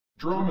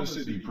Drama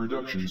City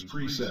Productions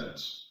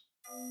presents.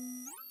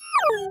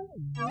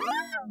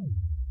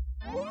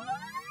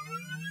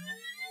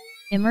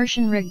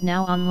 Immersion rigged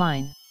now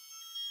online.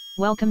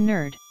 Welcome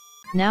nerd.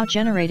 Now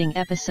generating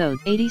episode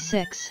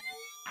 86.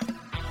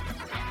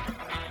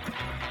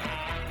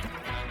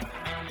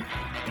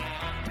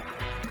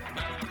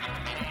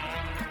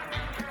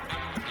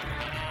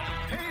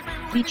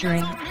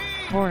 Featuring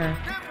horror,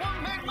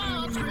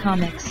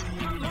 comics,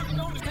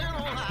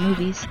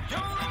 movies,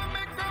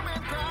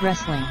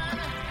 wrestling.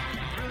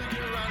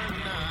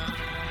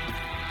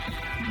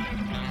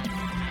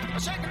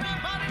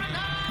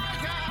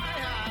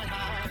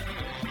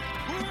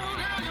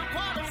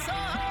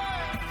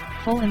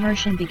 Full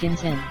immersion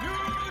begins in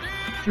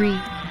 3,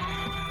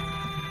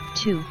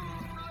 2,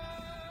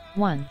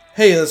 1.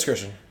 Hey, this is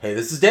Christian. Hey,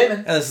 this is Damon.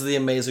 And this is the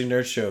Amazing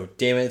Nerd Show.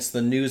 Damn it, it's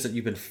the news that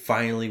you've been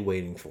finally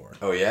waiting for.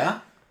 Oh, yeah?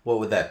 What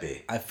would that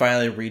be? I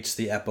finally reached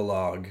the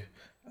epilogue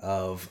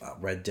of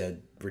Red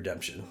Dead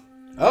Redemption.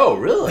 Oh,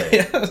 really?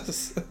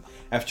 Yes.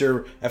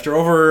 After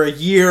over a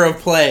year of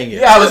playing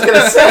it. Yeah, I was going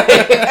to say.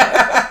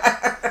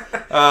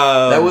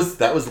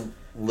 That was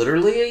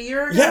literally a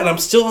year ago? Yeah, and I'm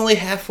still only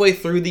halfway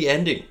through the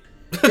ending.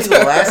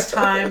 The last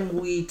time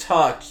we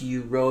talked,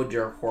 you rode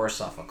your horse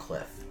off a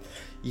cliff.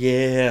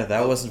 Yeah,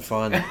 that wasn't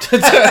fun.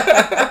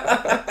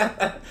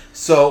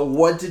 So,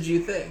 what did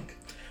you think?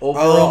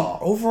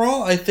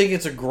 Overall, I think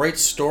it's a great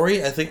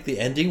story. I think the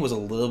ending was a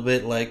little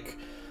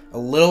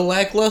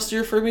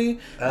lackluster for me.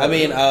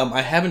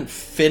 I haven't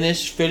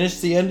finished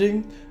the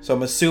ending, so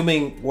I'm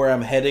assuming where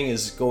I'm heading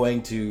is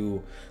going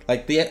to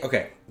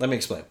okay, let me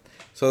explain.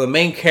 So the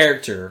main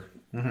character,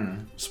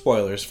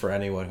 spoilers for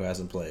anyone who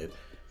hasn't played,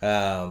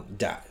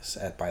 dies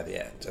by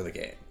the end of the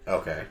game.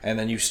 Okay. And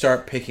then you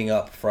start picking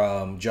up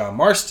from John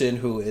Marston,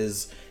 who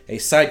is a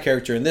side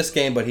character in this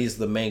game, but he's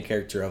the main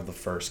character of the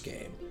first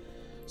game.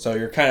 So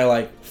you're kind of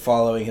like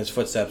following his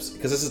footsteps,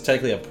 because this is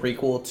technically a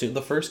prequel to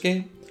the first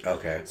game.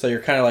 Okay. So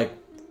you're kind of like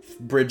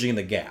bridging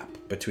the gap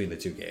between the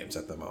two games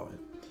at the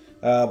moment.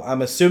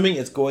 I'm assuming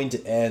it's going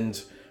to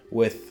end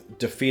with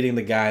defeating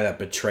the guy that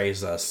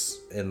betrays us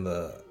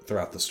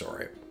throughout the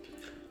story.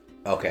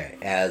 Okay,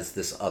 as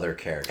this other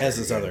character.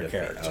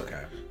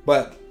 Okay.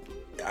 But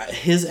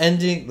his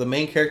ending, the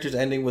main character's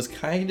ending, was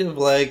kind of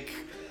like,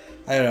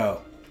 I don't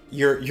know,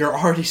 you're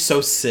already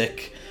so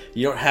sick.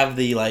 You don't have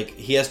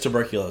he has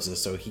tuberculosis,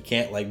 so he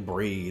can't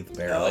breathe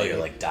barely. Oh, you're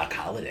like Doc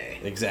Holliday.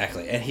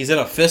 Exactly. And he's in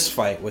a fist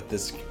fight with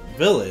this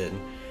villain,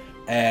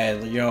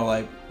 and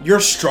you're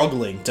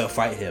struggling to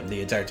fight him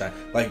the entire time.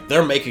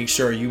 They're making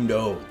sure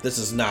this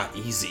is not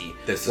easy.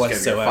 This is going to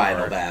be your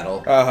final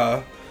battle.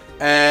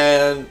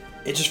 And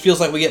it just feels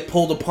like we get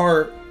pulled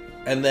apart,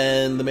 and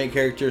then the main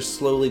character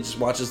slowly just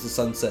watches the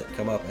sunset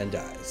come up and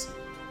dies.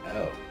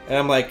 Oh. And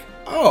I'm like,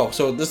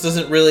 so this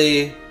isn't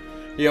really,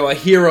 a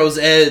hero's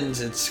end.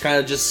 It's kind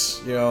of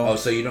just, Oh,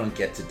 so you don't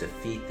get to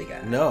defeat the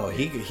guy. No,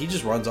 he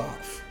just runs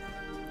off.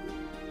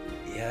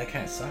 Yeah, that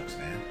kind of sucks,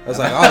 man. I was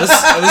like,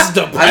 this is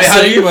depressing.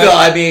 How do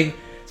you feel?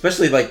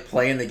 Especially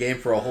playing the game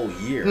for a whole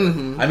year.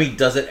 Mm-hmm.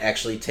 Does it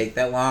actually take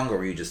that long, or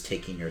were you just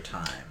taking your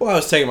time? Well, I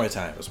was taking my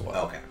time as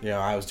well. Okay.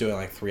 I was doing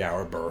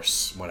 3-hour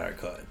bursts when I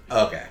could.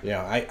 Okay.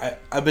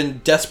 I've been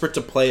desperate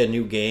to play a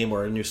new game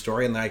or a new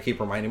story, and then I keep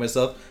reminding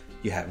myself,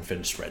 you haven't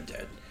finished Red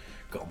Dead.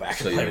 Go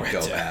back and play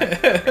Red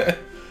Dead. Okay.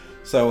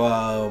 So,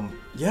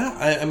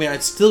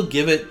 I'd still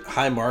give it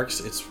high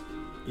marks. It's,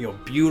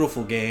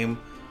 beautiful game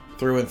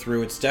through and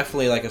through. It's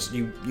definitely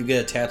you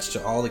get attached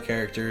to all the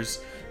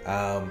characters.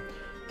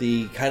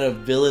 The kind of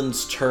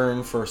villain's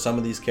turn for some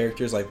of these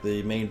characters, like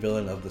the main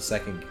villain of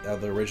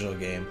the original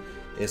game,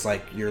 is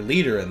your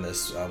leader in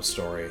this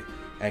story,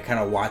 and kind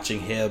of watching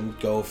him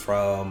go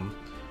from,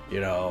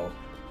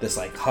 this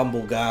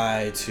humble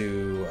guy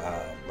to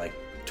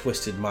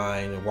twisted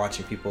mind, and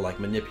watching people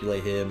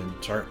manipulate him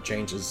and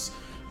change his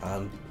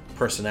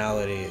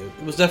personality.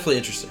 It was definitely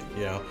interesting.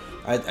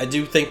 I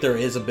do think there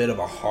is a bit of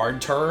a hard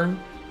turn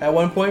at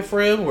one point for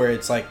him, where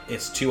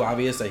it's too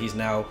obvious that he's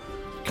now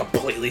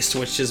completely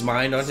switched his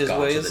mind on his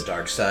ways to the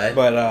dark side.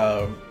 But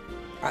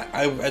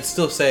I'd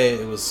still say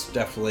it was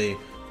definitely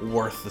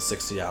worth the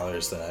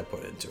 $60 that I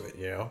put into it.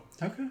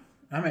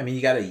 Okay.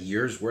 You got a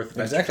year's worth of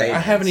exactly. I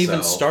haven't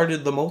even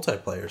started the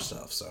multiplayer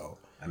stuff, so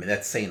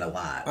that's saying a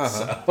lot.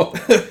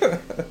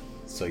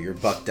 So your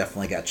buck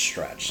definitely got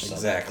stretched. So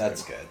exactly.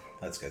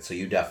 That's good. So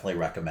you definitely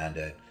recommend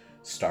it.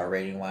 Star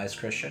rating wise,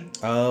 Christian?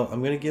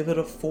 I'm gonna give it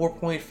a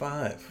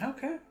 4.5.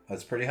 Okay,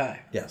 that's pretty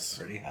high. Yes,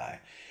 pretty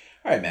high.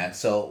 All right, man.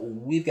 So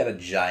we've got a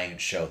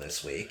giant show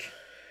this week.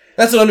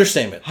 That's an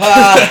understatement.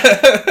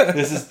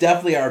 This is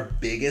definitely our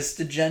biggest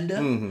agenda.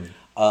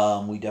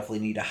 Mm-hmm. We definitely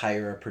need to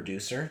hire a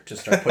producer to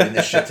start putting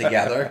this shit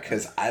together,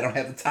 because I don't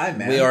have the time,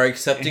 man. We are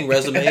accepting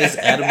resumes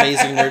at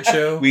Amazing Nerd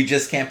Show. We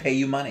just can't pay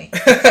you money.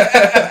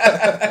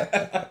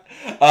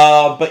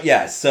 But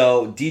yeah,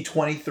 so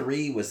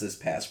D23 was this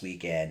past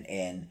weekend,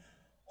 and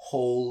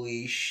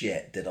holy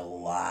shit, did a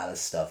lot of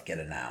stuff get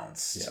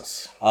announced.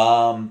 Yes.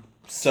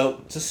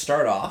 So to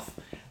start off,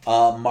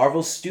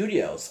 Marvel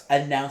Studios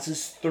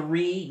announces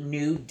 3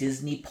 new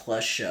Disney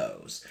Plus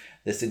shows.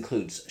 This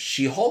includes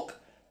She-Hulk,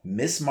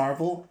 Miss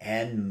Marvel,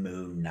 and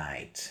Moon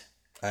Knight.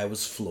 I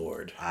was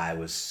floored. I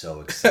was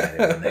so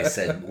excited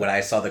when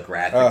I saw the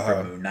graphic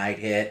for Moon Knight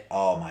hit.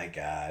 Oh my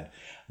god.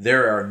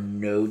 There are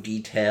no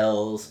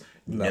details,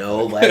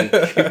 no like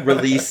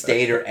release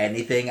date or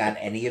anything on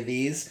any of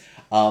these.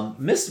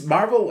 Miss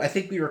Marvel, I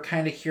think we were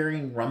kind of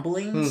hearing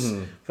rumblings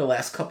for the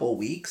last couple of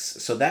weeks,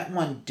 so that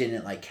one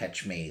didn't like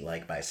catch me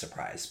like by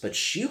surprise. But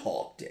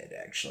She-Hulk did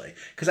actually,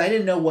 because I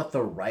didn't know what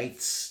the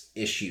rights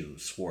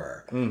issues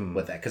were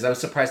with that. Because I was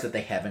surprised that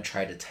they haven't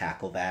tried to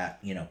tackle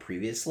that,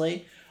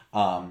 previously.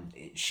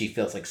 She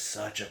feels like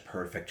such a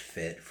perfect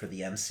fit for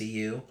the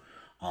MCU.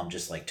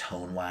 Just like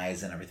tone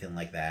wise and everything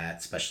like that,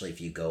 especially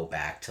if you go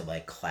back to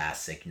like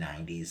classic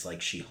 90s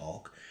like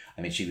She-Hulk.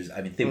 I mean,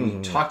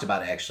 we talked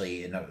about it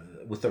actually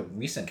with a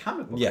recent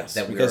comic book. Yes,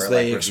 that we because were,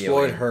 they like,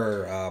 explored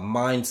her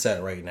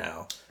mindset right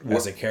now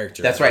as a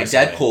character. That's right.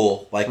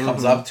 Deadpool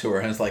comes up to her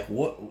and is like,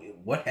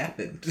 "What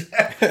happened?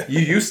 You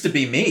used to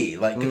be me."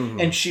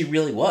 And she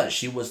really was.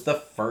 She was the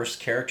first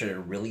character to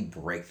really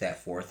break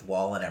that fourth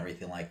wall and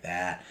everything like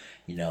that.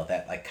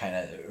 That like kind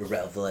of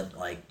irrelevant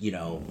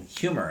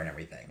humor and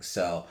everything.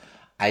 So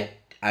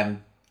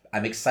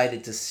I'm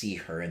excited to see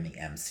her in the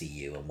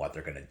MCU and what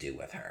they're going to do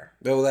with her.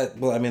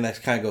 That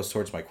kind of goes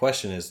towards my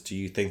question is, do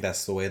you think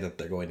that's the way that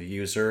they're going to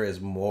use her,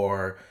 is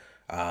more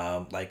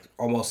like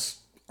almost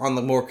on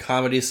the more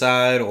comedy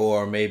side,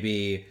 or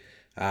maybe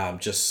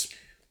just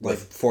like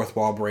fourth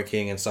wall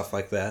breaking and stuff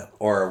like that?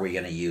 Or are we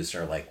going to use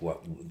her like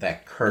what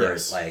that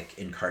current like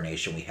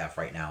incarnation we have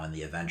right now in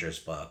the Avengers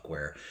book,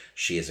 where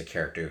she is a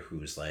character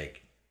who's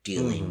like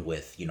dealing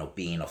with,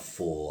 being a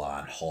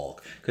full-on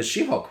Hulk? Because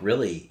She-Hulk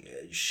really...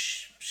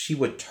 She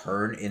would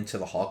turn into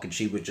the Hulk, and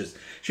she was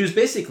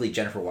basically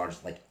Jennifer Waters,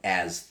 like,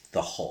 as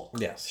the Hulk.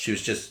 Yes. She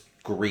was just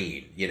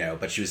green,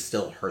 but she was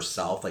still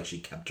herself. Like, she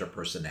kept her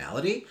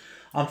personality,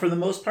 for the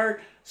most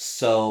part.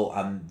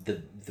 So,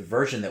 the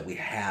version that we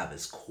have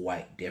is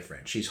quite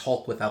different. She's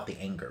Hulk without the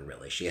anger,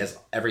 really. She has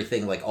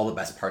everything, like, all the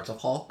best parts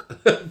of Hulk,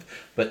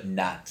 but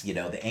not,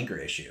 the anger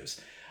issues.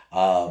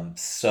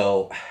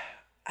 So,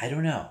 I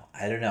don't know.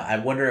 I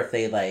wonder if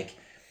they,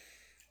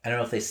 I don't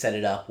know if they set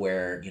it up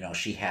where,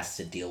 she has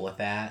to deal with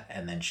that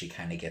and then she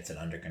kind of gets it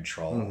under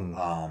control.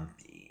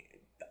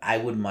 I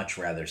would much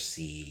rather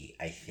see,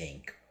 I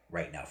think,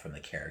 right now from the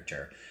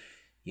character,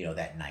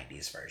 that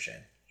 90s version,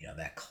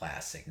 that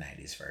classic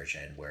 90s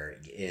version where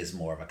it is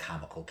more of a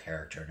comical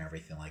character and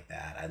everything like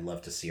that. I'd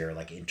love to see her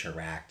like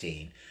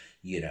interacting,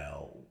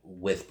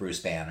 with Bruce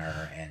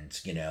Banner and,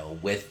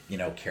 with,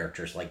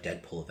 characters like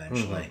Deadpool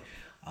eventually.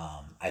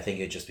 I think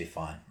it'd just be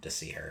fun to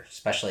see her,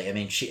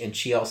 especially. She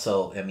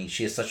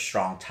has such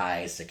strong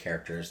ties to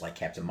characters like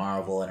Captain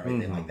Marvel and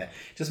everything like that.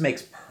 It just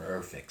makes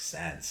perfect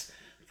sense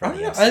from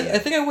the MCU. I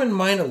think I wouldn't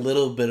mind a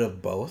little bit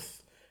of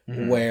both,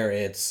 where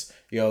it's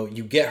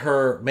you get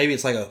her. Maybe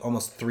it's like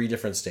almost 3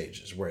 different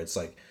stages where it's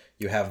like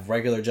you have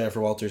regular Jennifer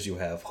Walters, you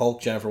have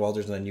Hulk Jennifer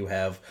Walters, and then you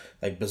have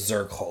like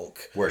Berserk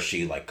Hulk, where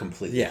she like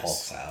completely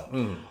hulks out.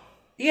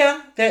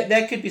 Yeah,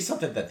 that could be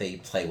something that they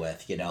play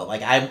with,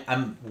 Like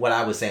I'm what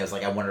I was saying was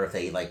like I wonder if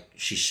they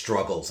she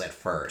struggles at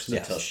first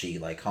until she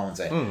like hones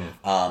it.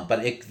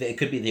 But it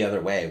could be the other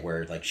way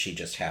where like she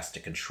just has to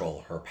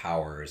control her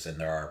powers, and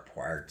there are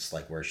parts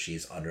like where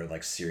she's under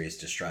like serious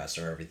distress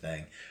or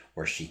everything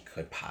where she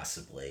could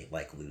possibly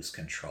like lose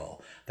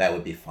control. That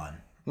would be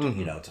fun,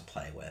 to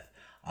play with.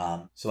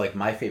 So like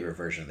my favorite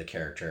version of the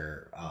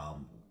character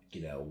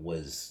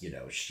was,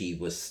 she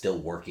was still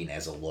working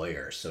as a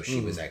lawyer. So she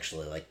was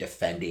actually like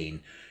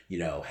defending,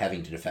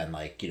 having to defend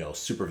like,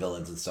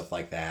 supervillains and stuff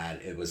like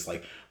that. It was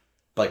like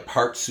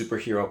part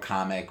superhero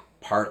comic,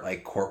 part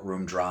like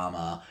courtroom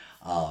drama,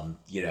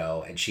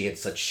 and she had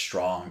such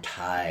strong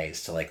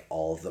ties to like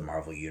all of the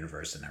Marvel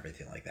universe and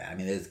everything like that. I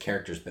mean, the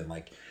character's been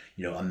like,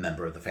 a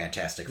member of the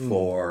Fantastic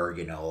Four,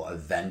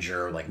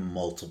 Avenger like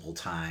multiple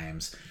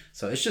times.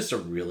 So it's just a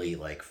really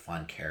like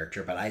fun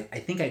character, but I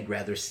think I'd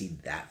rather see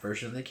that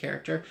version of the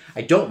character.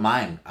 I don't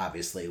mind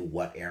obviously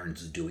what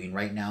Aaron's doing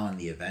right now in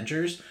the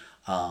Avengers.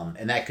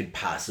 And that could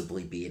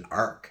possibly be an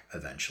arc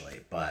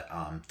eventually, but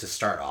to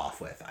start off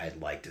with,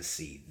 I'd like to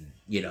see,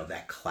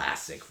 that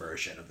classic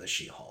version of the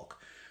She-Hulk.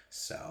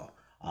 So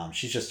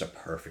she's just a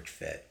perfect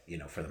fit,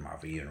 for the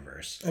Marvel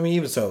Universe. I mean,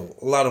 even so,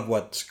 a lot of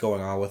what's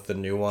going on with the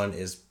new one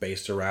is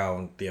based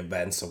around the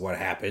events of what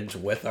happened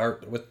with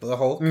the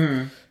Hulk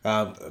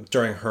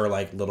during her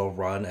like little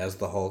run as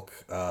the Hulk.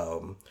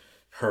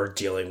 Her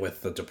dealing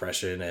with the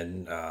depression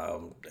and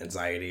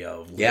anxiety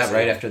of losing.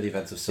 Right after the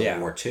events of Civil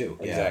War II.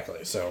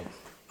 Exactly. So.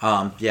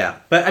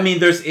 But I mean,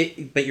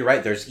 but you're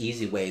right. There's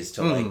easy ways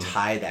to like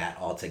tie that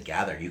all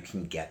together. You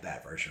can get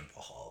that version of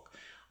the Hulk.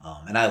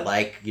 And I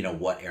like,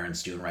 what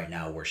Erin's doing right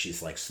now where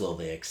she's like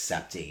slowly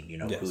accepting,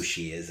 who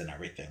she is and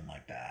everything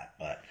like that.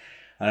 But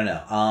I don't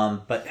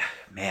know. But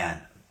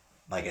man,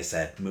 like I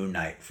said, Moon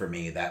Knight for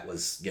me, that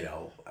was,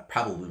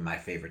 probably my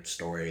favorite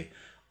story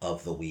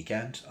of the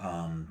weekend.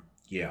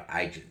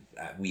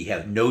 We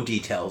have no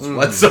details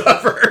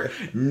whatsoever,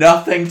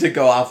 nothing to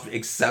go off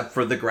except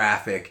for the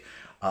graphic.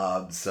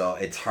 So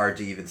it's hard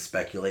to even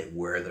speculate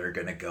where they're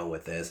going to go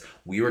with this.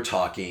 We were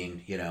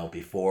talking,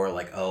 before,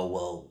 like, oh,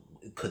 well,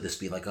 could this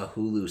be like a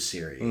Hulu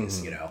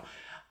series,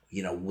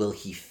 will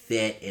he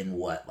fit in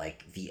what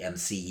like the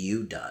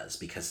MCU does,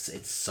 because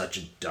it's such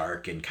a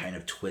dark and kind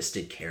of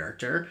twisted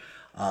character.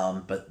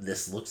 But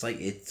this looks like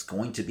it's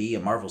going to be a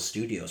Marvel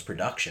Studios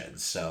production,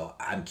 so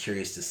I'm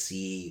curious to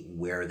see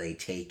where they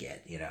take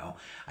it.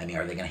 I mean,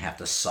 are they going to have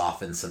to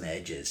soften some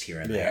edges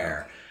here and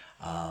there?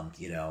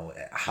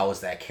 How is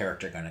that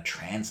character going to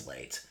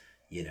translate?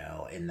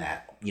 In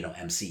that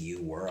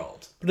MCU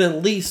world. But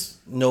at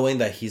least knowing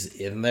that he's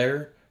in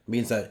there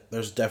means that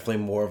there's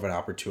definitely more of an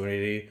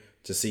opportunity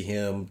to see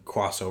him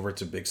cross over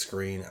to big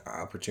screen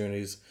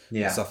opportunities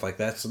and stuff like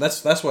that. So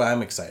that's what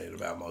I'm excited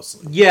about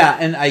mostly. Yeah,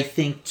 and I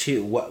think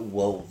too,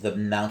 the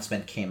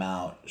announcement came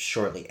out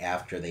shortly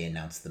after they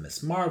announced the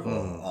Miss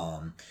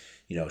Marvel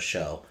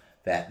show,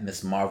 that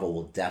Miss Marvel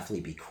will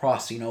definitely be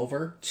crossing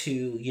over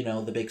to,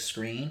 the big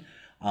screen.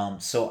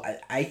 So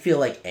I feel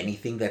like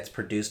anything that's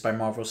produced by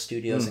Marvel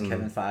Studios and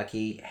Kevin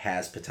Feige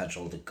has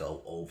potential to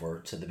go over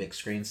to the big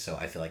screen. So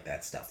I feel like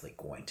that's definitely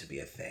going to be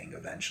a thing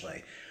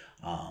eventually.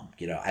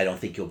 I don't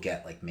think you'll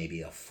get like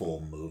maybe a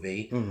full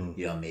movie,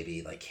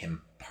 maybe like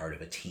him part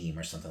of a team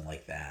or something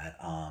like that.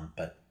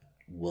 But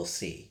we'll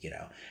see,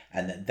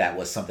 and that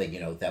was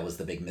something, that was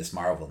the big Miss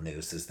Marvel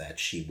news, is that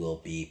she will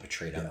be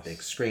portrayed on the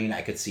big screen.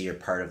 I could see her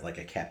part of like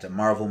a Captain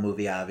Marvel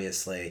movie,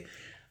 obviously.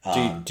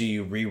 Do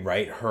you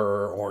rewrite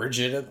her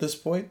origin at this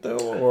point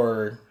though,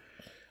 or?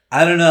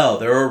 I don't know.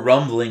 There were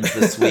rumblings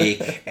this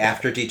week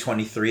after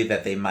D23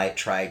 that they might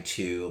try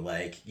to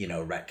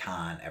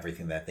retcon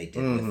everything that they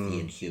did with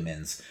the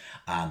Inhumans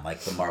on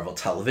like the Marvel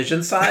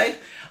television side,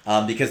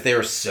 because they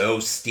were so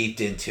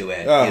steeped into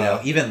it.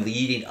 Even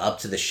leading up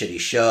to the shitty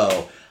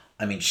show.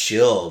 I mean,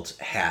 S.H.I.E.L.D.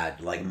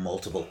 had like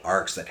multiple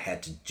arcs that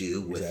had to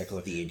do with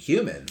the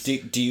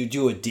Inhumans. Do you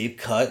do a deep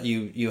cut?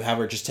 You have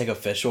her just take a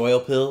fish oil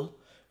pill,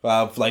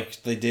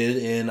 like they did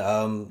in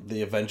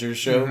the Avengers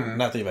show?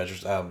 Not the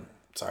Avengers.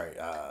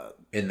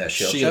 In the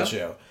S.H.I.E.L.D.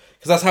 show.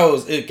 Because that's how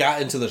it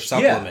got into the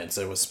supplements.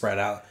 It was spread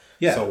out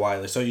so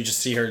widely. So you just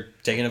see her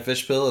taking a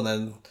fish pill and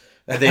then...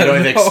 They don't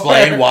even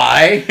explain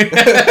why.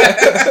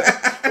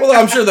 Well,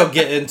 I'm sure they'll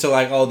get into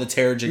like all the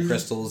Terrigen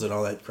crystals and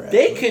all that crap.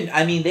 They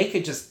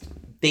could just...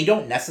 They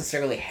don't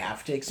necessarily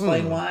have to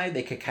explain why.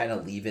 They could kind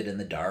of leave it in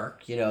the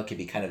dark. It could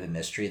be kind of a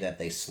mystery that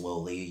they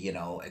slowly,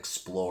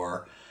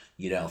 explore...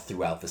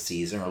 throughout the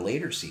season or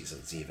later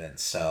seasons even.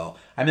 So,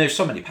 I mean, there's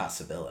so many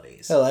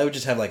possibilities. Hell, I would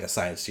just have like a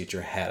science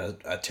teacher had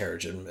a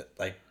Terrigen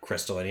like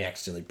crystal and he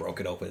accidentally broke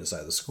it open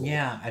inside the school.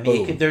 Yeah, I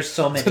mean, there's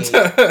so many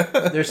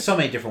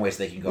different ways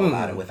they can go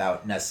about it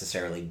without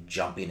necessarily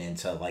jumping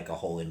into like a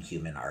whole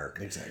Inhuman arc.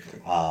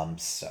 Exactly.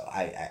 So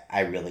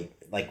I really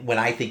like when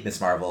I think Miss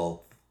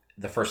Marvel,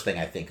 the first thing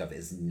I think of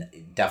is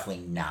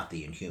definitely not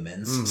the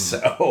Inhumans.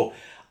 So,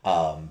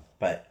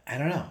 but I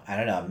don't know.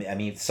 I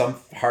mean, some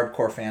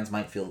hardcore fans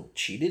might feel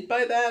cheated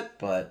by that,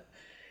 but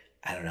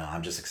I don't know.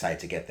 I'm just excited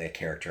to get the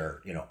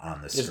character,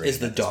 on the screen. Is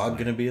the dog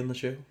going to be in the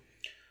show?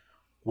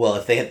 Well,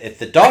 if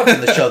the dog's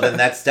in the show, then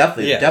that's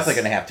definitely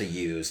going to have to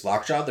use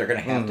Lockjaw. They're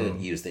going to have to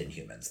use the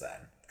Inhumans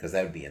then, because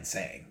that would be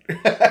insane.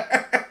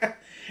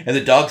 And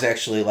the dog's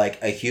actually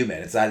like a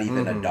human. It's not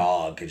even a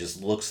dog. It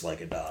just looks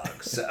like a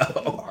dog. So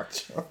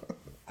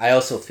I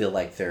also feel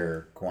like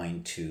they're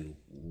going to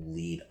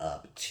lead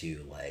up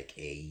to like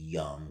a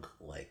young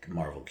like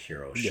Marvel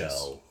hero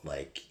show,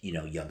 like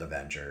Young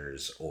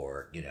Avengers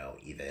or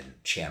even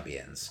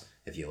Champions,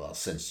 if you will,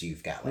 since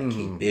you've got like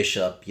Kate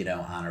Bishop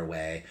on her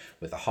way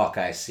with the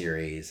Hawkeye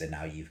series, and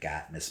now you've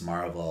got Miss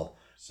Marvel.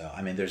 So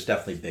I mean, there's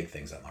definitely big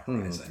things on the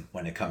horizon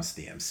when it comes to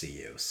the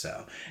MCU.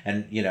 So,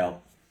 and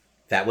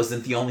that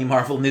wasn't the only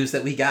Marvel news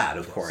that we got,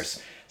 of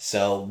course.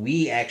 So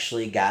we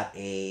actually got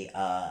a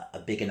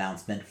big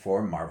announcement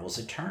for Marvel's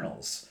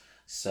Eternals.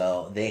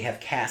 So they have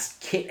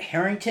cast Kit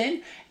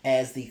Harington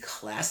as the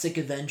classic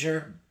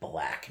Avenger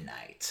Black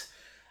Knight.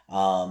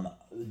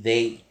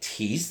 They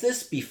teased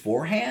this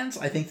beforehand.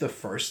 I think the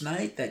first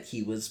night that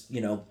he was,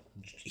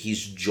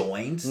 he's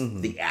joined,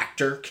 the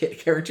actor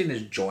Kit Harington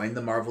has joined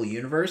the Marvel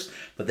Universe,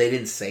 but they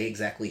didn't say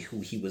exactly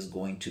who he was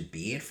going to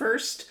be at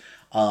first.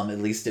 At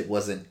least it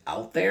wasn't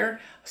out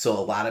there. So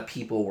a lot of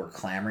people were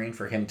clamoring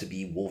for him to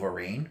be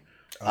Wolverine.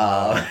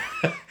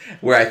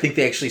 Where I think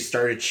they actually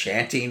started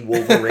chanting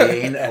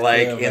Wolverine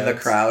in the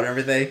crowd and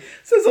everything.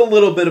 So it's a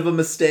little bit of a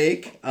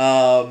mistake.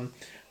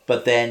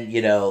 But then,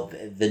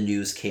 the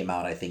news came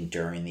out, I think,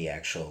 during the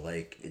actual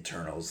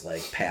Eternals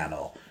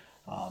panel.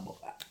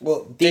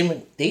 Well,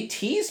 they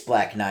teased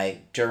Black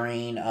Knight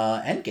during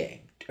Endgame.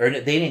 Or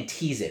they didn't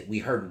tease it. We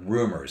heard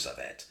rumors of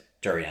it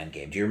during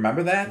Endgame. Do you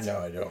remember that? No,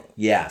 I don't.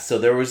 Yeah, so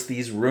there was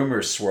these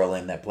rumors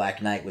swirling that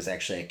Black Knight was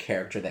actually a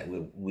character that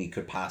we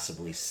could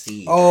possibly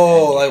see.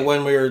 Oh, like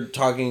when we were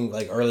talking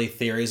early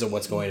theories of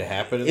what's going to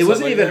happen. It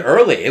wasn't even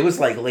early. It was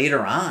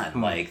later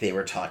on. They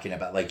were talking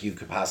about you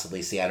could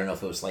possibly see. I don't know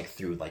if it was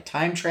through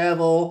time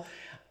travel.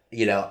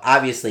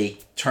 Obviously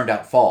turned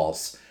out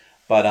false,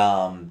 but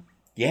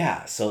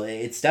Yeah, so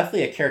it's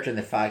definitely a character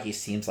that Foggy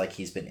seems like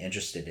he's been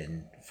interested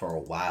in for a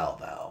while,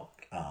 though.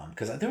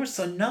 Because there was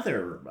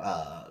another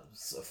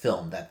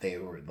film that they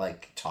were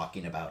like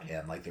talking about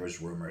him, like there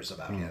was rumors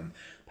about him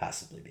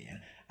possibly being.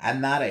 I'm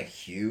not a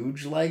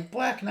huge like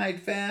Black Knight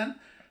fan,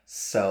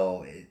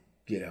 so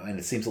and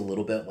it seems a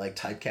little bit like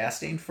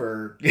typecasting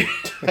for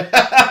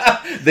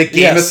the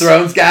Game of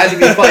Thrones guy to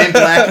be playing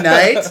Black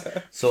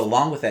Knight. So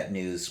along with that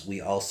news, we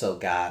also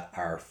got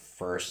our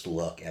first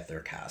look at their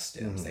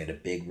costumes. They had a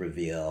big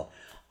reveal.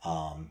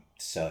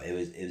 So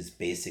it was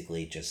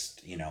basically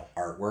just,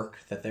 artwork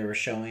that they were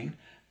showing,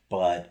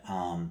 but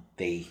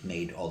they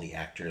made all the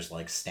actors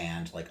like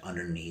stand like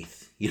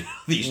underneath,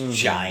 these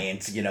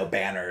giant,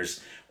 banners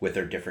with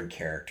their different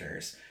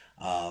characters.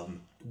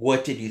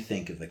 What did you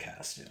think of the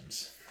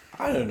costumes?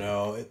 I don't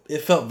know.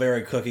 It felt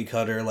very cookie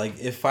cutter. Like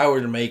if I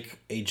were to make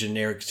a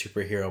generic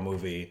superhero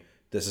movie,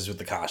 this is what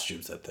the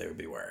costumes that they would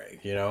be wearing,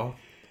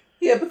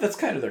 Yeah, but that's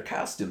kind of their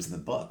costumes in the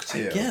book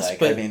too. I guess,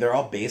 but they're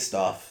all based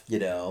off,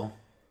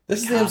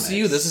 This is the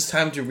MCU. This is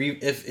time to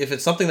if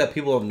it's something that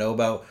people don't know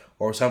about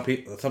or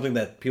something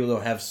that people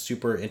don't have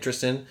super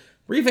interest in,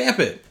 revamp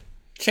it,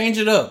 change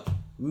it up,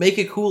 make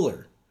it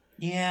cooler.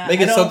 Yeah, make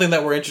it something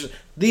that we're interested.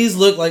 These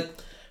look like,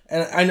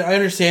 and I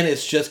understand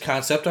it's just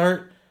concept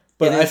art,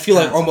 but I feel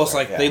like almost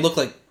like they look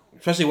like,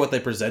 especially what they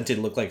presented,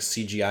 look like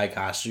CGI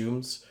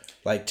costumes,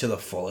 like to the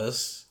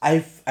fullest.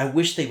 I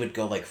wish they would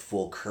go like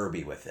full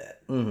Kirby with it.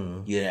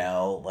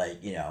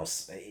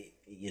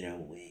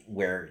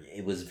 Where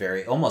it was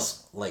very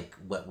almost like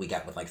what we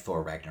got with like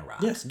Thor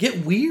Ragnarok. Yes,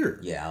 get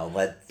weird. Yeah,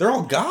 they're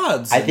all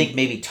gods. I think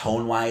maybe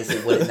tone wise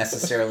it wouldn't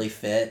necessarily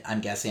fit.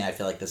 I'm guessing. I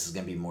feel like this is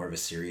going to be more of a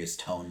serious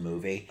tone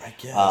movie. I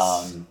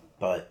guess.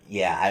 But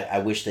yeah, I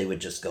wish they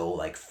would just go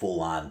like full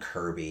on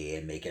Kirby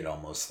and make it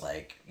almost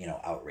like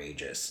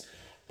outrageous.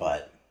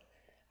 But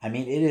I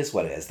mean, it is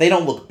what it is. They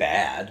don't look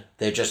bad.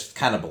 They're just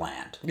kind of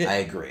bland. Yeah. I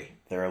agree.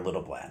 They're a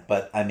little bland.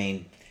 But I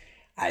mean,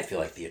 I feel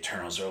like the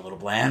Eternals are a little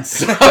bland.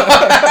 So, so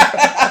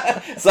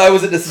I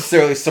wasn't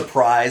necessarily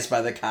surprised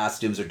by the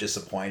costumes or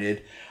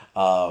disappointed.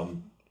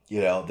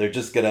 They're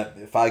just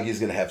Foggy's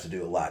gonna have to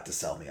do a lot to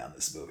sell me on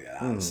this movie,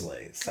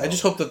 honestly. So, I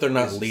just hope that they're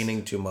not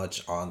leaning too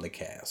much on the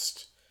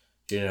cast.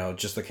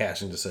 Just the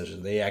casting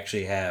decision. They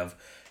actually have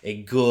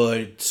a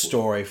good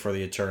story for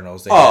the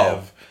Eternals. They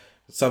have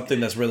something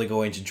that's really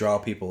going to draw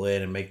people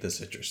in and make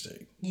this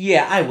interesting.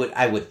 Yeah,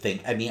 I would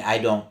think. I mean,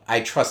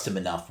 I trust him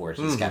enough where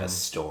he's got a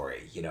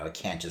story. It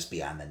can't just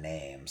be on the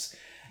names.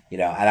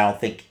 And I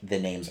don't think the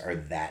names are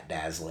that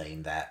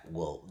dazzling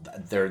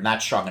they're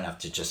not strong enough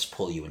to just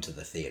pull you into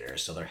the theater.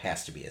 So there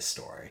has to be a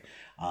story.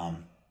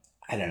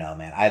 I don't know,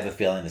 man. I have a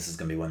feeling this is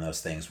going to be one of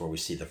those things where we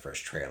see the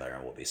first trailer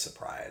and we'll be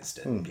surprised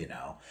and,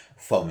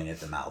 foaming at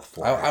the mouth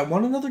for it. I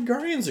want another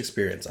Guardians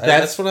experience.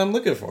 That's what I'm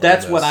looking for.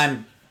 That's what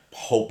I'm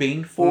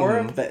hoping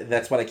for.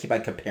 That's what I keep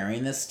on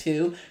comparing this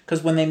to.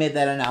 Because when they made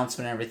that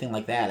announcement and everything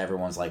like that,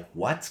 everyone's like,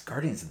 what?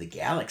 Guardians of the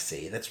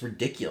Galaxy? That's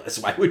ridiculous.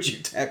 Why would you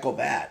tackle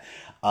that?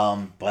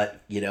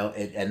 But,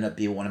 it ended up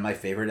being one of my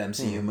favorite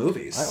MCU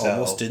movies. I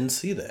almost didn't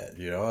see that.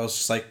 I was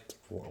just like,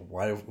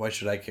 why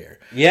should I care?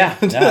 Yeah,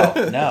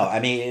 no. I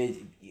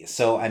mean,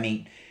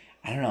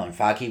 I don't know. In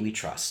Foggy, we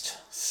trust.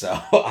 So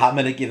I'm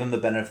going to give him the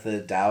benefit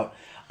of the doubt.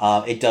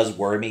 It does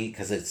worry me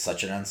because it's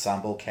such an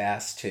ensemble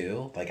cast,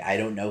 too. Like, I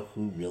don't know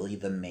who really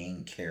the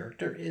main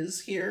character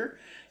is here.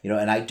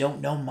 And I don't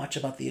know much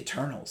about the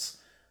Eternals.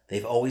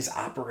 They've always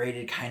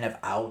operated kind of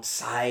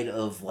outside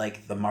of,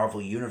 like, the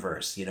Marvel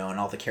Universe, and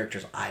all the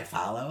characters I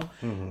follow.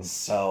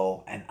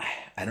 So, and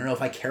I don't know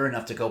if I care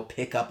enough to go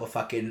pick up a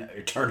fucking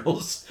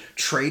Eternals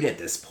trade at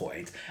this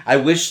point. I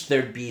wish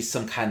there'd be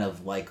some kind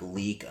of, like,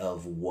 leak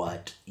of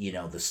what,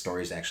 the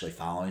story's actually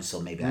following,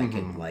 so maybe I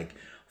could, like,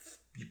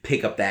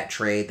 pick up that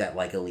trade that,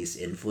 like, at least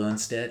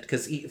influenced it.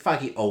 Because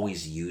Foggy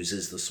always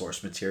uses the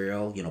source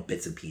material,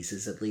 bits and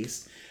pieces at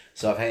least.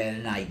 So if I had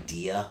an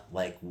idea,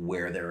 like,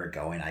 where they were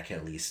going, I could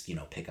at least,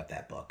 pick up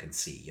that book and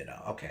see,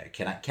 okay,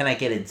 can I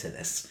get into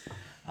this?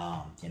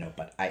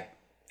 But I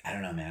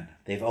don't know, man.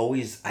 I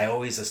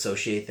always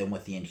associate them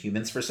with the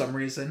Inhumans for some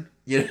reason,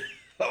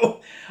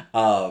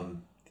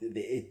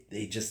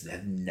 They just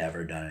have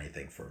never done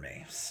anything for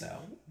me. So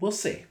we'll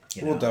see.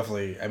 We'll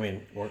definitely,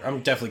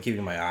 I'm definitely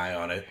keeping my eye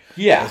on it.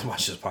 Yeah. As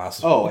much as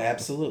possible. Oh,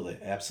 absolutely.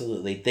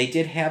 Absolutely. They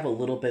did have a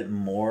little bit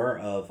more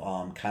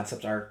of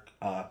concept art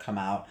come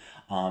out,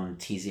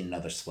 teasing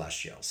another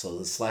Celestial. So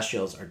the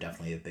Celestials are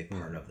definitely a big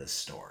part of this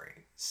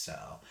story.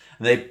 So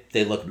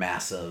they look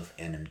massive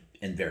and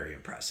very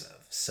impressive.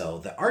 So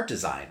the art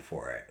design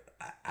for it,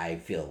 I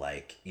feel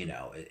like,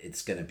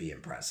 it's going to be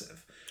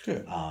impressive.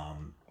 Good.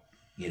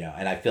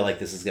 And I feel like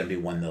this is going to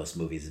be one of those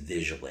movies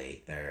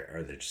visually.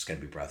 They're just going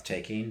to be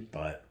breathtaking.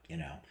 But,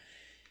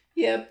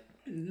 yeah,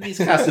 these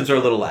costumes are a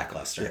little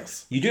lackluster.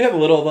 Yes. You do have a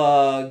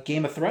little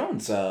Game of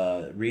Thrones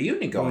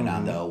reunion going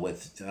on, though,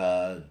 with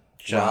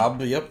John.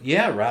 Rob, yep.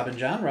 Yeah, Rob and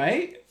John,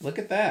 right? Look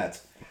at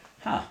that.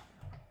 Huh.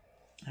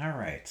 All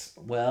right.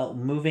 Well,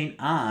 moving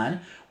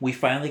on, we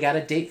finally got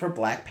a date for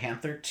Black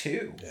Panther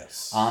 2.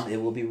 Yes. It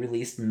will be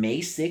released May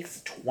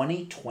 6th,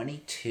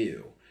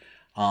 2022.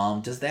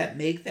 Does that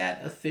make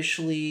that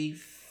officially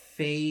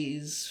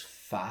Phase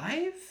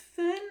 5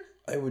 then?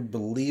 I would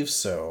believe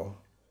so.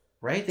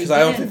 Right? Because I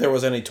don't think there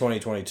was any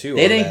 2022.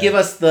 They didn't give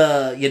us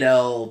the,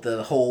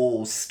 the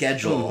whole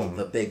schedule,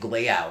 the big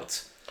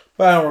layout.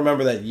 But I don't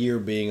remember that year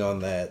being on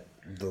the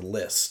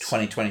list.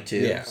 2022?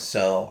 Yeah.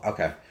 So,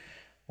 okay.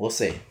 We'll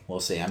see. I'm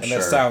sure. And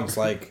that sounds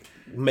like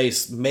May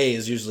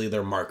is usually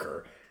their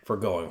marker for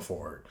going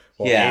forward.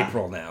 Well, yeah.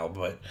 April now,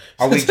 but...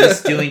 Are we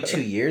just doing 2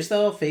 years,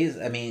 though? Phase?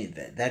 I mean,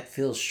 that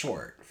feels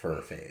short for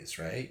a phase,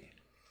 right?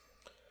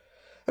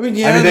 I mean,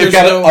 yeah, they've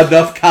got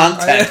enough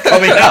content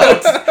coming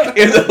out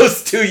in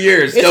those 2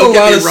 years. It's Don't a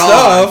get lot me of wrong.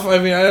 stuff. I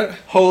mean,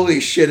 holy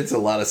shit, it's a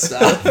lot of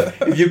stuff.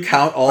 If you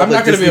count all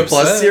the Disney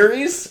Plus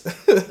series...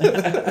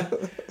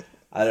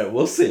 I don't.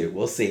 We'll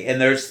see. And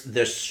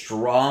there's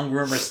strong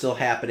rumors still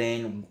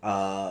happening,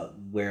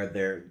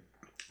 where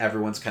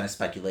everyone's kind of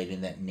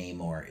speculating that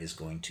Namor is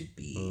going to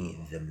be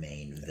the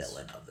main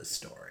villain of the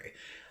story.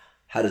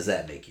 How does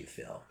that make you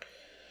feel?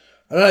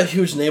 I'm not a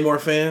huge Namor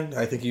fan.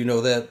 I think you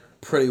know that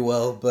pretty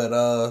well, but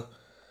I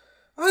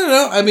don't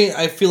know. I mean,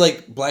 I feel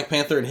like Black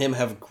Panther and him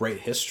have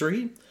great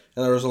history,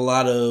 and there's a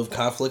lot of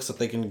conflicts that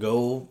they can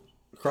go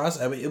across.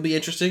 I mean, it'll be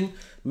interesting.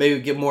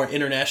 Maybe get more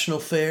international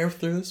fare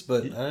through this,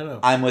 but I don't know.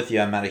 I'm with you.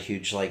 I'm not a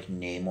huge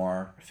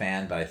Namor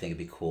fan, but I think it'd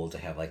be cool to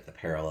have the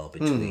parallel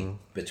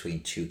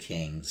between two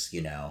kings,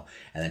 and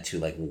then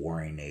two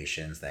warring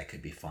nations. That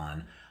could be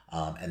fun.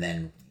 And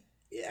then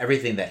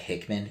everything that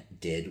Hickman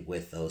did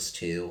with those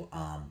two,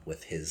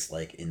 with his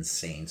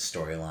insane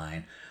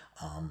storyline,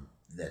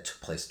 that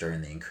took place during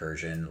the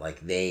incursion,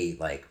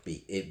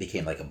 it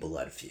became a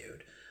blood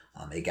feud.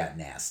 It got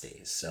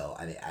nasty. So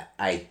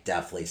I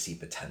definitely see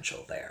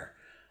potential there.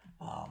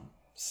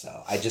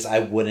 So I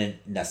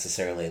wouldn't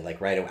necessarily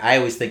right away. I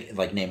always think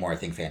Namor. I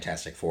think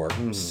Fantastic Four.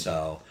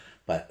 So,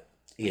 but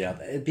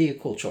it'd be a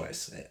cool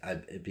choice.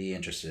 I'd be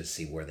interested to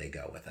see where they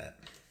go with it.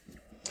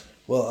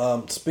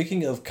 Well,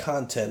 speaking of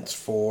content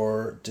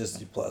for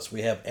Disney Plus,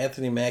 we have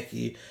Anthony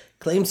Mackie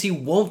claims he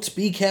won't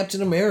be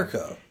Captain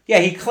America. Yeah,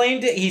 he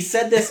claimed it. He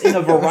said this in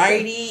a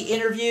Variety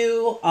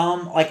interview,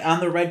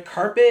 on the red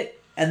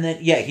carpet, and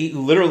then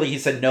he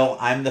said, "No,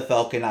 I'm the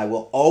Falcon. I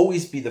will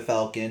always be the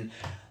Falcon.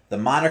 The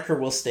moniker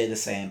will stay the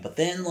same." But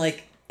then,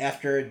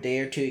 after a day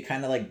or two, he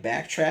kind of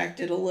backtracked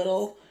it a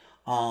little.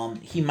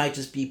 He might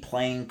just be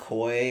playing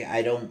coy.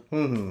 I don't.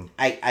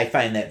 I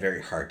find that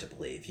very hard to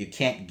believe. You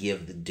can't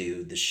give the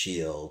dude the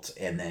shield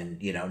and then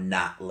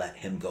not let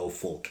him go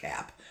full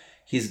Cap.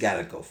 He's got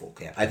to go full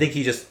Cap. I think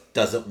he just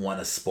doesn't want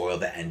to spoil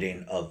the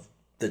ending of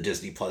the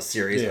Disney Plus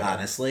series. Yeah.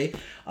 Honestly,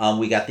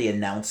 we got the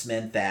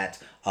announcement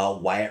that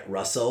Wyatt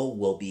Russell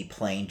will be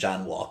playing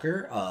John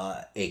Walker,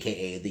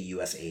 aka the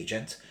U.S.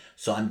 agent.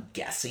 So I'm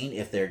guessing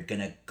if they're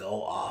going to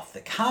go off the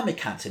comic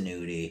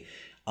continuity,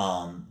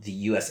 the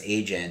U.S.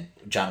 agent,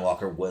 John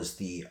Walker, was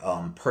the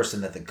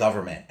person that the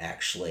government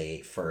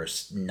actually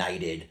first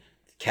knighted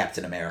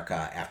Captain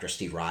America after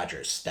Steve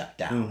Rogers stepped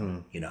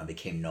down, and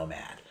became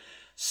Nomad.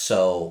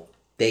 So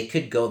they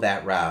could go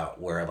that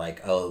route where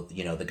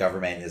the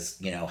government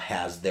is,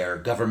 has their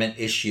government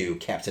issue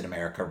Captain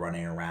America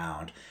running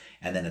around.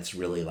 And then it's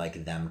really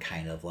them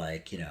kind of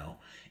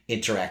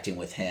interacting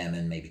with him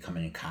and maybe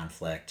coming in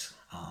conflict.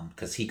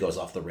 Because he goes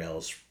off the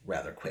rails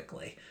rather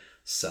quickly.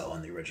 So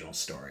in the original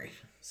story.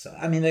 So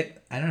I mean,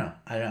 I don't know.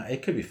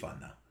 It could be fun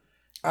though.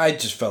 I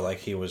just felt like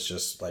he was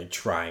just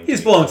trying.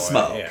 He's blowing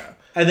smoke. Yeah,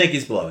 I think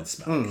he's blowing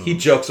smoke. He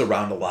jokes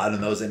around a lot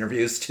in those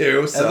interviews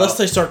too. So. Unless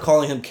they start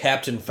calling him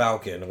Captain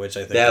Falcon, which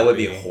I think that would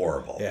be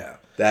horrible. Yeah,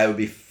 that would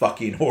be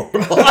fucking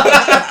horrible.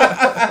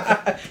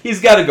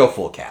 He's got to go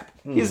full Cap.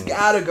 He's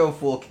got to go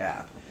full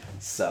Cap.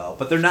 So,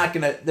 but they're not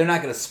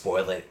gonna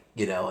spoil it.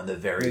 In the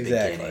very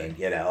beginning.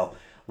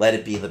 Let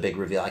it be the big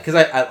reveal. Because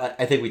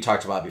I think we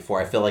talked about it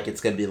before. I feel like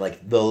it's going to be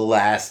the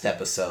last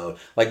episode.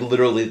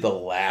 Literally the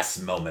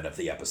last moment of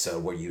the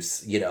episode where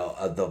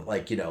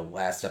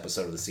last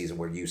episode of the season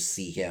where you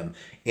see him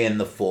in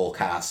the full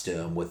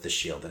costume with the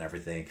shield and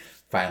everything.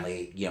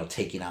 Finally,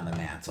 taking on the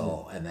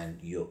mantle. And then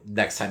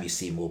next time you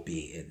see him will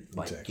be in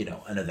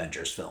an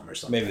Avengers film or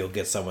something. Maybe you'll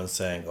get someone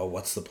saying, "Oh,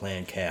 what's the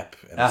plan, Cap?"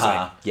 And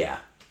yeah.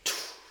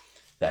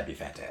 That'd be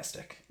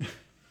fantastic.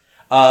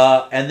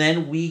 And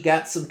then we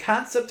got some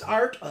concept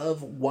art of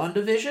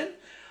WandaVision.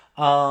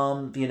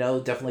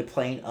 Definitely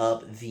playing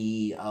up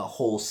the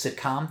whole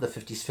sitcom, the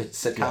 50s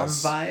sitcom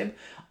vibe,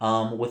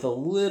 with a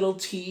little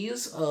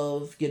tease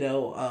of,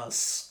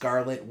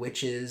 Scarlet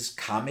Witch's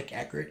comic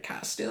accurate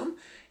costume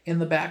in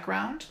the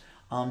background.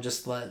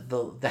 Just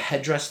the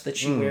headdress that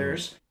she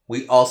wears.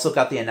 We also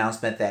got the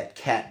announcement that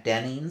Kat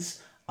Dennings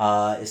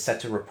is set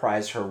to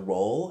reprise her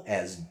role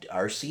as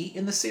Darcy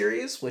in the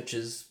series, which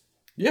is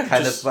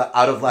kind of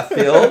out of left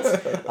field.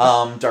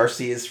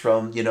 Darcy is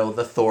from,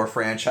 the Thor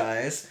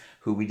franchise,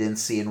 who we didn't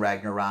see in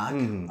Ragnarok.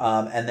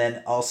 And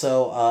then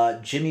also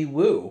Jimmy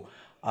Woo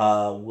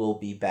will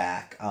be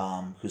back,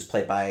 who's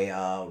played by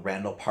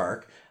Randall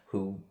Park,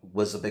 who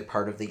was a big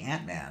part of the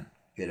Ant-Man,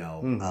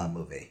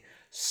 movie.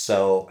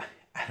 So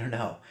I don't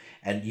know.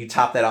 And you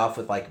top that off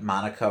with like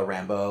Monica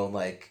Rambeau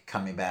like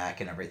coming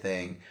back and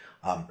everything.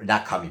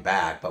 Not coming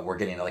back, but we're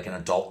getting like an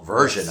adult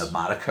version of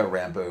Monica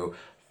Rambeau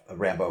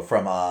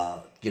from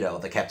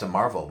the Captain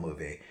Marvel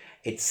movie.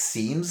 It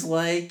seems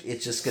like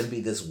it's just going to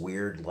be this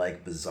weird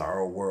like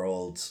bizarre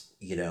world,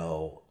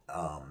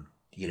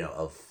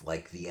 of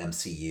like the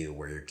MCU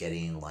where you're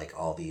getting like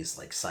all these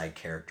like side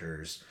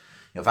characters.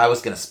 If I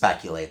was going to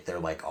speculate, they're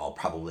like all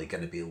probably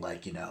going to be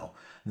like,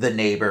 the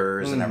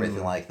neighbors and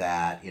everything like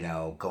that,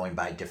 going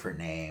by different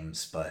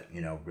names, but,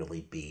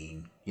 really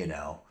being,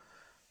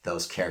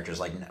 those characters,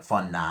 like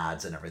fun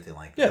nods and everything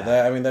like that.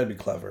 Yeah, that'd be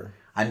clever.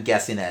 I'm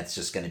guessing that it's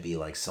just going to be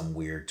like some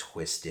weird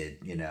twisted,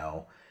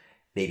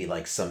 maybe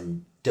like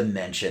some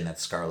dimension that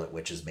Scarlet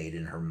Witch has made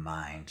in her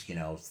mind,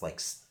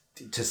 like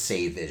to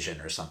save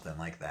Vision or something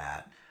like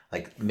that.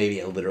 Like maybe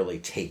it literally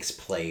takes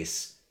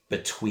place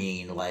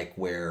between like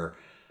where,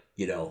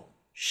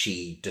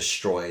 she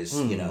destroys,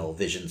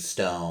 Vision's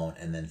stone,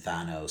 and then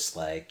Thanos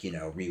like,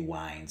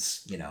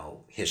 rewinds,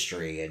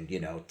 history and,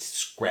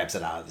 grabs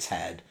it out of his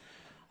head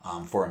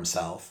for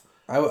himself.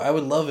 I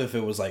would love if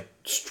it was like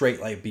straight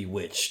like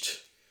Bewitched.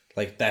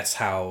 Like that's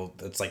how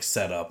it's like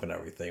set up and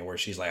everything, where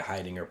she's like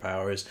hiding her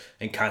powers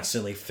and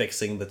constantly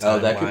fixing the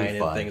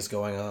timeline and things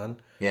going on.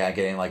 Yeah,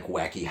 getting like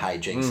wacky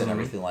hijinks and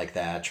everything like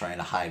that, trying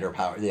to hide her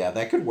power. Yeah,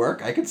 that could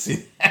work. I could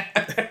see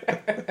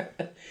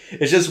that.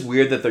 It's just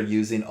weird that they're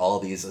using all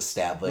these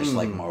established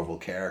like Marvel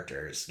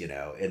characters,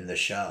 in the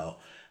show.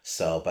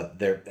 So,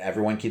 but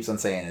everyone keeps on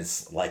saying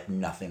it's like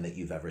nothing that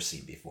you've ever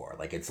seen before.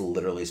 Like it's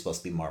literally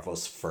supposed to be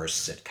Marvel's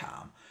first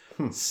sitcom.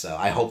 So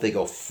I hope they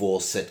go full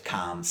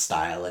sitcom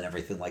style and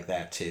everything like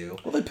that too.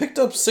 Well, they picked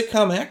up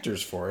sitcom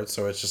actors for it,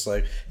 so it's just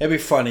like it'd be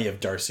funny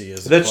if Darcy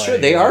is. That's true.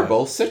 They are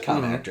both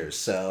sitcom actors.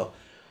 So,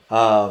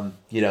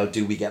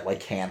 do we get like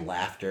canned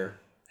laughter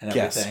and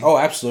everything? Yes. Oh,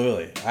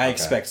 absolutely. I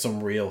expect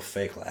some real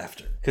fake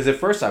laughter. Because at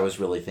first I was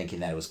really thinking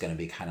that it was going to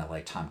be kind of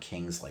like Tom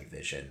King's like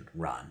Vision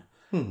run,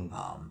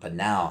 but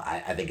now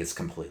I think it's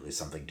completely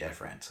something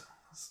different.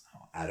 So,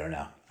 I don't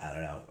know.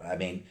 I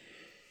mean.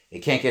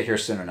 It can't get here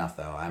soon enough,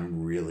 though.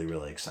 I'm really,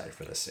 really excited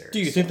for this series.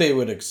 Do you think they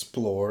would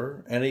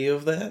explore any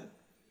of that?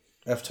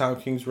 F. Tom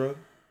King's Road?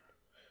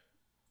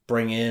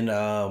 Bring in,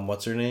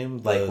 what's her name?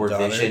 Like, where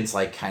Vision's,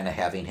 like, kind of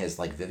having his,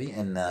 like, Vivian,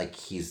 and, like,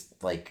 he's,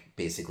 like,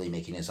 basically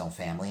making his own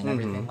family and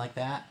everything like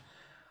that?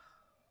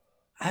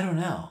 I don't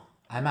know.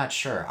 I'm not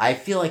sure. I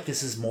feel like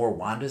this is more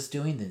Wanda's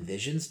doing than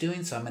Vision's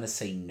doing, so I'm going to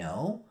say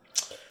no.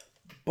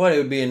 But it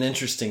would be an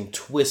interesting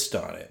twist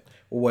on it,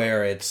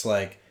 where it's,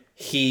 like,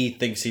 he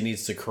thinks he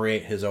needs to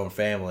create his own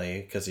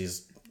family because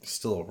he's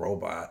still a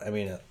robot. I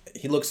mean,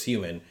 he looks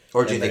human.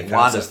 Or do you think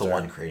Wanda's the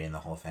one creating the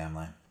whole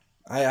family?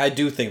 I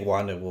do think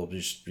Wanda will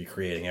just be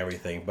creating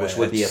everything. But which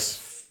would be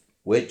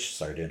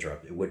sorry to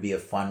interrupt, it would be a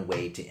fun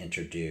way to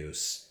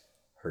introduce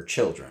her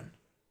children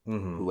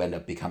who end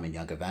up becoming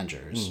Young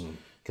Avengers.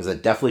 Because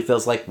it definitely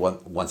feels like,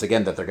 once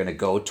again, that they're going to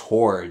go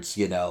towards,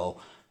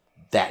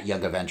 that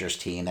Young Avengers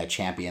team, that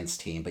Champions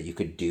team, but you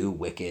could do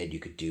Wicked, you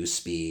could do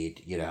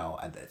Speed,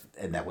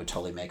 and that would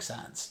totally make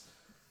sense.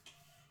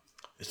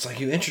 It's like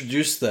you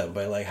introduce them,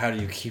 but like, how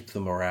do you keep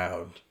them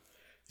around?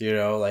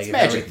 Like it's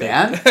magic,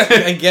 man.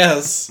 I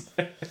guess.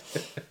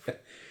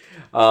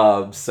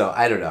 So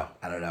I don't know.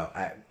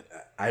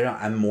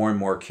 I'm more and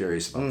more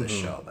curious about this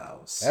show,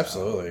 though. So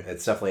absolutely,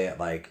 it's definitely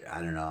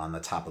on the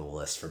top of the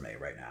list for me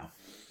right now.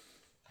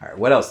 All right,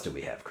 what else do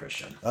we have,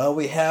 Christian?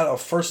 We had a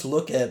first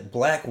look at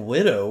Black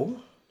Widow.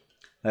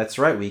 That's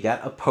right. We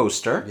got a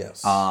poster,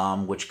 yes,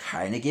 which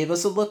kind of gave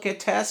us a look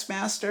at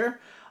Taskmaster,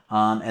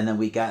 and then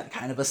we got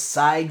kind of a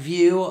side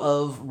view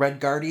of Red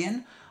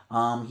Guardian.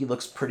 He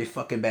looks pretty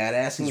fucking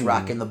badass. He's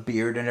rocking the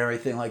beard and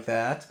everything like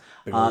that.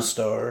 Big old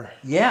star.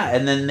 Yeah,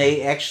 and then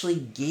they actually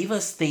gave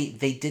us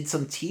they did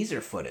some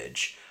teaser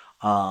footage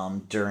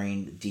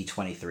during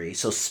D23.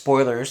 So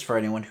spoilers for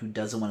anyone who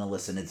doesn't want to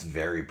listen. It's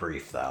very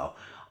brief though.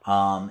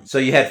 So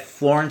you had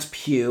Florence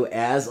Pugh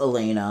as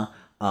Elena,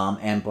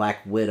 and Black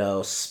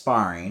Widow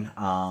sparring,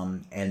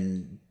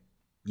 and,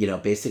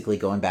 basically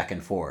going back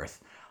and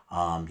forth.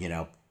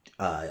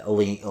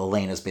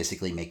 Elena's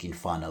basically making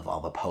fun of all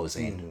the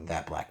posing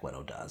that Black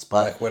Widow does.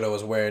 But Black Widow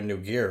is wearing new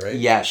gear, right?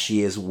 Yeah,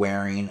 she is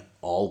wearing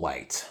all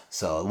white.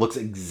 So it looks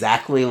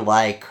exactly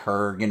like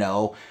her,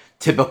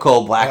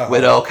 typical Black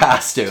Widow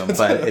costume,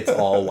 but it's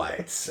all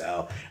white.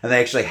 So, and they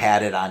actually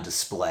had it on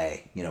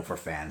display, for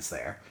fans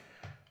there.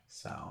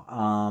 So,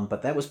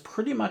 but that was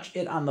pretty much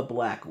it on the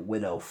Black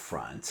Widow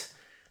front.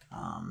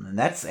 And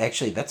that's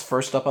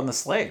first up on the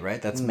slate,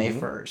 right? That's May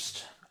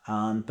 1st.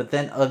 But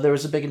then there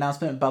was a big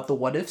announcement about the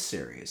What If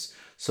series.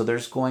 So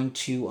there's going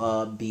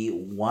to be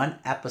one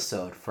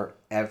episode for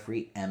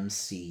every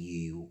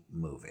MCU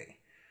movie,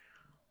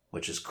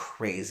 which is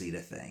crazy to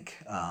think.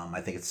 I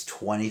think it's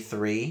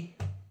 23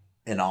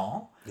 in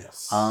all.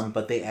 Yes.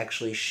 But they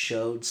actually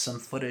showed some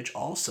footage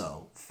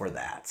also for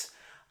that.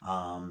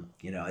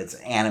 It's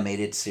an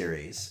animated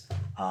series,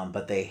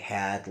 but they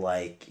had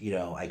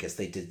I guess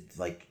they did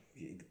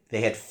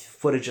they had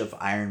footage of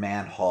Iron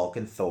Man, Hulk,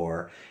 and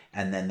Thor,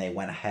 and then they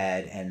went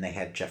ahead and they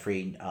had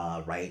Jeffrey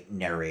Wright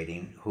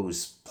narrating,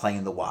 who's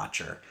playing the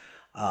Watcher,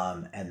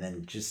 and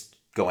then just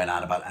going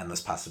on about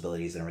endless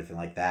possibilities and everything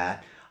like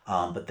that.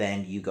 But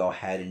then you go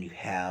ahead and you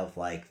have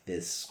like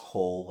this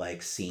whole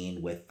like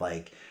scene with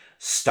like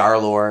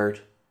Star-Lord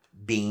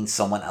being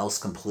someone else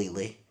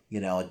completely,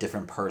 a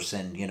different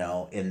person,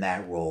 in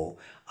that role.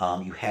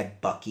 You had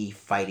Bucky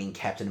fighting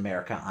Captain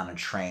America on a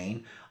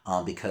train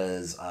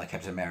because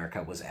Captain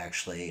America was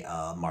actually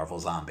a Marvel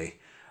zombie.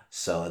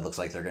 So it looks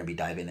like they're going to be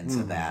diving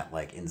into that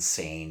like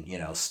insane,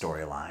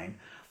 storyline.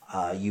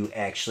 You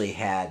actually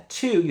had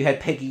you had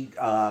Peggy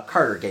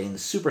Carter getting the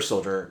super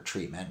soldier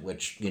treatment,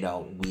 which,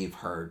 we've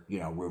heard,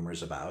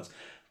 rumors about,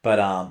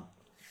 but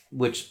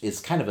which is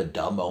kind of a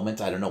dumb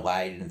moment. I don't know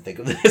why I didn't think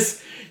of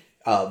this.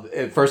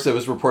 At first it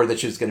was reported that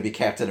she was going to be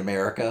Captain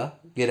America,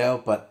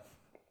 but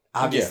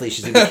obviously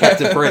she's going to be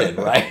Captain Britain,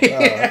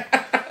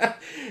 right?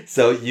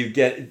 So you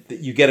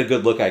get a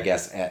good look, I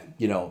guess, at,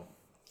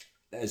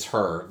 as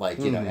her, like,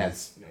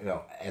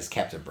 as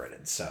Captain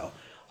Britain. So,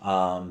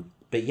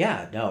 but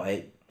yeah, no,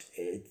 it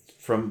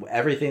from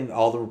everything,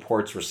 all the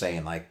reports were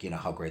saying, like,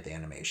 how great the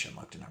animation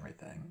looked and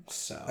everything.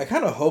 So I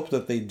kind of hope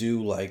that they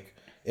do, like,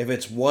 if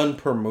it's one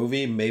per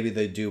movie, maybe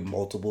they do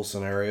multiple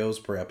scenarios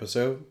per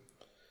episode.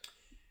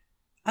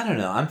 I don't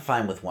know. I'm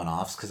fine with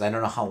one-offs because I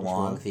don't know how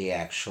long the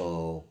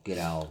actual,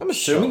 I'm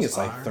assuming it's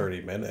like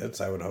 30 minutes,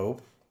 I would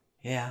hope.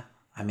 Yeah.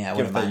 I mean, I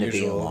wouldn't mind it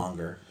being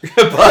longer.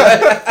 But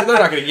they're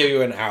not going to give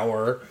you an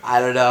hour. I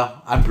don't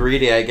know. I'm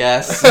greedy, I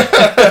guess.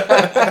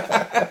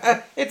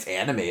 It's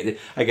animated.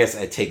 I guess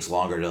it takes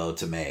longer, though,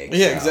 to make.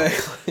 Yeah, so.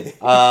 Exactly.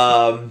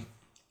 I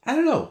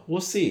don't know.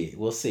 We'll see.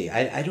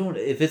 I don't...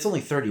 If it's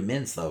only 30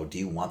 minutes, though, do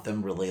you want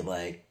them really,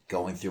 like,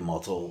 going through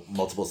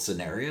multiple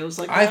scenarios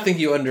like that? I think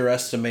you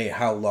underestimate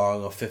how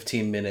long a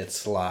 15-minute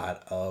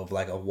slot of,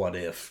 like, a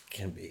what-if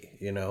can be,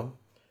 I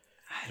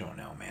don't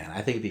know, man.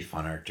 I think it'd be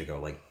funner to go,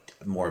 like,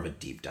 more of a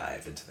deep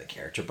dive into the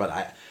character,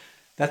 but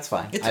that's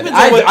fine.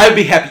 I'd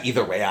be happy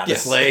either way,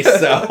 honestly.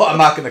 Yes. So I'm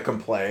not going to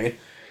complain.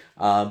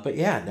 But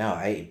yeah, no,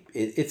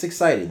 it's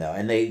exciting though,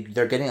 and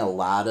they're getting a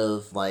lot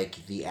of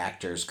like the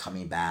actors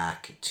coming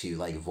back to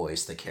like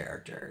voice the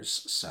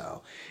characters.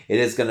 So it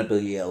is going to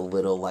be a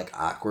little like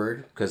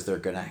awkward because they're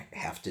going to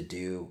have to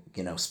do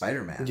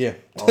Spider-Man. Yeah.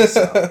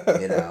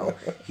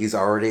 Also, he's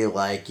already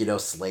like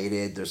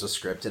slated. There's a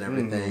script and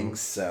everything.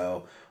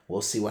 So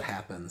we'll see what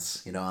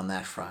happens. On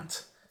that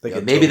front.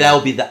 Maybe that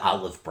will be the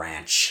olive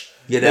branch,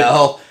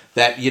 that,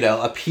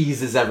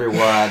 appeases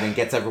everyone and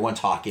gets everyone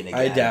talking again.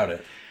 I doubt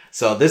it.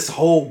 So this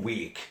whole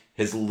week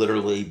has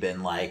literally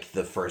been like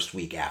the first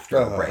week after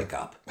a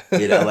breakup.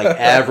 Like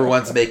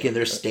everyone's making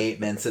their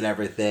statements and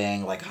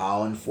everything, like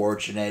how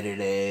unfortunate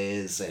it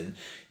is and,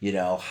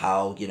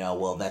 how,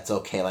 well, that's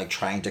okay. Like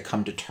trying to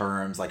come to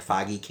terms. Like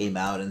Foggy came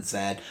out and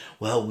said,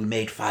 well, we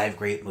made 5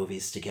 great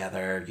movies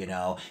together.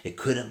 It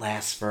couldn't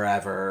last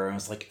forever.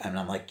 And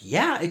I'm like,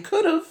 yeah, it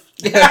could have.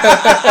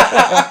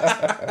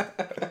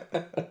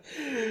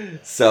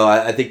 So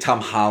I think Tom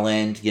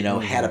Holland,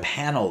 had a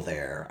panel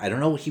there. I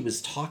don't know what he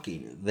was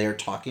talking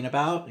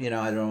about. I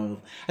don't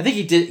know. I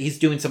think he's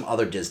doing some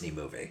other Disney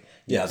movie.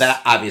 Yes.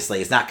 That obviously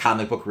is not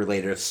comic book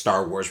related, it's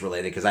Star Wars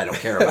related because I don't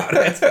care about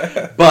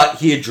it. But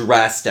he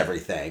addressed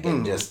everything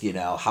and just,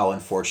 how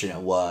unfortunate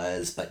it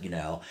was. But,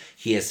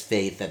 he has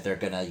faith that they're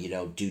going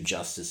to, do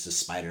justice to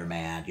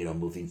Spider-Man,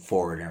 moving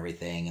forward and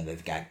everything. And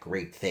they've got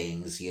great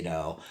things,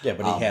 Yeah,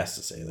 but he has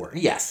to say that.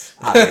 Yes,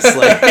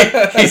 obviously.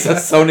 He's a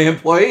Sony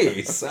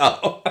employee.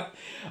 So,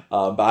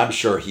 but I'm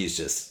sure he's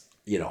just,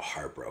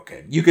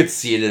 heartbroken. You could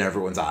see it in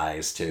everyone's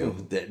eyes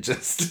too. That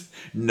just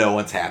no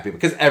one's happy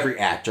because every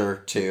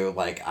actor too,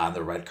 like on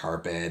the red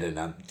carpet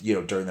and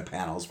during the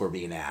panels were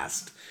being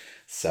asked.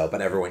 So,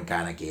 but everyone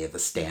kind of gave the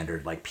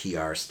standard like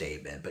PR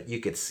statement, but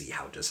you could see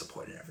how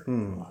disappointed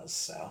everyone was.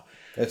 So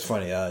it's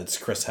funny. It's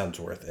Chris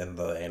Hemsworth in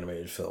the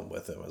animated film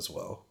with him as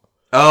well.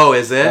 Oh,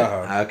 is it?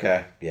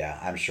 Okay. Yeah,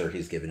 I'm sure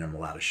he's giving him a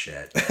lot of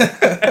shit.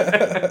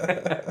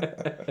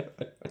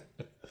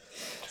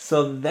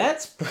 So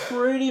that's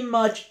pretty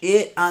much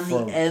it on the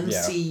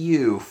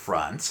MCU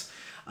front.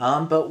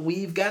 But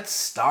we've got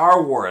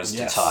Star Wars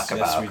to talk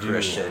about,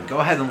 Christian. Go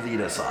ahead and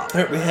lead us off.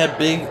 We had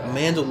big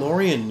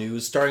Mandalorian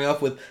news, starting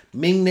off with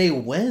Ming-Na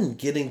Wen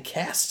getting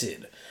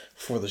casted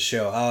for the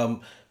show.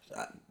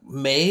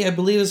 May, I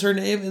believe, is her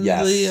name in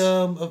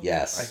the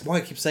yes.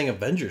 I keep saying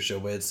Avengers show,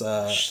 but it's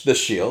the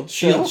Shield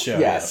show.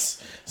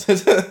 Yes.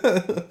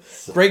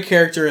 Great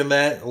character in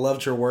that.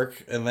 Loved her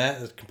work in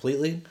that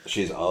completely.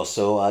 She's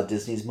also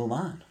Disney's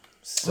Mulan.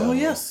 So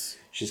yes.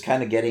 She's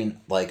kind of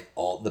getting like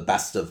all the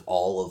best of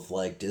all of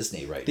like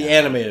Disney right now. The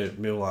animated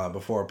Mulan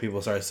before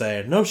people started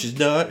saying, no, she's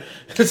not.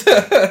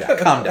 Yeah,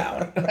 calm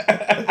down.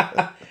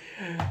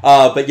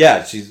 But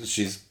yeah,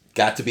 she's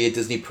got to be a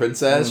Disney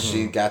princess.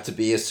 She got to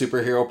be a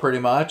superhero pretty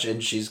much,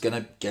 and she's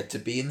gonna get to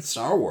be in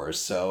Star Wars.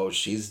 So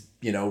she's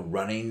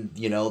running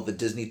the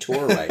Disney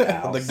tour right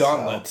now. The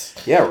gauntlet.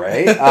 So, yeah,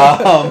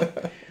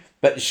 right.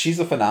 But she's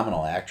a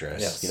phenomenal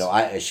actress. Yes. You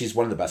know, she's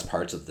one of the best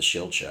parts of the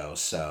Shield show,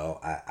 so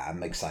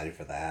I'm excited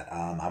for that.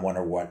 I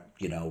wonder what,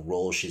 you know,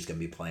 role she's going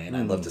to be playing.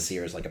 I'd love to see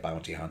her as like a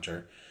bounty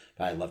hunter.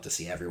 But I'd love to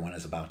see everyone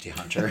as a bounty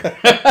hunter.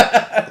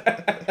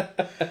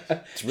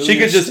 Really she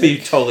could just be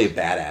totally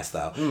badass,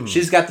 though.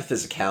 She's got the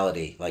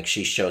physicality. Like,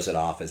 she shows it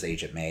off as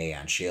Agent May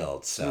on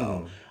Shield,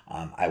 so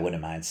I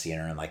wouldn't mind seeing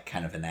her in like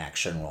kind of an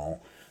action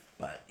role.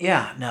 But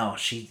yeah, no,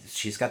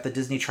 she's got the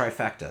Disney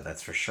trifecta,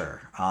 that's for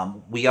sure.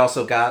 We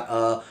also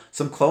got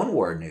some Clone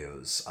War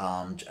news.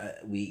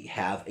 We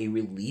have a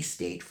release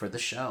date for the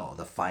show.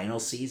 The final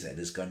season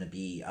is going to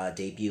be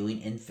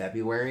debuting in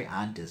February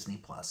on Disney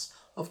Plus,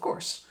 of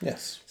course.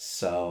 Yes.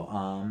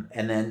 So,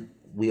 and then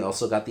we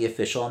also got the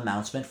official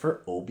announcement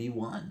for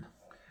Obi-Wan.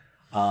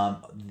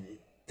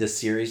 The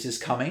series is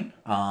coming.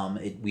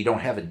 We don't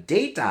have a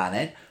date on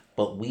it,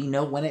 but we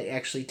know when it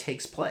actually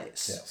takes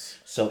place. Yes.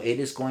 So it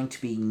is going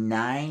to be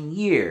 9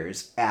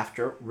 years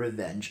after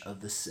Revenge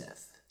of the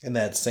Sith. In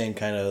that same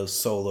kind of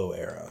Solo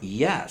era.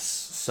 Yes.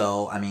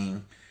 So, I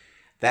mean,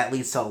 that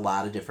leads to a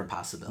lot of different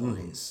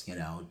possibilities. You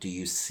know, do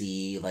you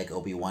see, like,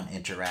 Obi-Wan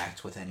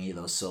interact with any of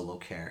those Solo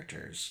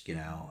characters? You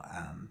know,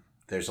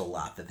 there's a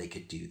lot that they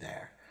could do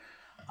there.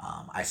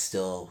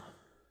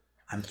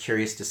 I'm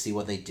curious to see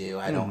what they do.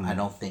 I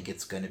don't think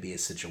it's going to be a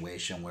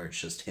situation where it's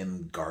just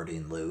him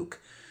guarding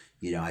Luke.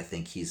 You know, I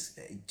think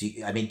do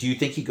you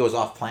think he goes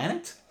off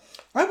planet?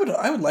 I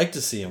would like to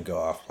see him go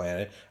off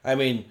planet. I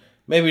mean,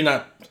 maybe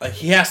not.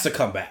 He has to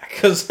come back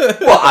because.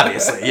 Well,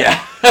 obviously,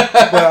 yeah.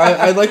 But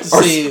I'd like to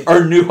see.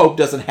 Or New Hope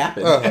doesn't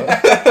happen.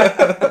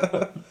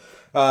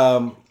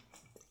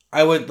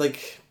 I would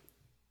like,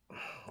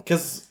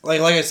 because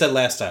like I said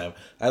last time,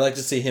 I'd like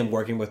to see him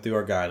working with the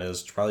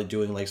Organas, probably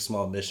doing like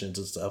small missions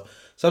and stuff.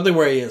 Something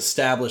where he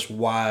established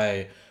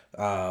why.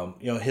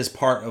 His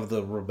part of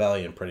the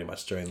rebellion pretty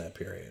much during that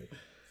period.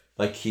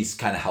 Like he's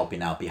kind of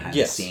helping out behind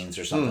the scenes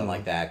or something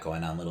like that,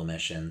 going on little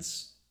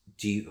missions.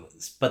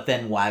 But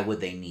then why would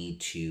they need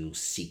to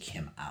seek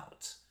him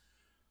out?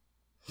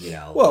 You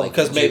know, well,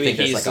 because maybe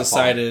he's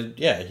decided,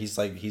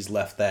 he's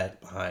left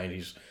that behind.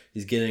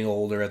 He's getting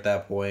older at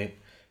that point.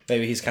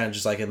 Maybe he's kind of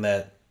just like in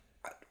that,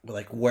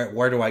 like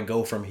where do I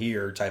go from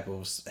here type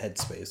of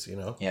headspace, you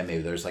know? Yeah,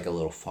 maybe there's like a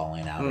little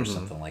falling out or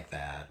something like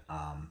that.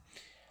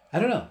 I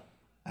don't know.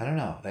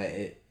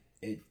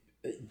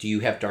 Do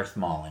you have Darth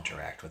Maul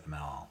interact with them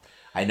at all?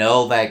 I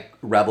know, like,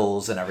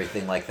 Rebels and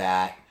everything like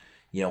that,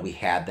 you know, we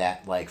had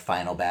that, like,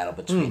 final battle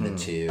between the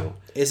two.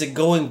 Is it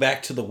going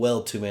back to the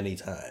well too many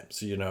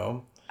times, you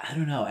know? I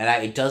don't know.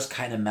 And it does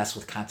kind of mess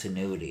with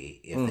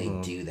continuity if they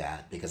do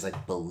that. Because I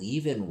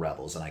believe in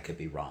Rebels, and I could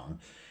be wrong,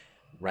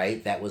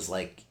 right? That was,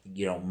 like,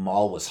 you know,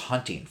 Maul was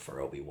hunting for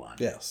Obi-Wan.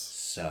 Yes.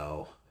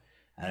 So,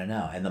 I don't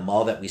know. And the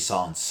Maul that we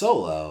saw in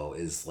Solo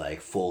is,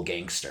 like, full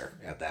gangster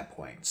at that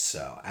point.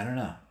 So, I don't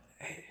know.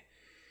 Hey,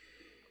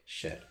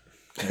 shit.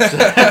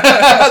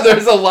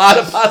 There's a lot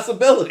of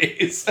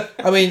possibilities.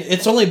 I mean,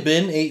 it's only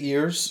been 8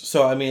 years,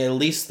 so I mean, at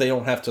least they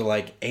don't have to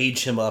like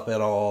age him up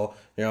at all.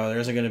 You know, there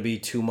isn't going to be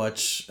too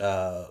much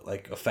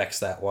like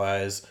effects that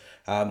wise.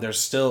 There's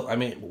still, I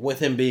mean, with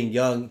him being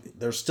young,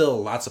 there's still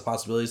lots of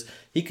possibilities.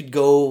 He could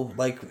go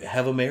like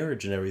have a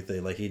marriage and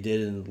everything, like he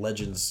did in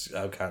Legends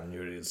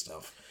continuity and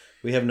stuff.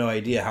 We have no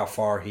idea how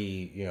far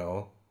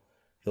he'll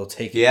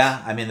take it.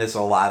 Yeah, I mean, there's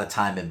a lot of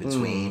time in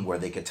between where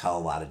they could tell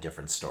a lot of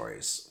different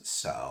stories.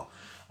 So,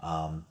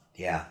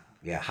 yeah.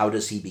 How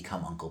does he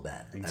become Uncle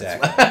Ben?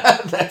 Exactly.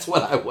 That's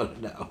what I want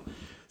to know.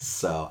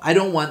 So, I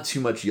don't want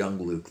too much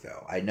young Luke,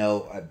 though. I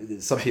know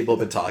some people have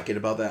been talking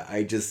about that.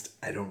 I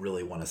don't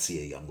really want to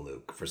see a young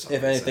Luke for some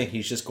reason. If anything,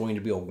 he's just going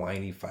to be a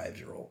whiny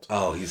 5-year-old.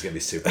 Oh, he's going to be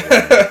super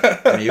whiny.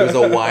 I mean, he was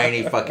a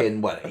whiny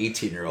fucking,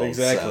 18-year-old.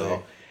 Exactly.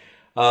 So,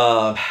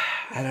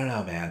 I don't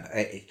know, man.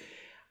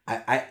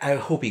 I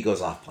hope he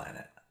goes off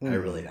planet.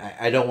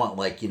 I don't want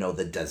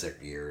the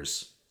desert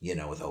years,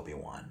 with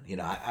Obi-Wan.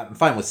 I'm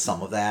fine with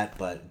some of that,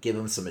 but give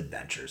him some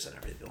adventures and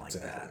everything like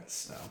that.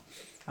 So,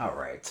 all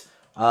right.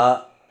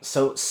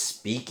 So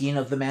speaking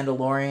of The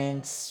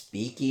Mandalorian,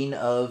 speaking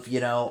of,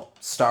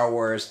 Star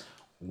Wars,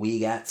 we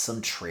got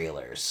some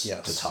trailers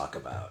to talk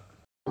about.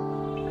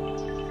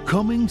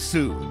 Coming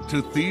soon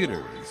to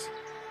theaters.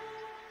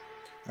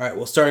 All right,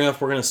 well, we're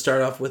going to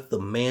start off with The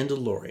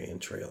Mandalorian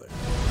trailer.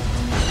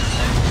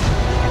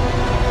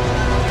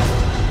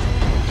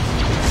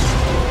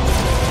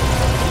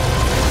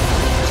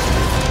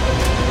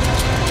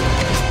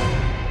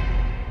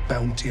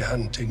 Bounty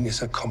hunting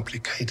is a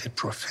complicated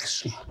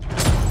profession.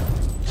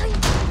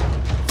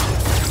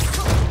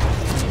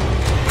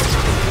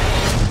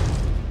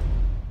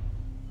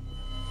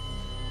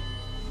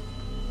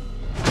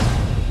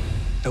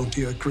 Don't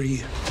you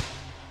agree?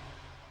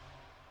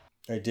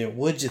 All right, Dan,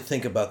 what did you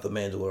think about the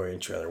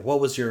Mandalorian trailer? What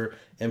was your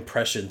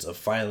impressions of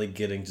finally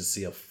getting to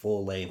see a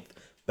full-length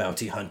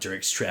bounty hunter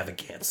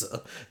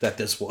extravaganza that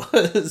this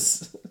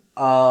was?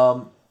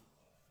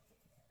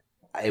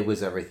 It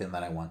was everything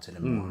that I wanted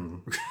and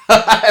more.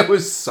 I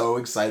was so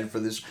excited for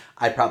this.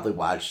 I probably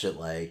watched it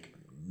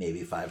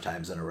maybe 5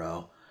 times in a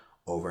row,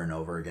 over and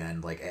over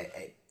again.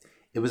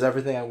 It was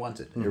everything I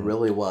wanted. It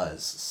really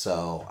was.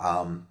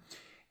 So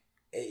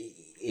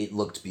it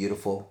looked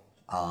beautiful.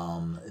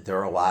 There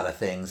are a lot of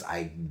things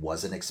I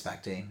wasn't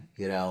expecting,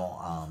 you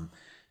know.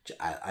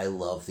 I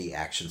love the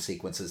action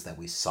sequences that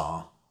we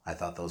saw. I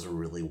thought those were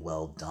really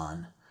well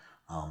done.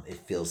 It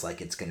feels like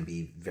it's going to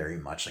be very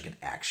much like an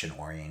action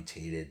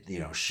orientated, you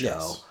know, show.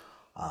 Yes.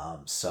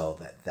 So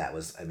that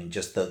was, I mean,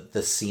 just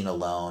the scene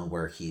alone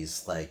where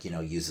he's like, you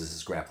know, uses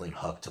his grappling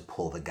hook to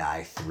pull the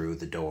guy through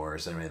the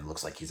doors and it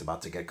looks like he's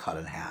about to get cut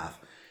in half.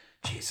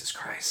 Jesus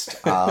Christ.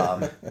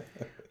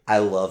 I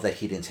love that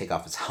he didn't take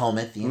off his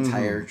helmet the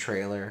entire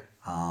trailer.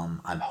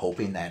 I'm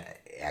hoping that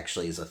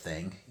actually is a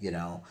thing, you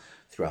know,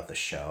 throughout the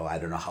show. I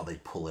don't know how they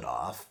pull it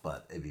off,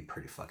 but it'd be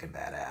pretty fucking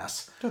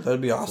badass.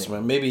 That'd be awesome.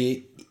 And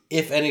maybe,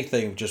 if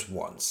anything, just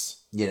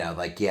once. You know,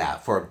 like, yeah,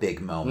 for a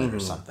big moment or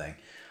something.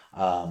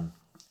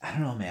 I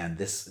don't know, man.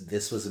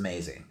 This was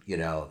amazing. You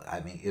know,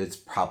 I mean, it's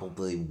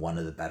probably one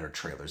of the better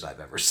trailers I've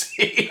ever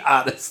seen,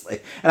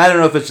 honestly. And I don't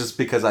know if it's just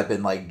because I've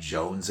been like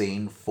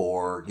jonesing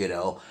for, you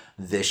know,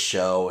 this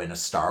show and a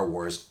Star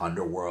Wars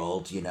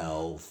underworld, you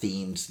know,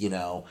 themed, you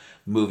know,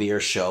 movie or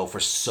show for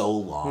so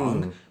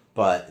long.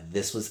 But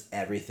this was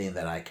everything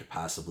that I could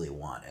possibly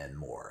want and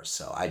more.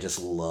 So I just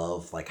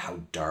love like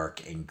how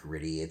dark and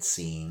gritty it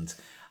seemed.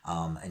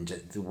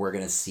 We're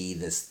going to see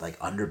this like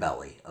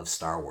underbelly of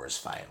Star Wars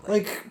finally.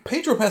 Like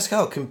Pedro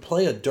Pascal can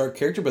play a dark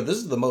character, but this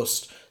is the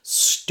most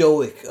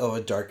stoic of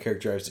a dark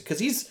character I've seen. Because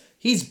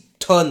he's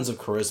tons of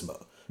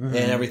charisma in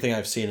everything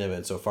I've seen of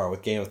it so far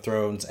with Game of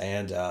Thrones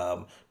and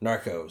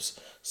Narcos.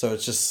 So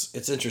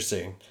it's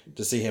interesting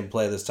to see him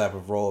play this type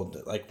of role,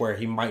 like where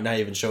he might not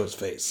even show his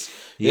face.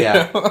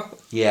 Yeah.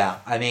 Yeah.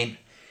 I mean,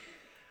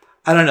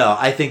 I don't know.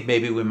 I think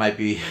maybe we might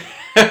be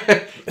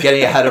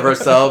getting ahead of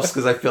ourselves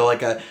because I feel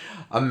like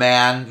a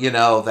man, you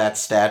know, that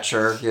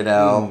stature, you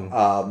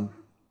know,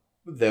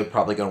 they're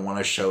probably going to want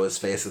to show his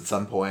face at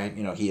some point.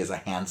 You know, he is a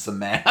handsome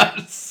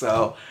man.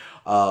 So,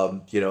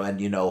 you know, and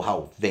you know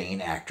how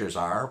vain actors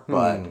are,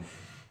 but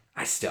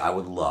I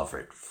would love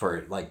it for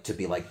it, like, to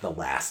be like the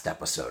last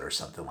episode or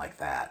something like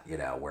that, you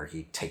know, where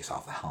he takes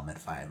off the helmet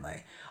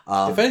finally.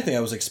 If anything,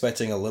 I was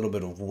expecting a little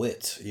bit of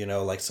wit, you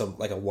know, like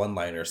a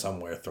one-liner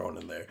somewhere thrown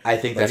in there. I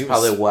think that's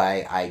probably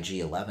why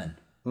IG-11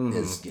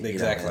 is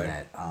exactly in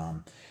it.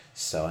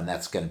 So, and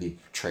that's going to be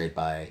portrayed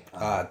by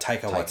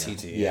Taika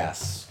Waititi.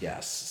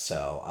 Yes.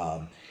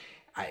 So,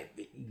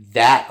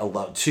 that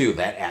alone too,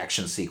 that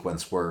action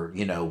sequence where,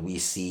 you know, we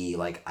see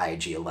like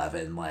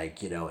IG-11,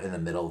 like, you know, in the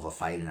middle of a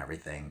fight and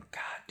everything.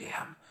 God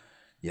damn.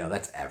 You know,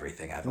 that's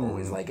everything I've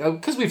always like,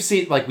 because we've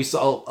seen, like, we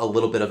saw a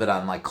little bit of it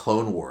on like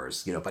Clone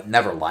Wars, you know, but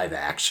never live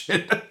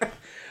action.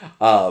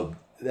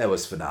 That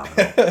was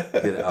phenomenal.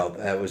 You know,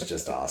 that was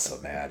just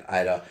awesome, man.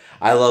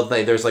 I love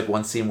that there's like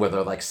one scene where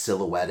they're like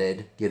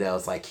silhouetted, you know,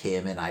 it's like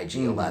him and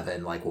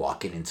IG-11 like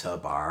walking into a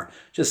bar.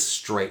 Just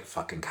straight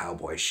fucking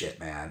cowboy shit,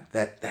 man.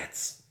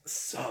 That's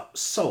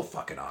so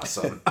fucking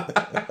awesome.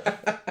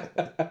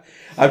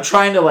 I'm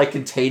trying to like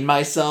contain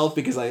myself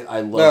because I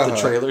love the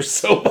trailer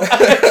so much.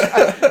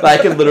 I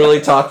can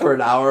literally talk for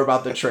an hour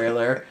about the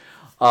trailer.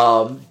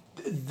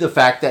 The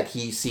fact that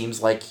he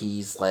seems like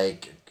he's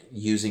like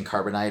using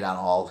carbonite on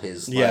all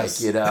his, like,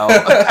 you know.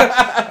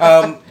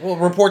 Well,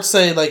 reports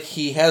say like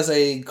he has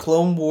a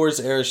Clone Wars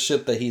era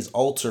ship that he's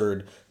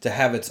altered to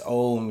have its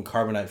own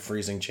carbonite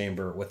freezing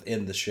chamber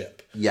within the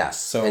ship. Yes,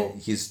 so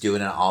and he's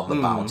doing it on the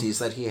bounties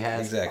that he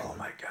has. Exactly. Oh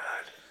my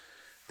god,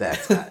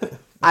 that's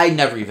I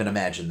never even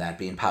imagined that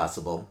being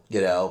possible,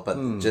 you know.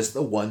 But just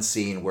the one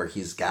scene where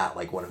he's got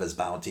like one of his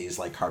bounties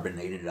like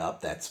carbonated up,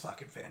 that's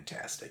fucking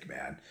fantastic,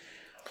 man.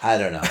 I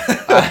don't know.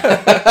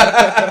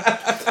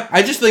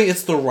 I just think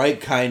it's the right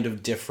kind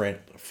of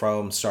different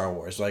from Star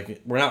Wars.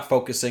 Like, we're not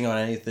focusing on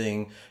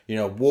anything, you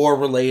know, war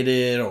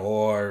related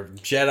or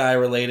Jedi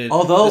related.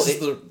 Although,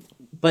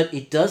 but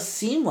it does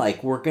seem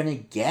like we're gonna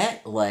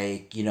get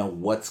like, you know,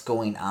 what's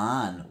going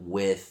on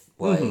with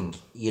like,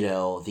 you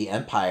know, the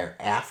Empire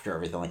after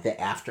everything, like the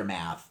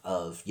aftermath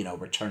of, you know,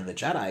 Return of the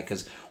Jedi,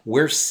 because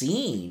we're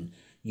seeing,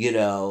 you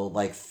know,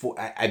 like,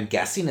 I'm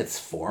guessing it's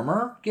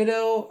former, you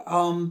know,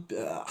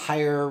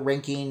 higher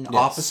ranking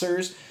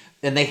officers,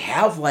 and they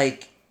have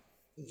like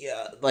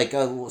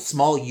a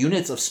small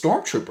units of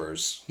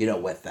stormtroopers, you know,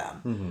 with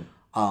them.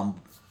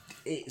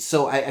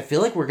 So I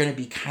feel like we're going to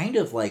be kind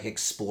of like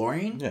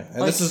exploring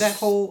like that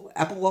whole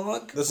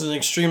epilogue. This is an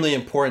extremely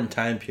important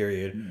time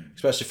period,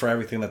 especially for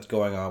everything that's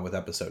going on with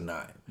Episode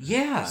 9.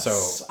 Yeah.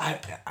 So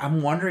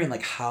I'm wondering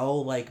like how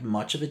like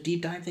much of a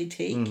deep dive they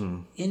take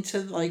into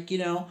like, you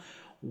know,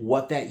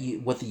 what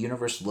the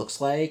universe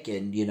looks like,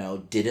 and, you know,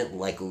 did it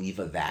like leave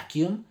a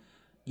vacuum,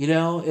 you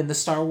know, in the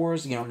Star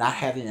Wars, you know, not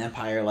having an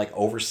Empire like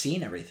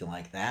overseeing everything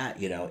like that,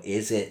 you know,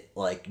 is it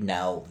like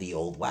now the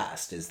Old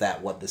West? Is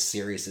that what the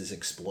series is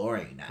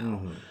exploring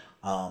now?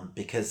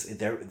 because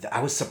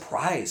I was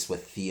surprised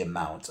with the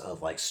amount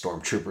of like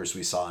stormtroopers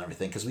we saw and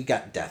everything, because we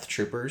got death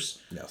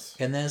troopers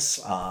in this.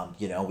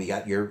 We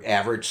got your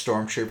average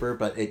stormtrooper,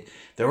 but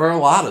there were a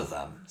lot of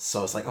them.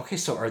 So it's like, okay,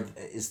 so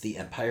is the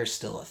Empire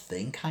still a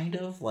thing, kind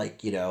of?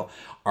 Like,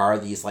 are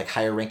these like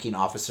higher ranking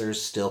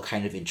officers still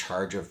kind of in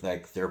charge of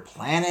like their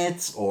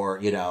planets, or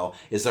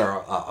is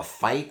there a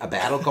fight, a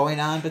battle going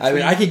on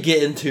between I could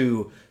get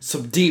into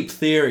some deep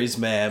theories,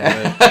 man,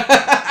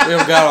 but we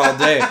don't got all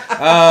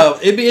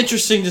day. It'd be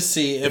interesting to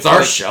see if it's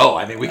our show.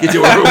 I mean, we can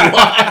do whatever we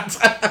want.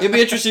 It'd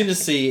be interesting to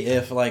see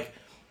if like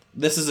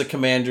this is a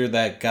commander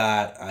that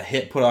got a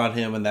hit put on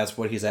him, and that's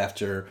what he's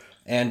after,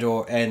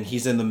 and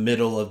he's in the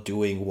middle of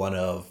doing one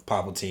of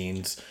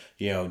Palpatine's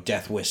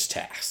Death Wish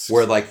tasks,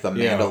 where like the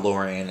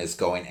Mandalorian is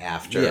going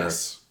after.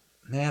 Yes.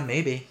 Yeah,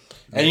 maybe.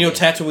 And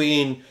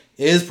Tatooine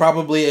is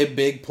probably a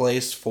big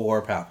place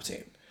for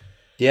Palpatine.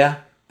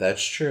 Yeah,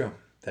 that's true.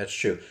 That's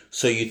true.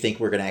 So you think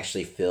we're going to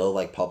actually feel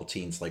like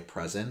Palpatine's like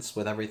presence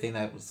with everything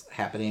that was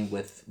happening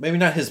with... Maybe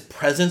not his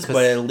presence,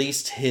 but at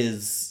least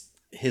his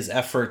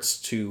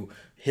efforts to...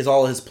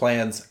 all his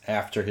plans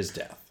after his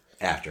death.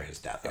 After his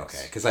death,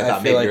 okay. Because I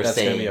thought maybe like you're that's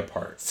saying... going to be a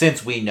part.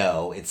 Since we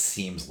know, it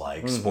seems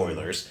like,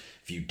 spoilers,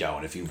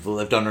 if you've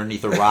lived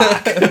underneath a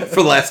rock for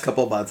the last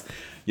couple of months,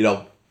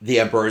 the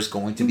Emperor is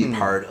going to be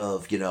part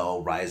of,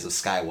 Rise of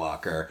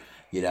Skywalker...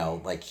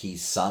 like he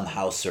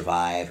somehow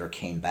survived or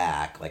came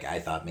back. Like I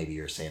thought maybe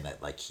you were saying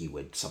that like he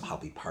would somehow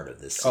be part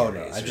of this series. Oh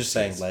no, I'm just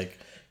saying like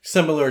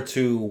similar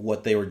to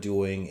what they were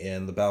doing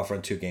in the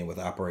Battlefront 2 game with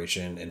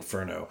Operation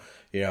Inferno.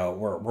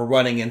 We're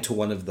running into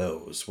one of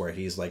those where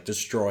he's like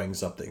destroying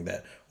something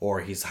or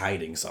he's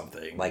hiding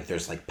something. Like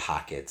there's like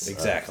pockets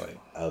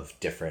of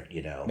different,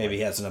 maybe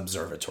he has an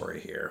observatory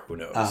here. Who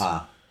knows?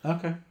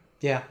 Okay.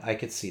 Yeah, I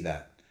could see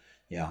that.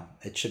 Yeah,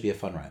 it should be a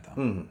fun ride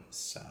though.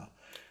 So.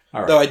 All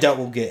right. Though I doubt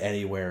we'll get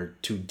anywhere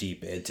too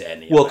deep into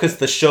any of it. Well, because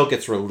the show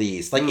gets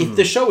released. Like, if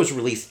the show was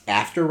released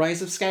after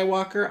Rise of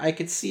Skywalker, I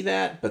could see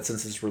that. But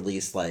since it's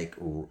released, like,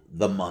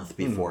 the month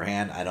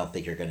beforehand, I don't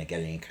think you're going to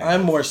get any kind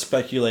I'm more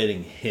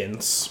speculating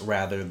hints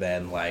rather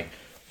than, like,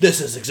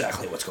 this is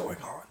exactly what's going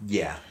on.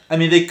 Yeah. I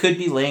mean, they could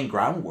be laying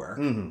groundwork,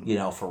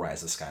 for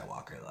Rise of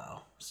Skywalker,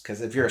 though.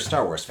 Because if you're a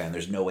Star Wars fan,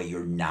 there's no way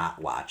you're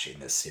not watching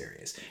this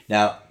series.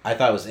 Now, I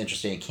thought it was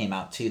interesting. It came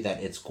out, too,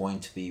 that it's going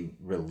to be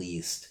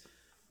released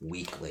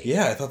weekly.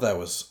 Yeah, I thought that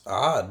was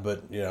odd,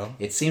 but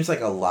it seems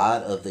like a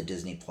lot of the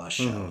Disney Plus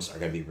shows are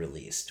going to be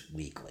released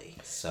weekly.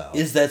 So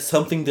is that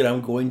something that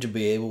I'm going to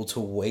be able to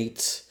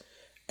wait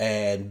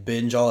and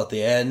binge all at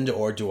the end,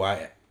 or do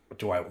I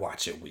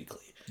watch it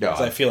weekly? No,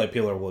 I feel like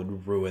people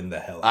would ruin the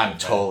hell. I'm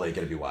totally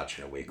going to be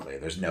watching it weekly.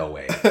 There's no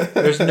way.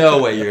 There's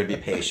no way you're going to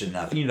be patient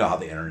enough. You know how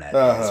the internet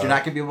is. You're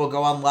not going to be able to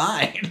go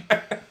online.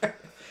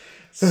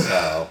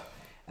 So.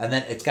 And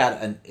then it's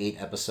got an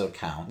 8-episode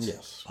count.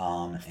 Yes.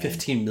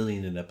 15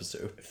 million an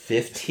episode.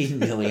 15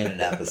 million an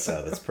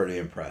episode. That's pretty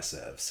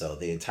impressive. So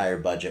the entire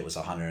budget was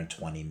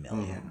 120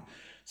 million.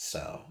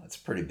 So it's a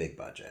pretty big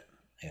budget.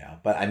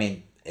 But I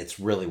mean, it's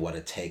really what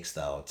it takes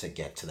though to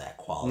get to that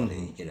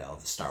quality,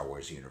 the Star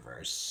Wars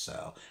universe.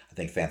 So I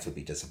think fans would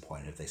be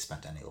disappointed if they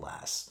spent any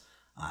less,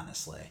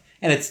 honestly.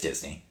 And it's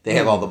Disney. They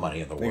have all the money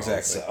in the world.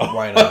 Exactly. So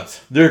why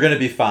not? They're going to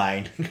be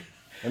fine.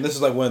 And this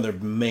is like one of their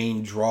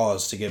main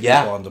draws to get people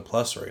onto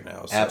Plus right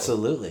now. So.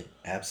 Absolutely.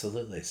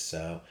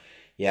 So,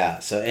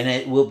 and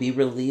it will be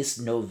released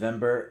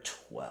November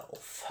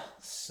 12th.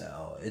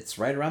 So it's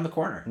right around the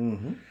corner.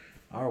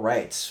 All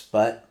right,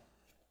 but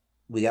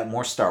we got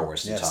more Star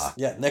Wars to talk.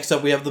 Yeah, next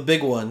up we have the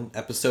big one,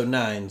 Episode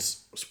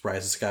 9's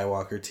Rise of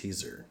Skywalker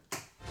teaser.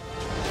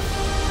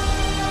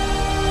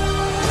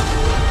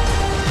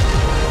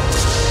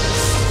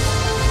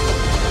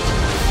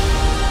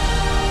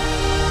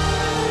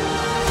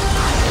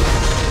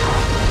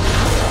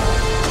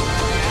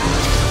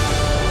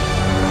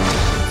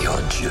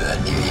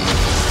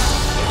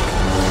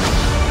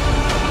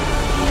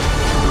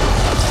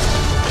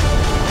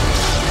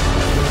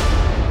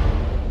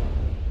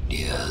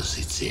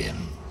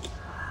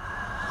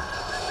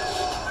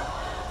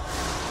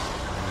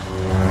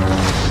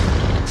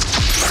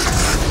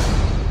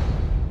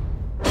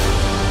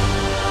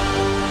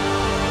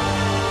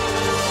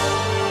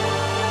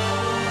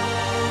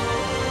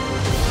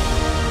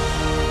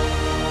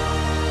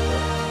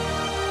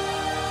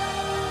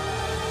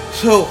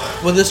 So,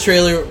 with this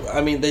trailer,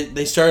 I mean,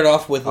 they started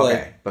off with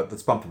but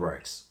let's bump the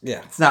brakes.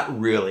 Yeah. It's not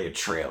really a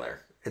trailer.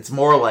 It's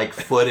more like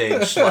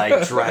footage,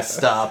 like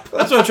dressed up.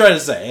 That's what I'm trying to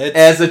say.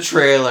 As a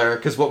trailer,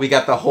 because what we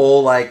got the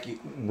whole like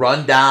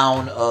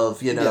rundown of,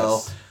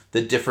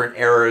 the different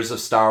eras of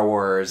Star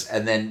Wars,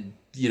 and then,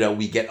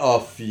 we get a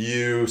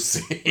few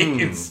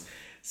scenes.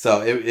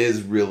 So it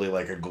is really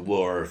like a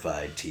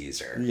glorified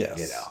teaser.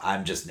 Yes.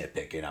 I'm just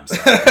nitpicking. I'm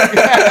sorry.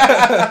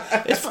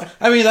 It's fine.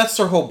 I mean, that's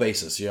their whole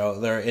basis,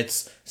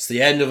 It's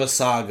the end of a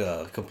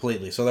saga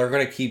completely. So they're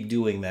going to keep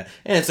doing that.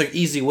 And it's an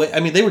easy way. I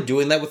mean, they were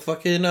doing that with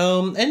fucking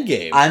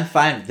Endgame. I'm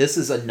fine. This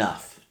is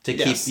enough to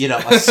keep,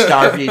 a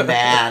starving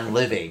man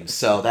living.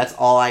 So that's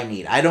all I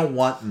need. I don't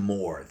want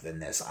more than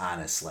this,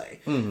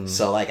 honestly. Mm-hmm.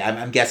 So, like,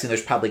 I'm guessing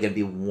there's probably going to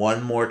be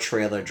one more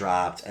trailer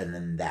dropped, and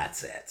then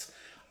that's it.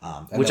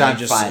 Which I'm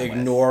just fine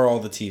ignore all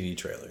the TV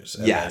trailers.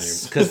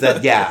 Yes, because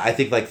I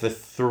think like the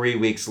 3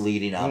 weeks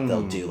leading up,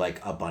 they'll do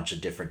like a bunch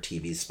of different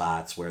TV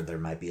spots where there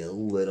might be a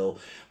little,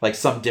 like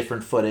some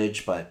different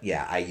footage. But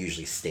yeah, I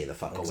usually stay the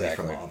fuck away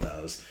from all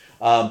those.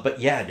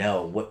 But yeah,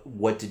 no.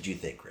 What did you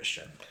think,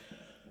 Christian?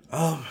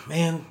 Oh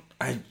man,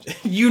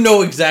 you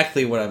know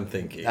exactly what I'm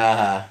thinking.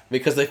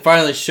 Because they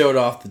finally showed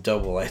off the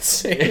double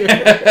lightsaber.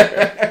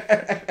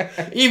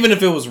 Even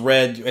if it was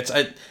red,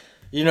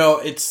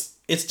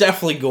 it's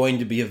definitely going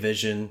to be a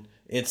Vision.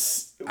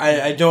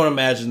 I don't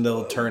imagine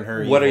they'll turn her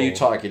What evil. Are you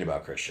talking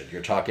about, Christian?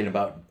 You're talking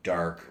about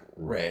Dark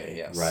Rey,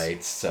 yes.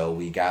 Right? So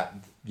we got,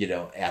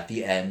 at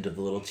the end of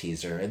the little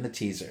teaser, and the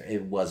teaser,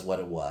 it was what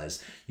it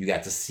was. You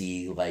got to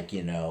see, like,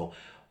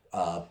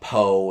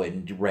 Poe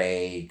and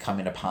Rey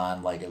coming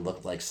upon, like, it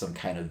looked like some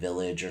kind of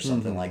village or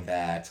something like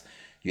that.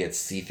 You had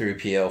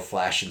C-3PO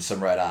flashing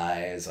some red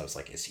eyes. I was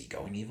like, is he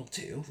going evil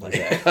too? Like,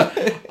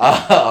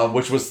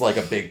 which was like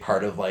a big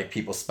part of like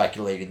people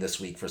speculating this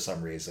week for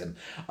some reason.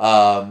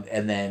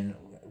 And then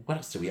what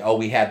else did we? Oh,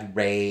 we had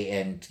Rey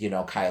and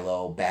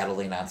Kylo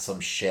battling on some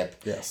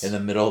ship in the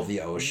middle of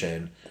the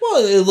ocean.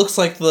 Well, it looks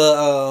like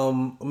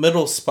the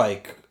middle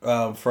spike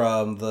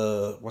from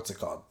the what's it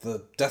called?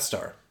 The Death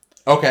Star.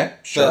 Okay,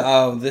 sure.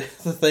 The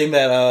thing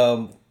that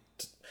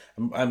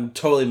I'm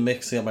totally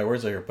mixing up my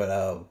words here,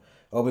 but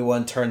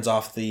Obi-Wan turns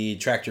off the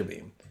tractor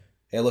beam.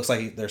 It looks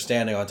like they're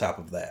standing on top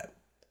of that.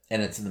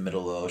 And it's in the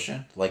middle of the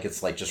ocean? Like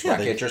it's like just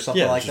wreckage or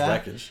something like that?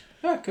 Wreckage.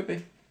 Yeah, it could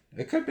be.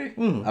 It could be.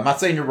 I'm not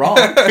saying you're wrong.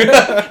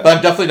 But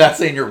I'm definitely not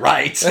saying you're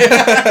right.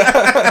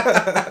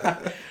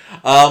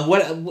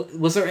 What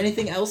was there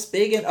anything else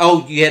big?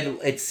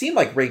 It seemed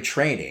like Rey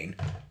training,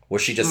 where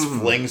she just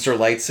flings her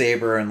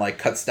lightsaber and like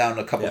cuts down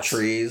a couple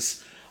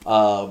trees.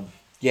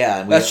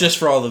 Yeah, that's just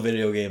for all the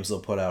video games they'll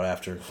put out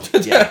after.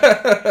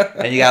 Yeah,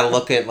 and you got to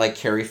look at like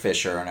Carrie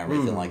Fisher and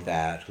everything like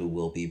that, who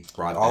will be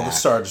brought all back. The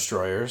Star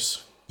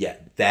Destroyers. Yeah,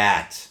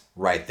 that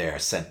right there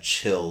sent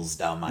chills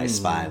down my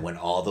spine when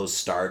all those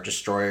Star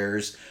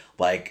Destroyers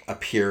like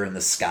appear in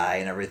the sky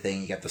and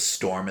everything. You got the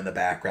storm in the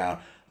background.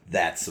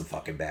 That's some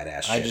fucking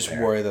badass shit. I just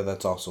worry that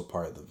that's also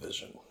part of the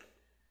Vision.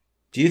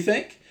 Do you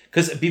think?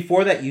 Because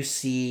before that, you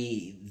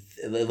see.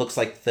 It looks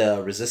like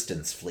the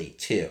Resistance fleet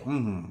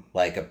too,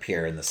 like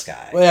appear in the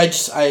sky. Well,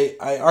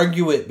 I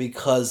argue it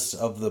because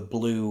of the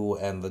blue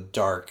and the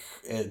dark.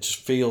 It just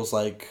feels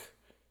like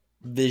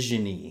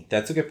Vision-y.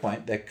 That's a good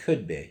point. That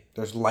could be.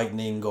 There's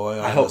lightning going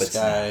on. I hope in the it's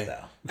sky.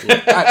 not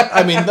though.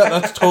 I mean,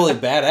 that's totally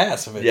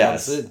badass if it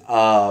yes. comes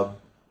in.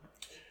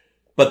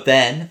 But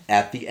then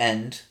at the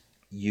end,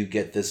 you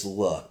get this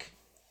look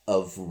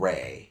of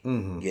Rey,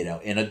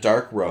 in a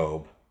dark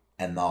robe.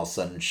 And all of a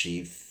sudden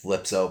she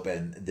flips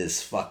open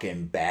this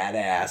fucking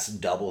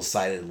badass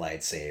double-sided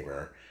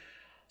lightsaber,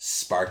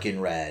 sparking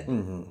red.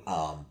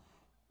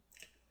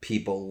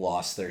 People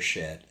lost their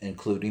shit,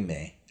 including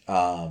me.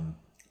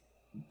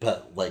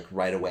 But like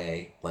right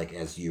away, like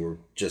as you were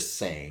just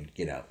saying,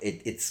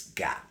 it's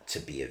got to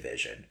be a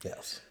Vision.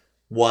 Yes.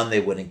 One,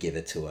 they wouldn't give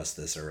it to us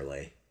this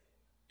early.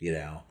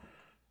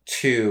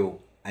 Two,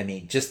 I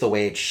mean, just the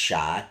way it's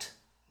shot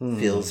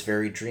feels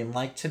very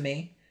dreamlike to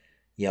me.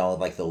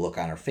 Like the look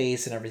on her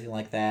face and everything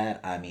like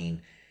that. I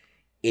mean,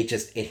 it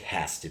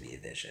has to be a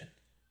Vision.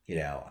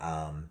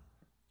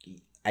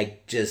 I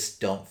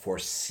just don't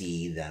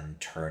foresee them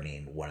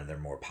turning one of their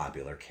more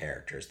popular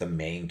characters, the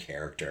main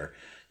character,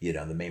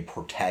 the main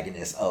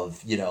protagonist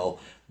of,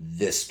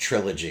 this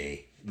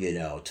trilogy,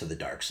 to the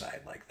dark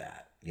side like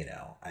that.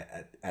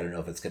 I don't know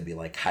if it's going to be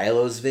like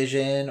Kylo's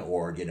Vision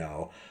or,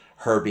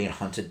 her being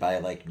hunted by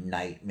like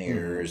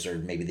nightmares or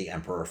maybe the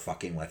Emperor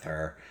fucking with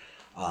her.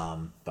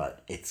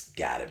 But it's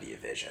gotta be a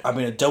Vision. I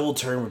mean, a double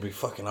turn would be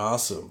fucking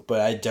awesome,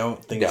 but I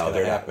don't think it's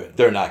gonna happen.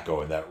 They're not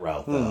going that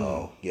route,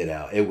 though.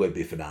 It would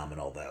be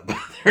phenomenal, though, but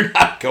they're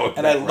not going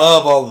and that I route.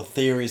 love all the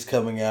theories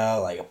coming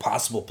out, like a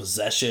possible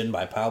possession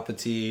by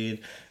Palpatine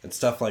and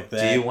stuff like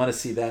that. Do you want to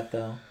see that,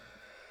 though?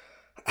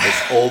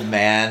 This old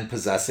man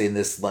possessing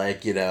this,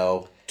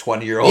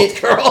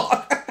 20-year-old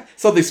girl?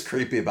 Something's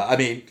creepy about it. I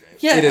mean...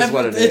 Yeah, it is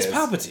what it is. It's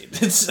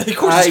Palpatine. Of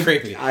course it's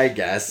creepy. I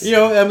guess. He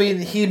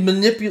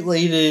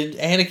manipulated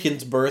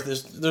Anakin's birth.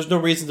 There's no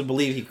reason to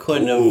believe he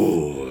couldn't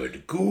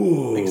have.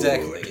 Good.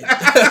 Exactly.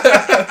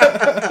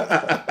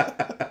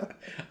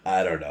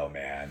 I don't know,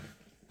 man.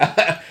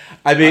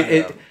 I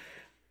mean,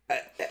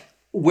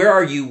 where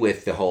are you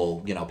with the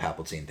whole,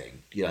 Palpatine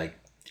thing?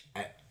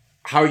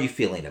 How are you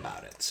feeling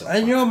about it? So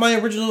and my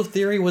original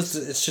theory was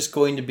it's just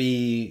going to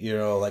be,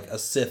 like a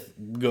Sith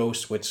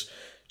ghost, which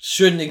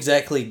shouldn't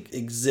exactly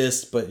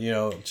exist, but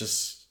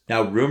just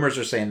now rumors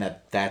are saying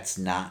that that's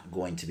not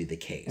going to be the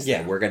case.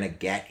 Yeah, that we're gonna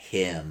get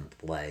him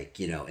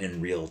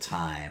in real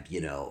time.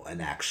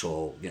 An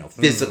actual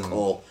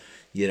physical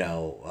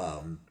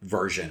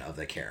version of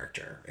the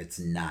character. It's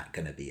not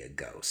gonna be a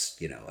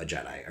ghost. A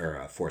Jedi or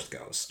a Force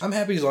ghost. I'm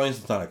happy as long as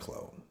it's not a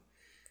clone.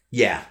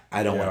 Yeah,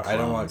 I don't want clones. I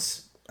don't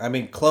want... I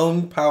mean,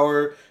 clone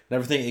power and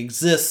everything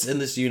exists in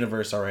this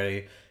universe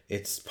already.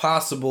 It's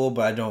possible,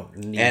 but I don't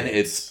need it. And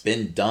it's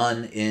been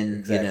done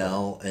in,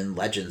 in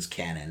Legends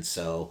canon.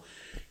 So,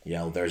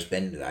 there's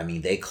been... I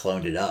mean, they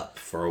cloned it up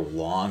for a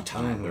long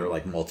time. Mm-hmm. There were,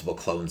 like, multiple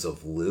clones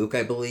of Luke,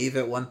 I believe,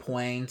 at one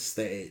point.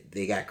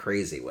 They got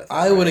crazy with it.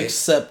 I would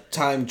accept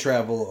time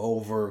travel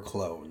over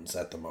clones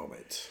at the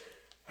moment.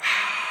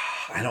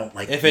 I don't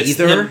like if either. If it's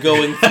him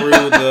going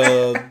through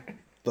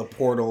the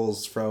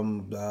portals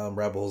from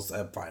Rebels,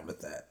 I'm fine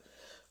with that.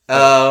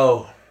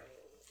 Oh.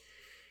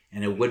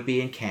 And it would be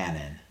in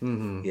canon.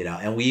 Mm-hmm.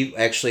 And we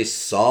actually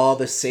saw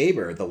the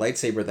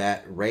lightsaber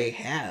that Rey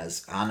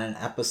has on an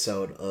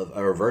episode of,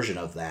 or a version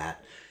of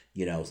that,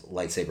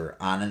 lightsaber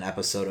on an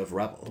episode of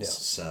Rebels. Yeah.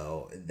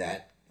 So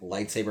that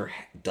lightsaber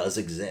does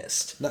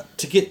exist. Now,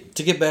 to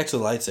get back to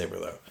the lightsaber,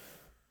 though,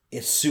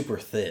 it's super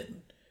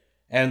thin.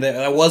 And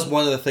that was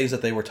one of the things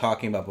that they were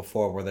talking about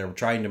before, where they were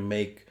trying to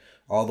make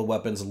all the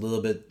weapons a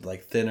little bit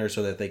like thinner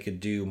so that they could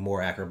do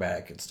more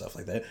acrobatic and stuff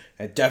like that.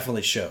 And it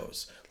definitely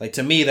shows. Like,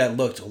 to me, that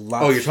looked a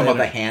lot thinner. Talking about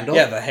the handle?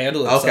 Yeah, the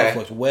handle itself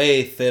looked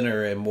way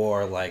thinner and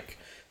more like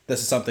this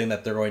is something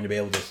that they're going to be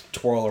able to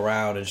twirl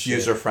around and shit.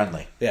 User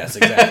friendly. Yes,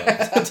 exactly.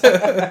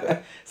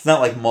 It's not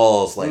like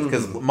Maul's,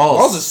 because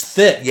Maul's is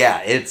thick.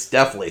 Yeah, it's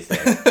definitely thick.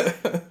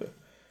 That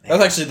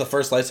was actually the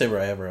first lightsaber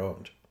I ever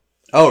owned.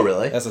 Oh,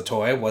 really? As a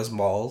toy, was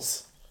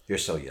Maul's. You're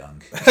so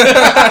young.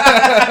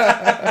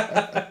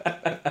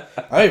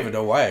 I don't even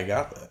know why I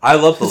got that. I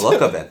love the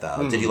look of it,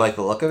 though. Did you like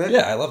the look of it?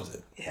 Yeah, I loved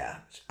it. Yeah.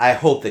 I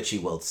hope that she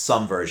will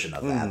some version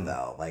of that,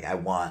 though. Like, I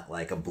want,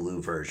 like, a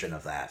blue version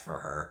of that for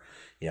her.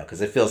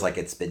 Because it feels like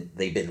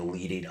they've been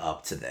leading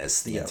up to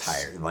this the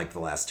entire, like, the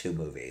last 2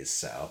 movies.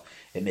 So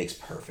it makes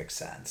perfect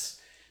sense.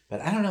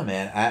 But I don't know,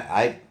 man.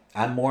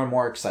 I'm more and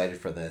more excited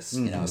for this,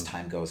 as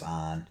time goes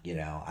on.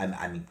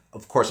 I'm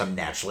of course, I'm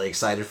naturally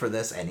excited for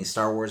this, any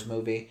Star Wars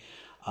movie.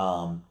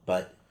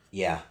 But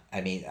yeah,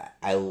 I mean,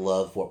 I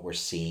love what we're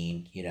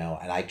seeing,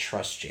 and I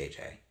trust JJ.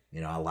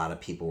 A lot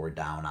of people were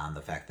down on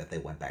the fact that they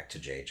went back to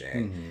JJ.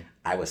 Mm-hmm.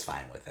 I was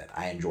fine with it.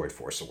 I enjoyed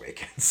Force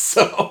Awakens.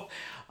 So,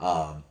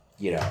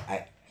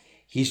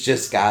 he's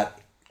just got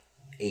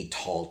a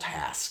tall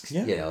task.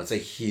 Yeah. It's a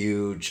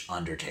huge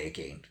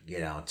undertaking,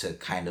 to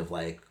kind of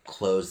like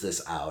close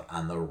this out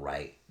on the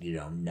right,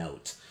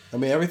 note. I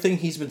mean, everything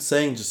he's been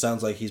saying just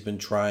sounds like he's been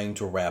trying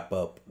to wrap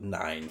up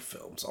 9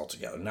 films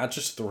altogether. Not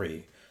just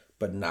 3,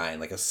 but 9,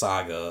 like a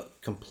saga,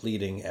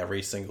 completing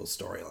every single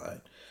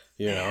storyline.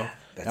 Yeah,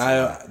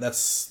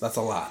 that's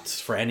a lot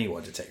for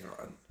anyone to take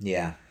on.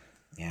 Yeah.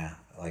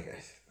 Like,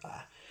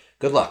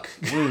 good luck.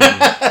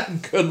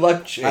 Good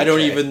luck, JJ. I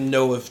don't even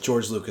know if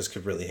George Lucas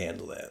could really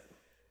handle that.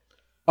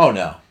 Oh,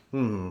 no.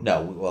 Mm-hmm.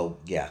 No, well,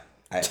 yeah.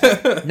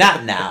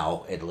 Not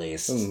now, at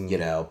least,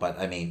 but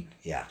I mean,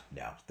 yeah,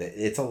 no.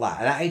 It's a lot.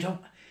 And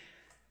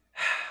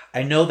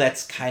I know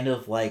that's kind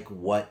of like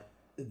what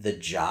the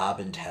job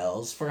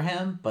entails for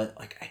him, but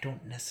like I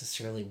don't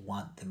necessarily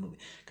want the movie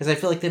because I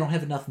feel like they don't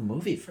have enough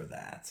movie for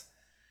that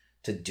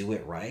to do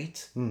it right.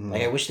 Mm-hmm.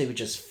 Like I wish they would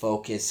just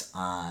focus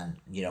on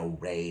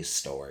Rey's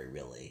story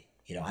really.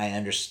 I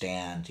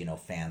understand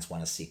fans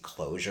want to see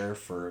closure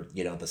for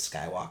the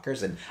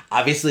Skywalkers, and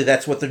obviously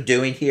that's what they're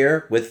doing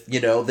here with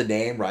the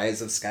name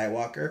Rise of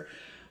Skywalker,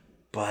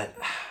 but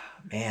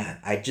man,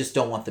 I just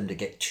don't want them to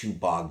get too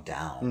bogged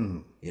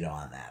down,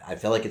 on that. I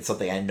feel like it's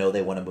something I know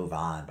they want to move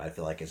on, but I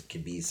feel like it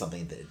could be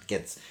something that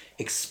gets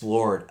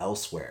explored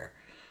elsewhere.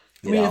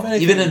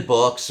 Even in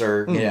books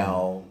or,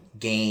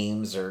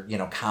 games or,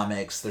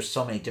 comics, there's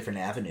so many different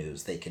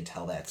avenues they can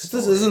tell that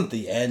story. This isn't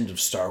the end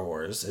of Star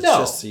Wars. It's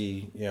just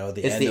the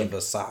end of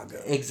a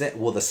saga.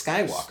 Well, the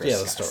Skywalker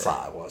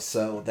saga.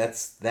 So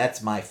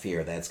that's my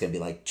fear. That it's going to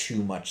be like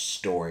too much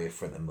story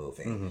for the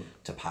movie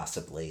to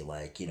possibly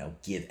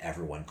give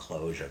everyone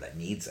closure that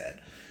needs it.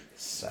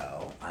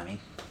 So, I mean,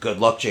 good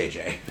luck,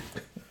 JJ.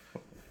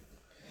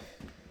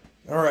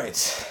 All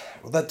right.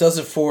 Well, that does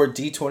it for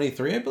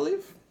D23, I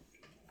believe.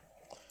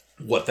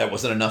 What, that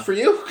wasn't enough for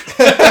you?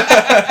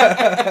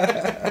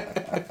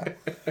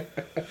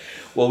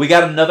 Well, we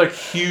got another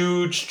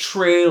huge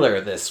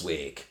trailer this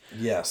week.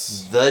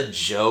 Yes. The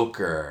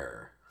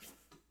Joker.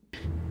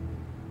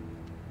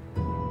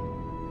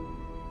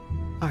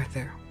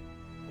 Arthur,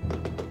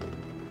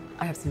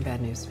 I have some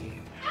bad news for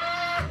you.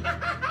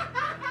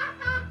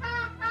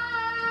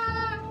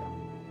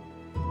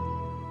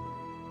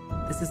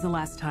 This is the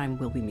last time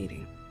we'll be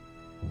meeting.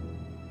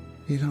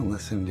 You don't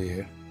listen, do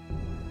you?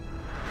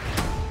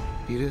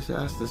 You just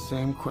ask the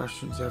same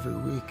questions every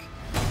week.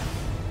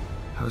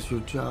 How's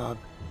your job?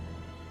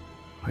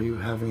 Are you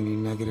having any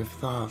negative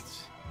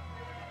thoughts?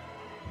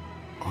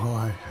 All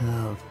I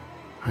have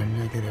are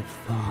negative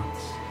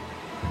thoughts.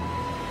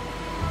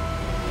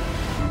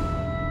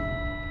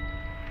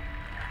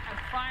 And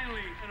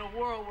finally, in a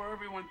world where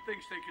everyone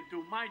thinks they can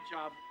do my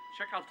job,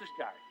 check out this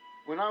guy.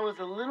 When I was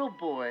a little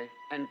boy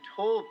and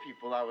told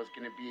people I was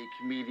going to be a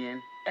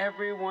comedian,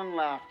 everyone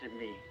laughed at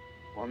me.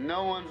 Well,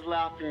 no one's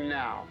laughing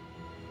now.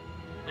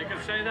 You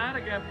can say that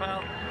again,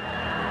 pal.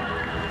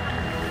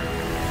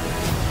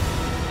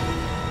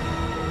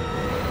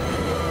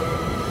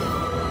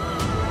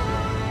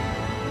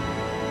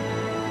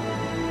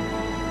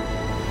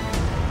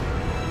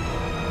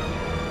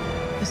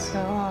 so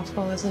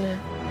awful, isn't it?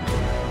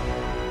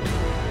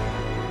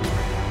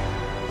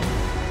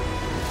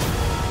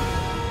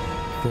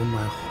 For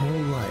my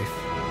whole life,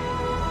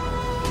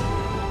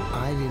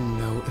 I didn't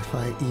know if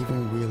I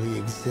even really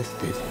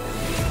existed.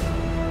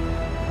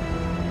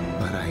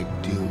 But I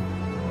do.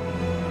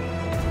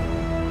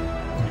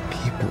 And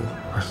people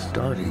are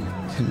starting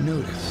to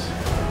notice.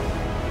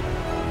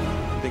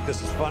 Think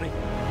this is funny?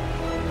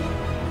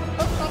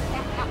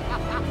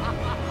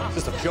 Is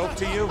this a joke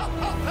to you?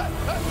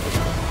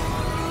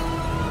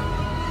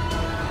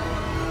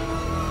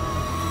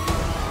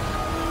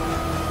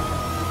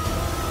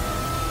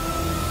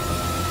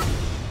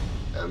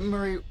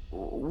 Murray,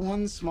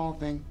 one small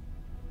thing.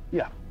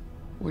 Yeah.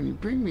 When you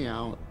bring me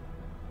out,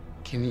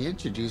 can you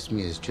introduce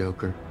me as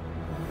Joker?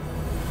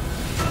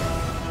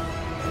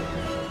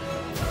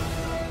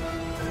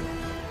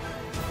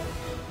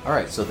 All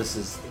right, so this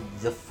is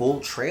the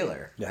full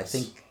trailer. Yes. I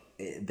think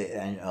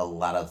and a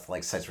lot of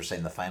like sites were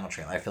saying the final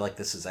trailer. I feel like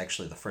this is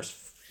actually the first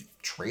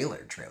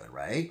trailer,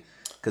 right?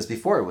 Because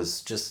before it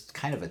was just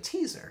kind of a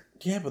teaser.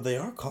 Yeah, but they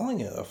are calling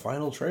it a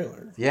final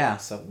trailer. Yeah,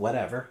 so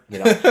whatever. You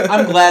know,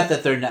 I'm glad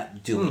that they're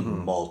not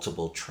doing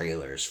multiple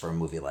trailers for a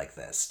movie like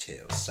this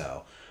too.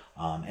 So,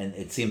 and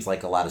it seems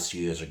like a lot of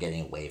studios are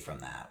getting away from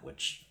that,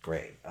 which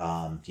great.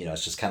 You know,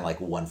 it's just kind of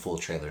like one full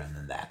trailer and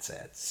then that's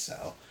it.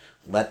 So,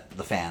 let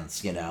the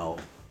fans, you know,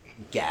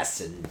 guess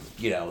and,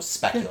 you know,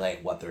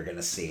 speculate what they're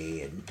gonna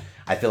see, and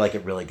I feel like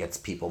it really gets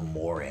people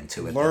more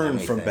into it. Learn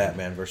from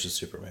Batman versus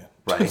Superman,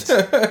 right?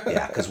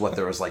 Yeah, because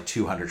there was like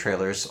 200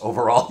 trailers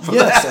overall.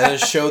 Yes, and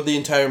it showed the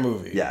entire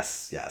movie.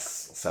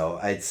 Yes. So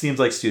it seems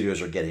like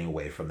studios are getting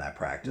away from that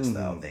practice,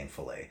 though,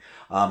 thankfully.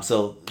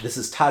 So this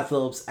is Todd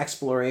Phillips'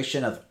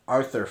 exploration of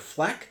Arthur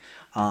Fleck,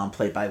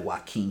 played by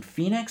Joaquin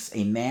Phoenix,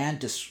 a man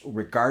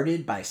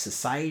disregarded by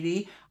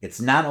society. It's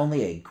not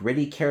only a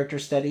gritty character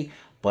study,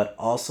 but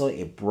also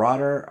a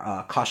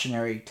broader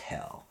cautionary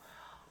tale.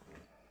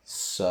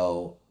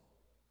 So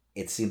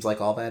it seems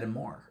like all that and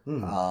more.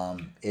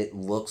 It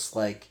looks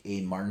like a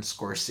Martin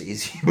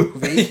Scorsese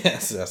movie.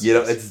 Yes. You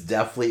know, it's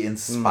definitely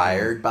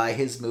inspired by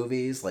his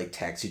movies like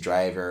Taxi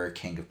Driver,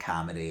 King of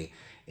Comedy.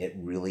 It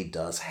really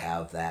does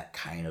have that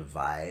kind of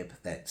vibe,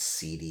 that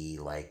seedy,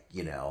 like,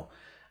 you know,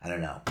 I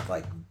don't know,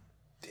 like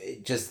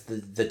just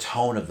the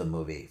tone of the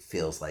movie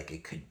feels like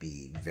it could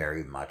be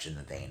very much in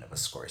the vein of a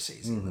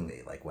Scorsese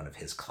movie, like one of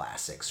his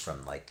classics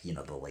from, like, you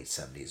know, the late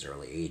 70s,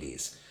 early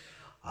 80s.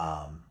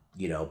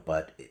 You know,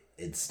 but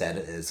instead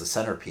as a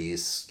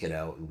centerpiece, you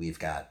know, we've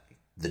got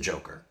the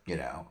Joker, you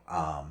know.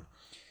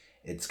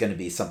 It's going to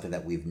be something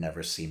that we've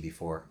never seen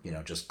before, you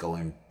know, just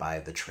going by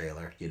the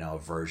trailer, you know, a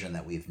version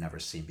that we've never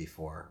seen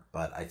before.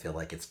 But I feel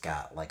like it's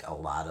got like a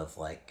lot of,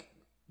 like,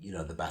 you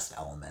know, the best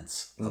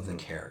elements of the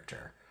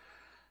character.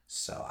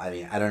 So, I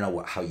mean, I don't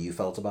know how you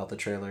felt about the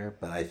trailer,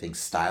 but I think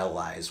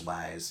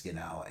stylized-wise, you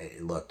know,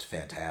 it looked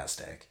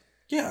fantastic.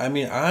 Yeah, I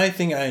mean, I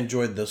think I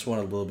enjoyed this one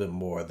a little bit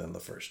more than the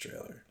first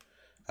trailer.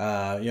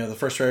 You know, the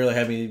first trailer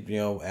had me, you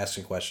know,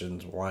 asking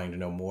questions, wanting to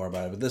know more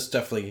about it. But this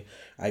definitely,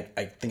 I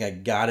think I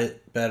got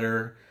it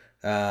better.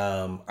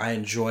 I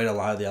enjoyed a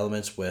lot of the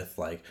elements with,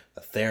 like,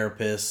 the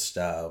therapist,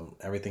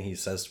 everything he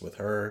says with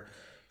her.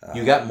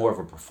 You got more of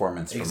a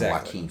performance from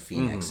exactly. Joaquin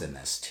Phoenix in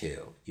this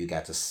too. You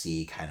got to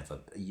see kind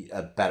of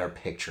a better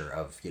picture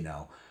of, you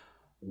know,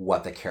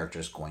 what the character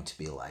is going to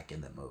be like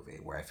in the movie.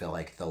 Where I feel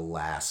like the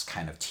last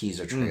kind of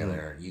teaser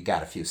trailer, you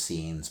got a few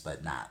scenes,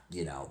 but not,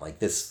 you know, like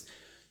this.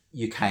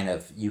 You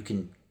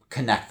can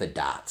connect the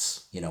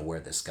dots, you know,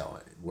 where this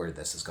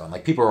is going.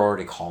 Like, people are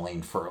already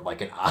calling for like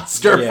an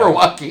Oscar for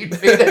Joaquin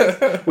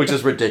Phoenix, which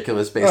is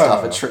ridiculous based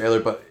off a trailer,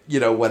 but, you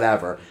know,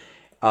 whatever.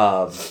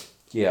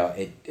 You know,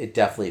 it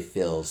definitely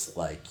feels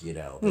like, you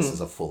know, this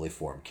is a fully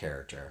formed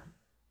character.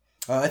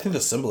 I think the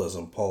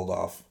symbolism pulled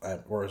off,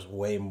 or is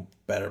way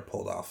better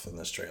pulled off in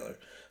this trailer.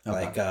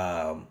 Okay. Like,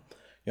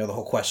 you know, the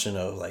whole question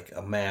of, like,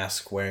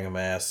 wearing a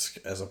mask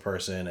as a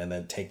person, and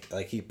then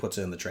he puts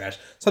it in the trash.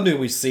 Something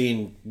we've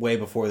seen way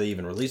before they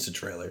even released a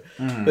trailer.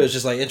 But it's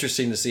just, like,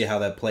 interesting to see how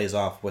that plays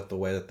off with the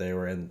way that they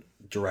were in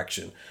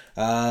direction.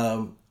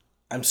 I'm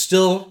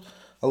still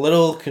a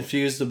little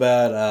confused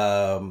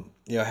about,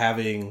 you know,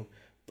 having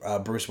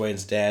Bruce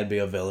Wayne's dad be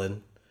a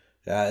villain.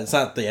 It's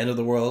not the end of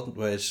the world,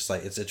 but it's just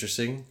like, it's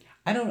interesting.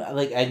 I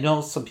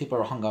know some people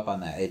are hung up on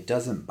that. It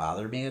doesn't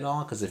bother me at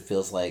all because it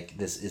feels like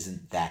this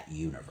isn't that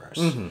universe.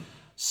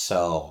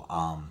 So,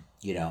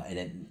 you know, and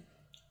it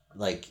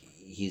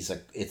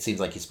seems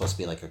like he's supposed to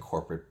be like a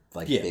corporate,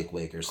 like,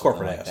 bigwig or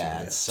something like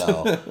that. Yeah.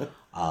 So,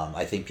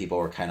 I think people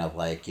were kind of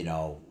like, you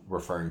know,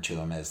 referring to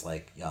him as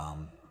like,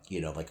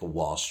 you know, like a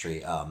Wall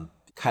Street,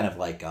 kind of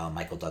like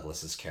Michael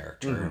Douglas's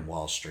character in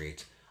Wall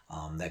Street.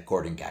 That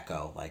Gordon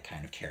Gekko, like,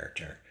 kind of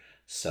character.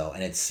 So,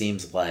 and it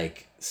seems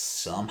like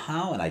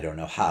somehow, and I don't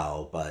know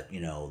how, but,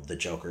 you know, the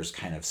Joker's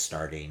kind of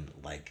starting,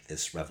 like,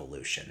 this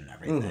revolution and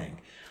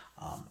everything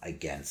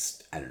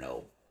against, I don't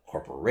know,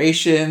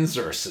 corporations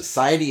or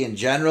society in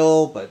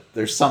general, but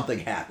there's something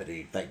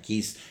happening. Like,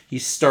 he's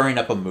stirring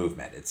up a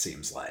movement, it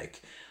seems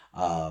like.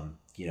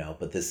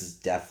 But this is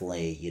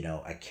definitely,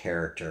 a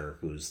character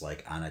who's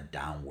like on a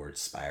downward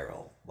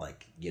spiral.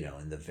 Like,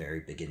 in the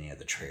very beginning of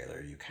the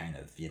trailer, you kind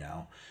of,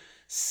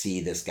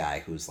 see this guy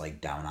who's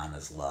like down on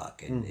his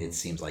luck, and it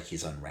seems like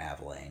he's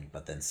unraveling,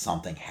 but then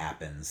something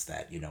happens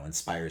that,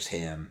 inspires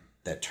him,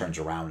 that turns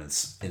around and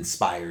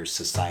inspires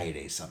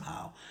society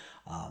somehow.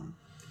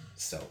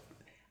 So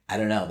I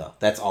don't know though.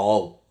 That's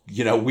all,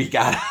 we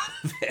got out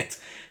of it.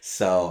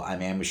 So, I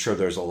mean, I'm sure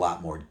there's a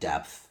lot more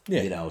depth,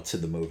 to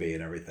the movie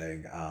and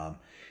everything. I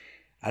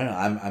don't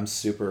know. I'm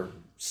super,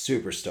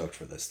 super stoked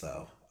for this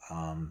though.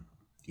 And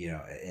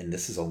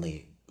this is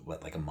only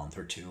like a month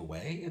or two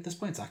away at this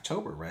point. It's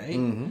October, right?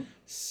 Mm-hmm.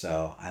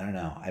 So I don't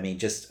know. I mean,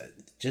 just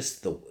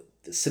the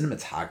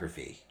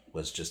cinematography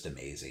was just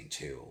amazing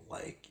too.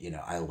 Like,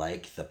 I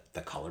like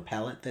the color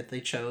palette that they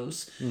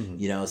chose.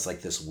 Mm-hmm. It's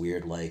like this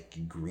weird,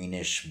 like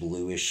greenish,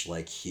 bluish,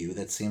 like hue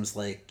that seems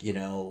like,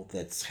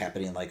 that's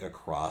happening like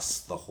across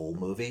the whole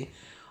movie.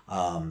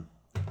 And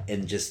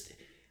just,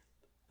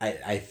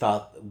 I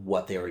thought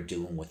what they were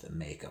doing with the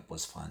makeup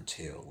was fun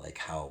too. Like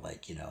how,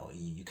 like, you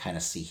kind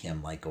of see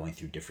him like going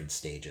through different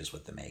stages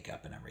with the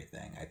makeup and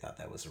everything. I thought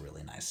that was a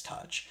really nice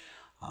touch.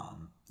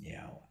 I'm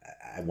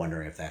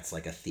wondering if that's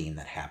like a theme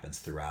that happens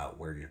throughout,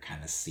 where you're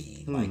kind of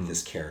seeing like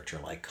this character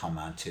like come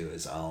onto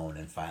his own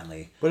and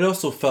finally. But it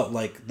also felt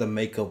like the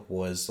makeup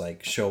was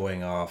like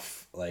showing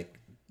off, like,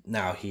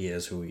 now he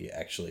is who he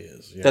actually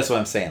is. That's what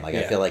I'm saying. Like,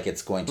 I feel like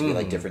it's going to be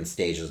like different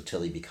stages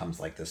until he becomes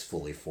like this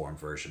fully formed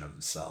version of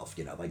himself.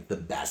 Like the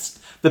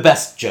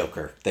best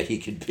Joker that he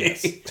could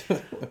be.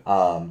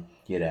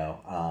 Yes.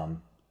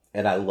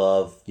 And I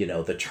love, the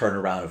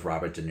turnaround of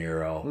Robert De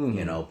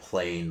Niro,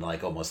 playing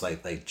like almost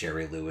like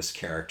Jerry Lewis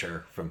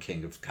character from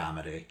King of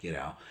Comedy,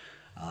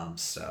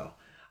 So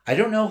I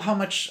don't know how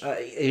much,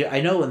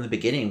 I know in the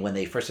beginning when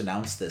they first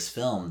announced this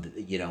film,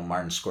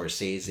 Martin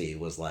Scorsese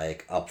was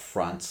like up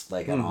front,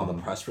 like on all the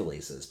press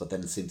releases, but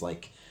then it seems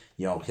like,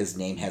 his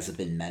name hasn't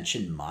been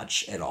mentioned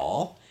much at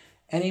all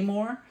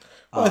anymore.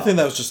 Well, I think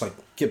that was just like,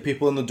 get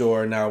people in the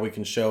door. Now we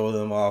can show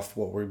them off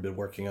what we've been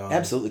working on.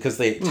 Absolutely, because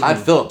Todd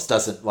Phillips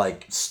doesn't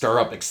like stir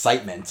up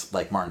excitement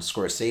like Martin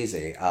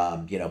Scorsese,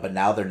 but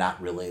now they're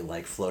not really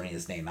like floating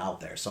his name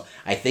out there. So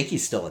I think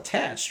he's still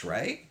attached,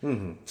 right,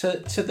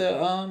 to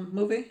the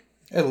movie.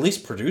 At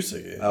least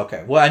producing it.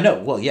 Okay, well I know,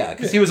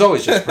 because he was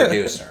always just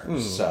producer.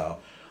 So,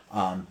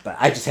 but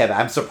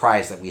I'm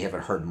surprised that we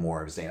haven't heard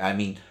more of his name. I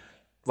mean,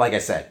 like I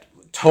said,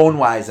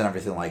 tone-wise and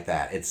everything like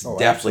that, it's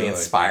definitely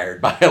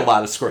inspired by a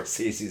lot of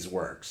Scorsese's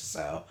works.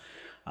 So,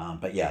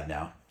 but yeah,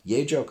 no.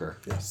 Yay, Joker.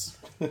 Yes.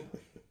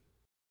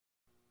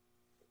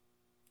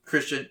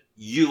 Christian,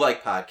 you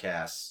like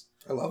podcasts.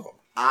 I love them.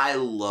 I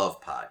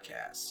love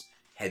podcasts.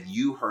 Have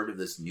you heard of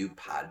this new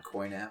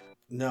Podcoin app?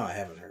 No, I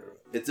haven't heard of it.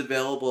 It's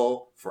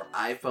available for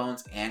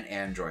iPhones and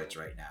Androids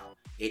right now.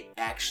 It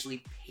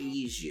actually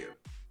pays you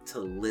to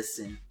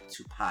listen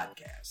to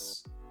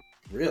podcasts.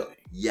 Really?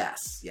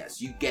 Yes.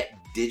 You get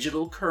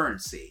digital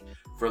currency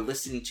for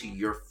listening to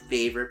your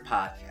favorite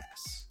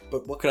podcasts.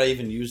 But what could I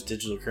even use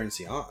digital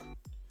currency on?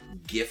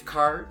 Gift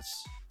cards,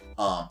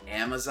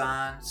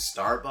 Amazon,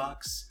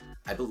 Starbucks.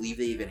 I believe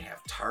they even have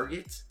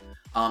Target.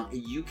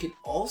 You can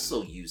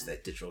also use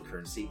that digital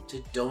currency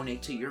to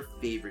donate to your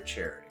favorite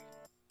charity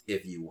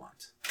if you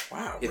want.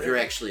 Wow. If you're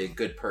actually a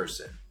good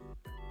person,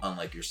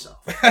 unlike yourself.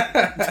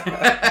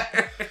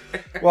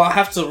 Well, I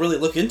have to really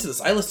look into this.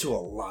 I listen to a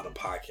lot of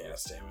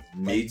podcasts, damn it.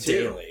 Me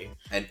too. Daily.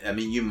 And I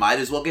mean, you might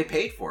as well get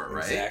paid for it,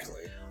 right?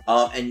 Exactly.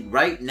 And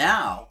right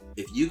now,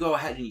 if you go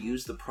ahead and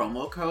use the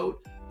promo code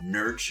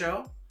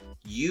NERDSHOW,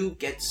 you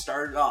get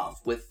started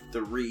off with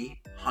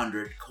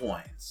 300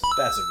 coins.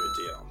 That's a good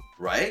deal.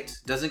 Right?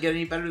 Doesn't get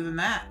any better than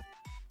that.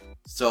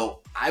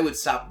 So I would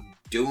stop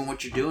doing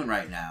what you're doing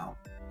right now.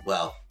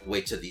 Well,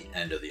 wait till the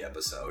end of the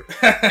episode.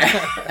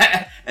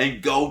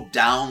 And go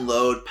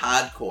download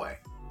Podcoin.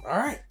 All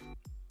right.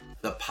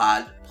 The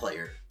pod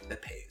player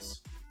that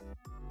pays.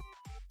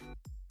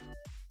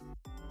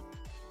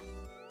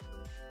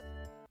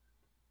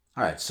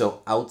 All right,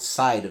 so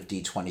outside of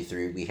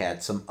D23, we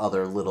had some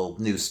other little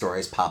news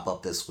stories pop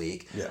up this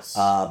week. Yes.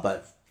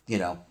 But,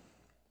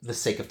 the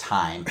sake of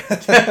time,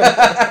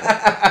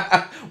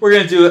 we're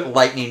going to do it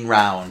lightning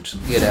round,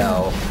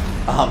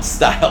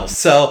 style.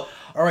 So,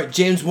 all right,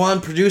 James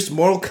Wan produced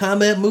Mortal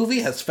Kombat movie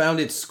has found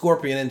its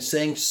Scorpion in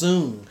Shang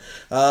Tsung.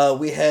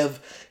 We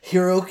have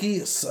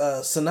Hiroki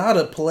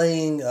Sanada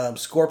playing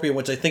Scorpion,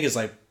 which I think is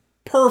like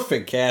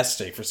perfect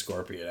casting for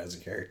Scorpion as a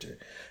character.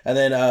 And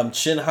then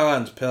Shin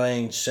Han's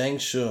playing Shang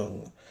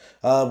Tsung.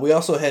 We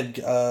also had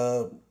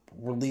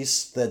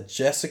released that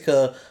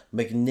Jessica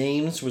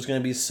McNames was going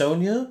to be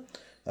Sonya.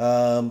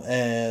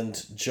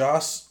 And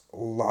Josh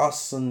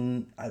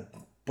Lawson, I'm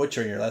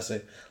butchering your last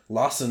name,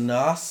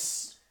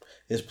 Lawsonas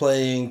is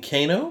playing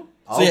Kano.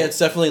 So yeah, it's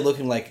definitely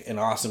looking like an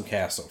awesome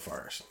cast so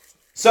far.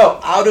 So,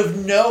 out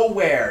of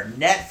nowhere,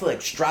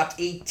 Netflix dropped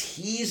a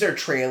teaser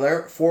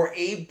trailer for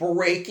a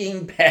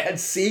Breaking Bad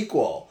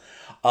sequel.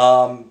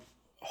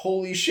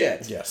 Holy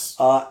shit. Yes.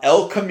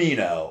 El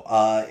Camino.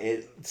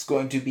 It's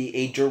going to be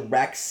a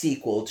direct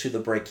sequel to the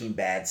Breaking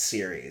Bad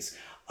series.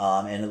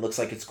 And it looks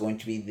like it's going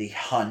to be the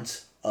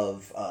hunt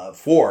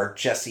for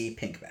Jesse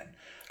Pinkman.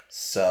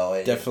 So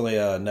definitely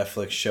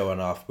Netflix showing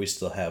off we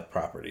still have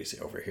properties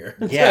over here.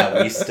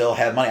 Yeah, we still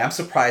have money. I'm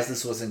surprised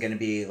this wasn't going to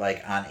be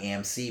like on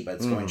AMC, but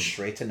it's going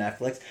straight to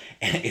Netflix,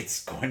 and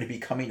it's going to be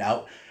coming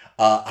out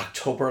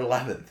October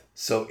 11th.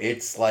 So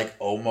it's like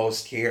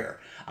almost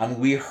here.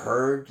 We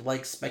heard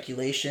like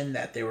speculation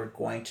that they were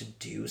going to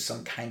do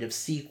some kind of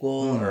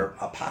sequel or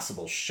a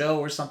possible show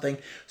or something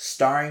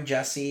starring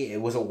Jesse.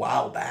 It was a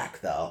while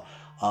back though.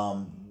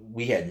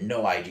 We had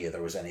no idea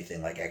there was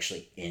anything like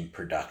actually in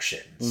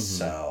production.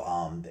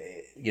 So,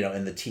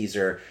 in the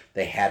teaser,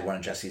 they had one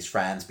of Jesse's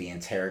friends be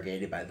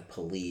interrogated by the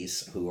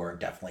police who are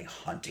definitely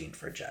hunting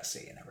for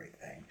Jesse and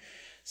everything.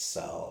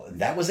 So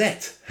that was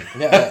it.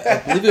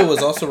 Yeah, I believe it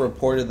was also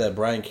reported that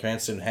Bryan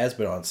Cranston has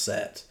been on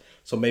set.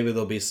 So maybe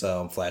there'll be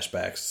some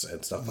flashbacks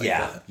and stuff like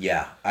that.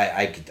 Yeah.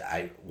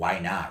 I why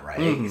not,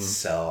 right?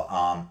 So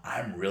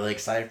I'm really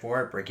excited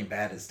for it. Breaking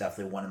Bad is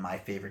definitely one of my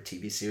favorite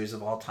TV series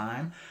of all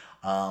time.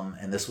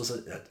 And this was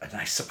a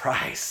nice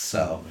surprise,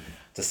 so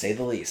to say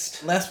the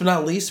least. Last but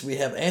not least, we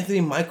have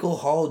Anthony Michael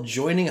Hall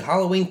joining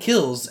Halloween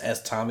Kills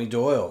as Tommy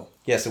Doyle.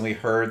 Yes, and we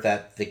heard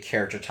that the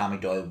character Tommy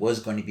Doyle was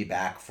going to be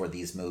back for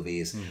these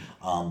movies.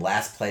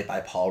 Last played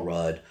by Paul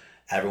Rudd.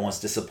 Everyone's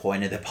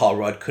disappointed that Paul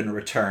Rudd couldn't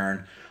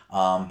return.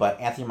 But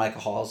Anthony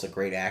Michael Hall is a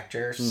great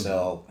actor,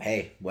 so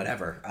hey,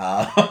 whatever.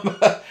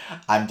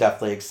 I'm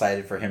definitely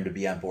excited for him to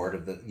be on board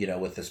of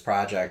with this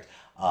project.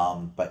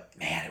 But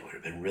man, it would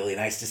have been really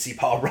nice to see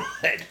Paul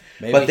Rudd.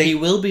 Maybe he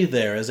will be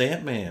there as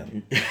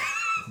Ant-Man.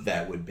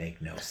 That would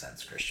make no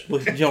sense, Christian.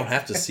 Well, you don't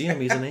have to see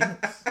him. He's an ant.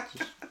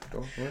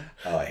 Oh,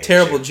 I hate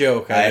terrible you.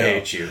 joke. I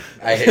hate you.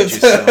 I hate you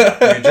so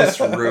much. You just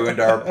ruined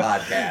our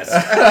podcast.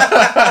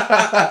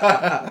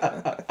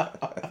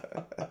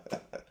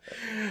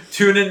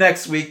 Tune in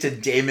next week to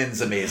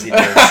Damon's Amazing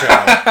Nerd Show.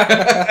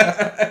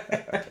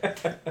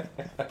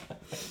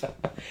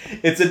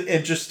 It's an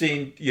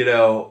interesting,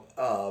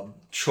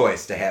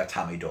 choice to have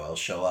Tommy Doyle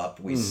show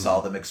up. We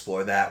saw them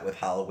explore that with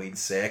Halloween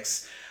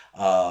 6.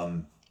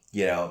 So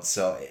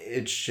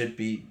it should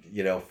be,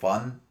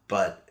 fun,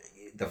 but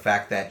the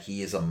fact that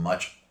he is a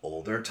much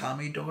older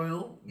Tommy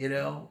Doyle,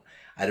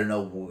 I don't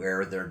know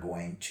where they're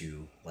going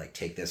to like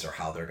take this or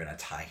how they're going to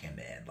tie him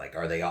in. Like,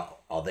 are they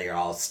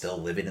all still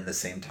living in the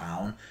same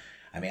town?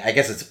 I mean, I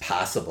guess it's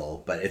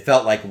possible, but it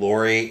felt like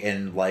Lori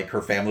and like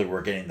her family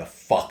were getting the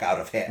fuck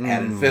out of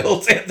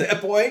Haddonfield at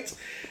that point.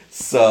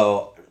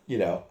 So,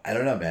 I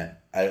don't know, man.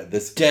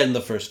 This dead in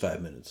the first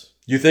 5 minutes.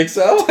 You think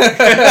so? Just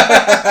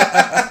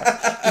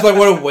like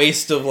what a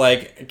waste of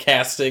like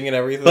casting and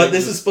everything. But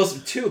this is supposed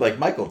to too. Like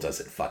Michael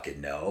doesn't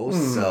fucking know,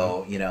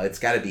 so it's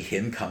got to be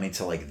him coming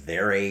to like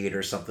their aid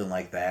or something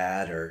like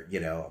that, or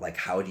like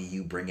how do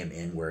you bring him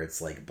in where it's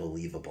like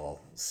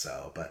believable?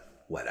 So, but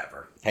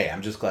whatever. Hey,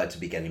 I'm just glad to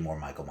be getting more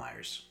Michael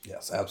Myers.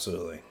 Yes,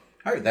 absolutely.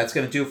 All right, that's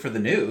gonna do it for the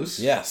news.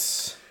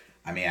 Yes.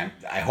 I mean,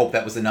 I hope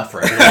that was enough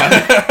for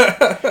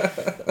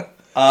everyone.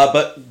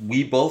 But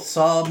we both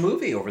saw a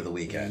movie over the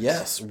weekend.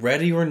 Yes,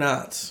 Ready or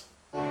Not.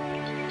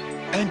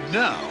 And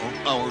now,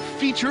 our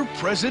feature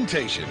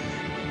presentation.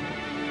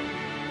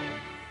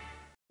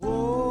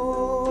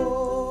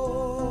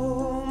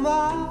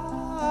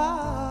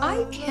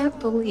 I can't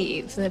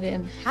believe that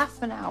in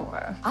half an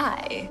hour,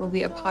 I will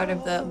be a part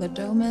of the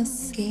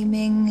Ladomus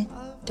Gaming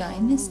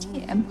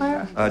Dynasty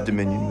Empire.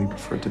 Dominion. We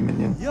prefer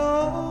Dominion.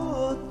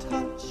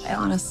 I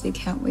honestly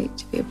can't wait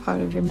to be a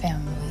part of your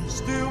family.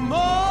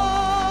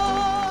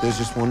 There's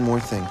just one more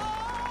thing.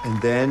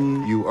 And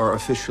then you are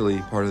officially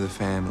part of the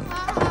family.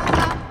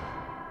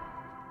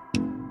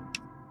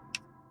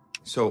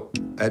 So,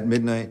 at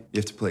midnight, you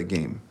have to play a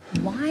game.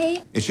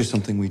 Why It's just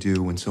something we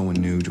do when someone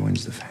new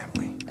joins the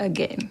family. a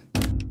game?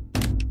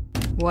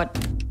 What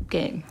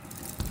game?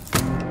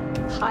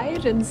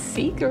 Hide and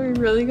seek? Are we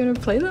really gonna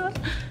play that?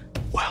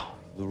 Well,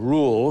 the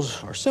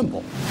rules are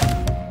simple.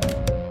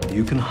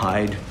 You can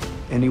hide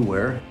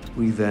anywhere.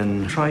 We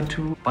then try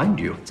to find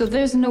you. So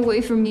there's no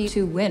way for me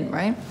to win,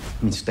 right?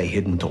 I mean, stay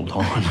hidden till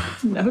dawn.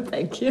 No,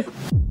 thank you.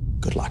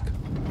 Good luck.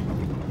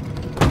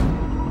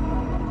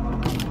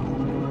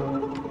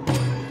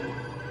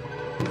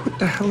 What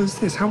the hell is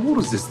this? How old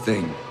is this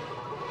thing?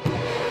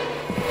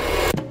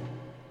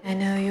 I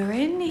know you're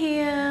in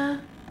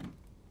here.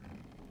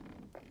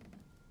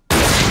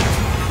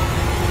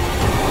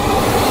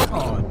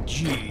 Oh,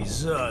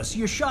 Jesus.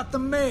 You shot the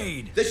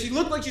maid. Does she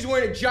look like she's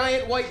wearing a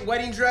giant white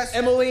wedding dress,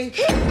 Emily?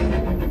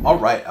 All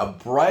right, a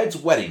bride's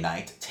wedding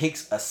night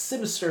takes a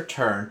sinister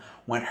turn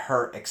when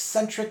her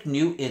eccentric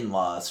new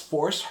in-laws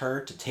force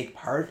her to take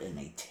part in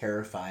a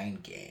terrifying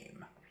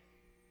game.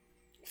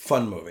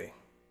 Fun movie.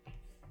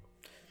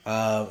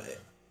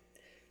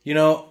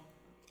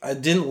 I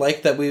didn't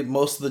like that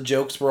most of the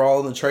jokes were all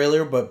in the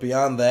trailer, but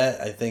beyond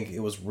that, I think it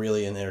was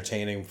really an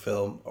entertaining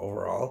film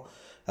overall.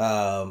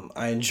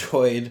 I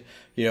enjoyed,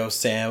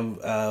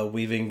 Sam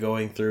Weaving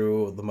going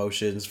through the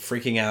motions,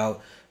 freaking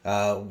out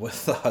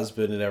with the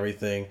husband and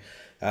everything.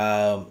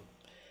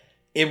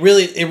 It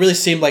really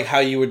seemed like how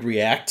you would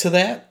react to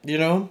that,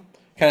 kind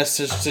of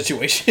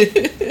situation.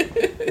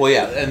 Well,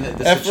 yeah, and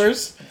at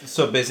first.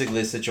 So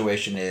basically, the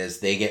situation is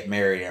they get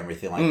married and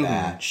everything like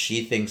that.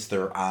 She thinks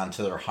they're on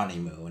to their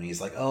honeymoon, and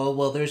he's like, "Oh,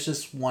 well, there's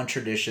just one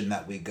tradition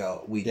that we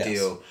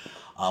do.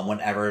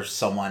 Whenever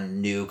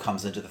someone new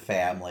comes into the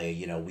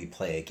family, we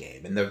play a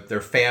game, and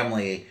their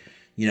family."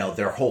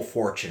 Their whole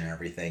fortune and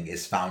everything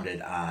is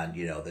founded on,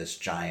 this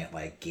giant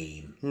like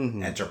game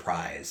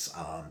enterprise.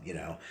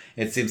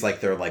 It seems like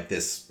they're like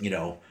this, I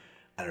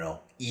don't know,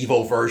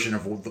 evil version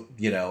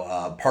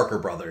of, Parker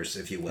Brothers,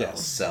 if you will.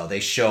 Yes. So they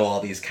show all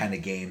these kind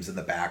of games in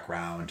the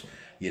background,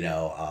 in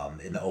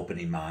the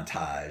opening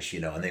montage,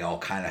 and they all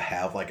kind of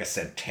have like a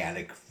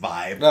satanic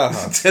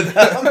vibe to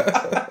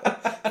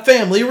them.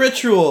 Family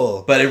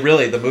ritual. But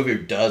the movie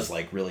does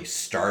like really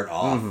start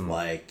off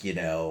like,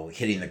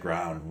 hitting the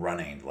ground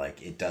running.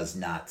 Like it does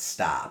not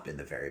stop in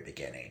the very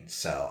beginning.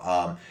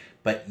 So,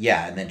 but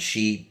yeah, and then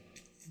she's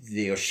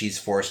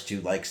forced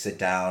to like sit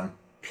down,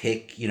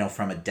 pick,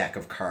 from a deck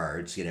of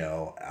cards,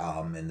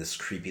 in this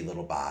creepy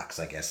little box,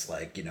 I guess,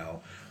 like,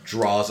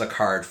 draws a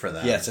card for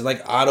them. Yes, it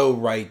like auto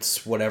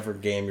writes whatever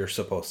game you're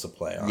supposed to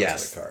play onto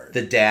the card.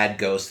 The dad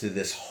goes through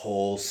this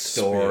whole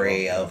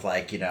story of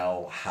like,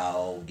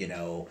 how,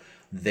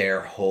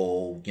 their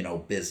whole,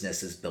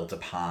 business is built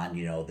upon,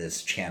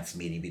 this chance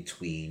meeting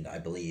between, I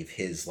believe,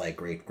 his like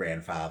great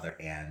grandfather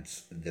and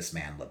this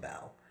man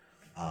LaBelle.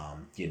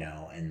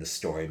 And the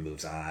story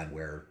moves on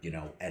where,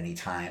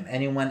 anytime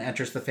anyone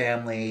enters the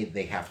family,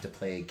 they have to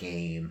play a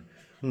game.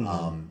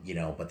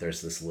 But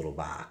there's this little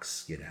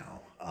box,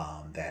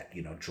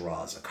 that,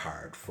 draws a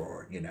card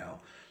for,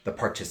 the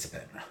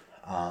participant.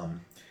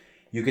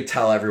 You could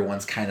tell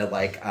everyone's kind of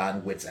like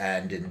on wit's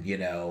end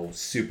and,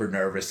 super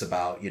nervous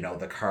about,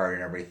 the card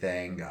and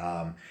everything.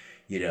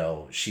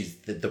 She's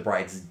the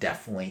bride's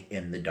definitely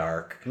in the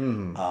dark.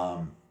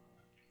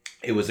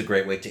 It was a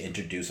great way to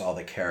introduce all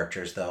the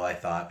characters, though, I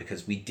thought,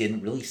 because we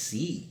didn't really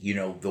see,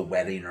 the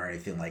wedding or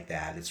anything like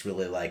that. It's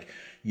really like,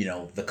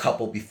 the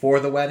couple before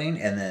the wedding,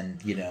 and then,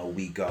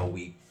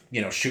 we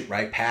shoot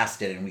right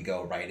past it and we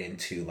go right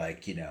into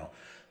like,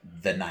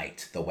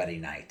 the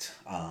wedding night.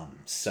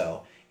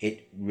 So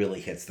it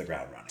really hits the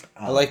ground running.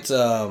 I liked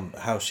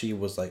how she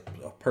was like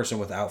a person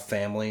without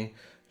family.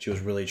 She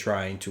was really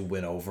trying to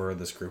win over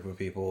this group of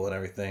people and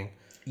everything.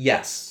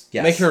 Yes.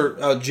 Make her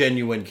a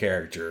genuine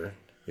character.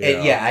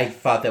 Yeah, I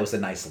thought that was a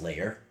nice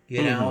layer,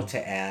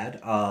 to add.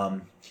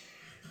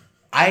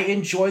 I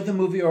enjoyed the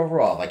movie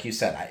overall. Like you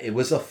said, it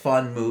was a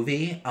fun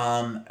movie.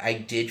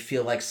 I did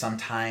feel like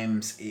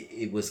sometimes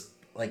it was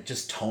like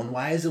just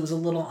tone-wise, it was a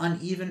little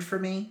uneven for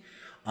me.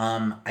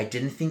 I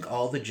didn't think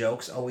all the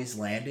jokes always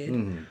landed.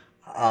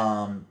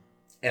 And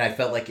I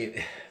felt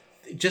like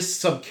just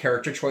some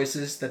character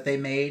choices that they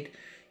made,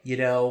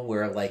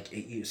 where like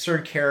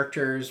certain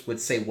characters would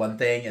say one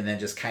thing and then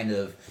just kind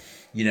of,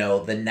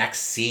 the next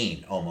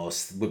scene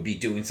almost would be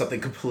doing something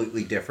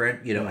completely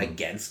different,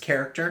 against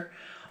character.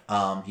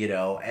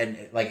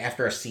 And like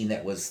after a scene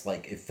that was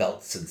like, it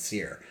felt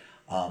sincere.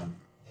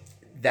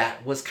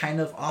 That was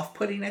kind of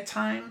off-putting at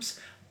times,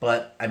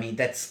 but I mean,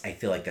 I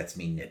feel like that's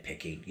me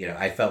nitpicking.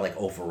 I felt like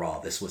overall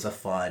this was a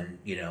fun,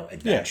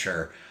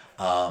 adventure.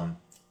 Yeah.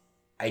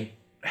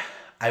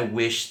 I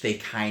wish they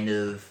kind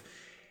of,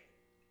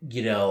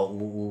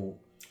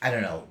 I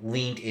don't know,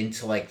 leaned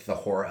into like the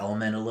horror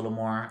element a little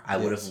more. I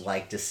would have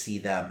liked to see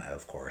them,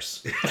 of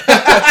course.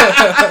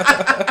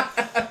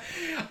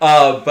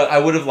 But I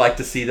would have liked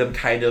to see them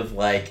kind of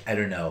like, I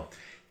don't know,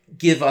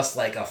 give us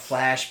like a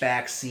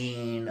flashback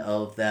scene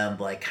of them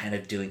like kind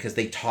of doing, because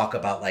they talk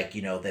about like,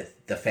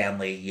 that the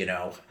family,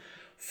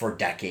 for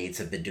decades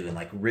have been doing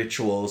like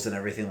rituals and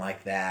everything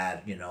like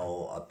that,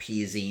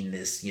 appeasing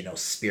this,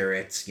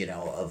 spirits,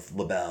 of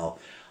LaBelle.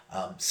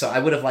 So I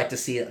would have liked to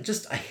see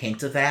just a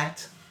hint of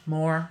that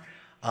more.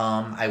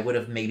 I would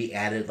have maybe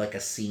added like a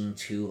scene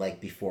too,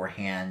 like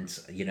beforehand,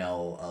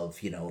 of,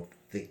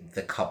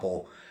 the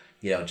couple,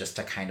 just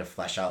to kind of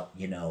flesh out,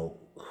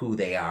 who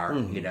they are,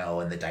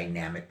 and the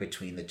dynamic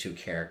between the two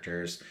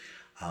characters.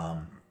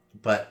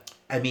 But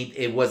I mean,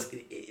 this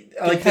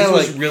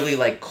was really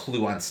like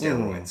Clue on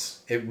steroids.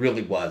 It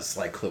really was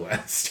like Clue on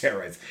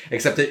steroids,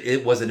 except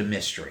it wasn't a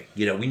mystery.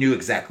 We knew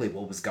exactly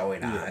what was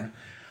going on.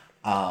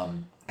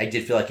 I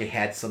did feel like it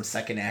had some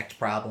second act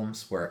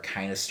problems where it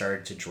kind of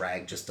started to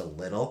drag just a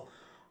little.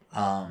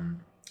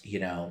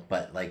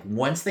 But like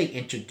once they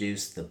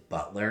introduced the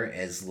butler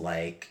as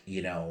like,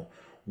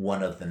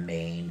 one of the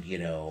main,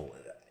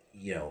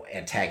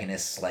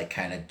 antagonists, like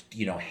kind of,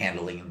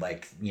 handling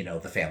like,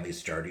 the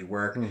family's dirty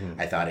work.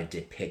 I thought it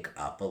did pick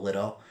up a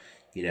little,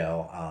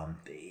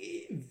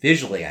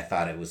 visually, I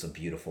thought it was a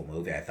beautiful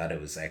movie. I thought it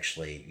was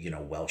actually,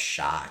 well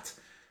shot.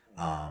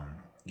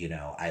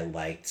 I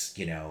liked,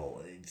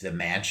 the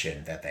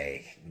mansion that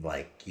they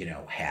like,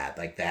 had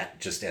like that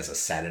just as a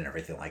set and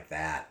everything like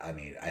that. I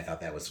mean, I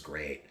thought that was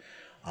great.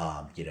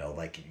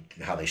 Like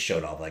how they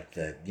showed all like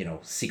the,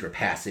 secret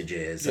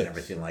passages and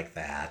everything like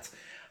that.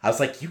 I was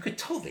like, you could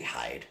totally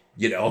hide,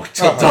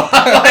 till dawn.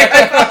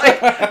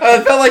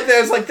 I felt like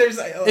there's.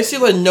 It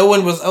seemed like no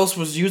one else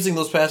was using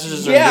those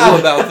passages or knew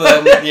about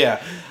them.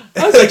 Yeah.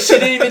 I was like, she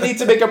didn't even need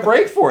to make a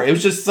break for it. It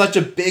was just such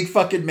a big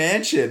fucking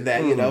mansion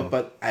that,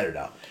 but I don't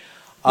know.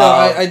 No,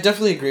 I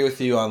definitely agree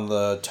with you on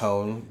the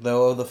tone,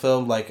 though, of the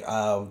film. Like,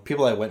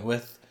 people I went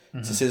with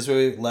to see this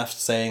movie left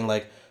saying,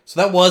 like,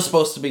 so that was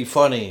supposed to be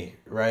funny,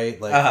 right?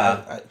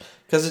 Like,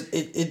 because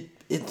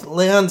it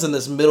lands in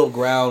this middle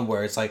ground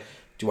where it's like,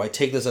 do I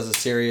take this as a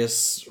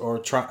serious,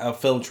 or a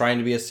film trying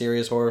to be a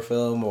serious horror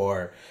film,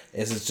 or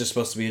is it just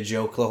supposed to be a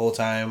joke the whole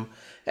time?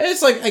 And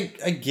it's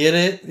like, I get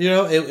it,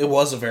 it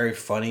was a very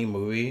funny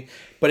movie,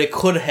 but it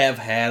could have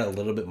had a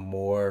little bit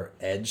more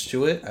edge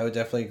to it. I would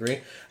definitely agree.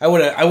 I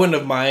wouldn't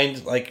have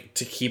mind, like,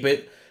 to keep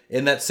it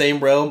in that same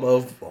realm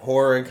of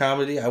horror and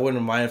comedy. I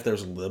wouldn't mind if there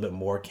was a little bit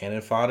more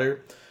cannon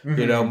fodder,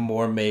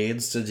 more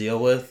maids to deal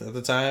with at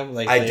the time.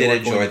 Like, I did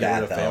enjoy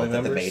that, though,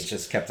 that the maids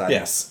just kept on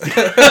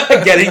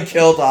getting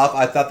killed off.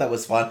 I thought that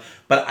was fun,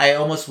 but I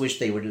almost wish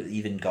they would have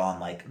even gone,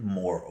 like,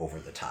 more over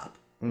the top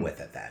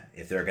with it then,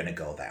 if they're going to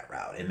go that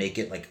route and make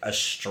it like a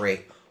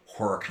straight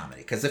horror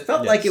comedy, because it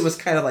felt like it was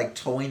kind of like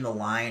towing the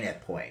line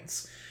at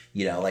points,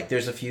 like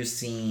there's a few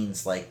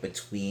scenes like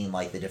between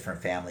like the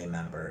different family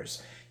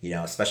members,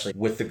 especially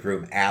with the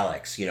groom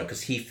Alex,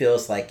 because he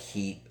feels like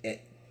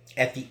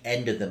at the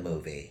end of the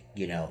movie,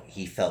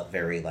 he felt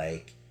very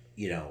like,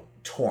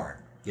 torn,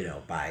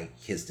 by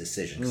his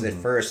decision, because at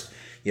first,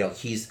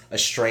 he's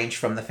estranged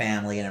from the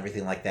family and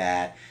everything like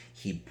that.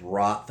 He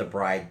brought the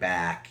bride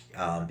back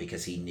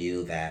because he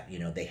knew that,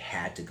 they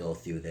had to go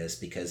through this,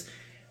 because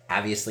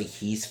obviously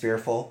he's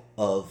fearful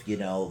of,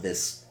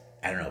 this,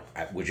 I don't know,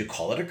 would you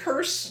call it a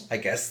curse? I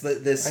guess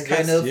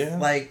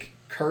like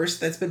curse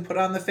that's been put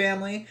on the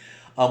family,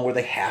 where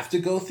they have to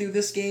go through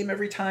this game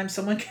every time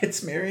someone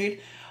gets married.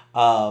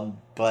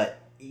 But,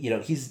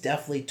 he's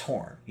definitely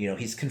torn.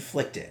 He's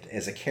conflicted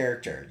as a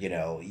character.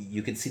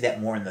 You can see that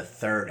more in the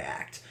third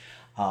act.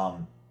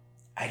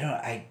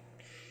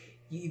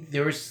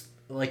 There was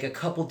like a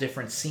couple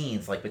different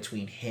scenes like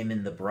between him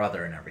and the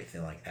brother and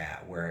everything like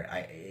that, where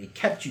it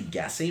kept you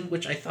guessing,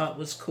 which I thought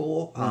was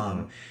cool.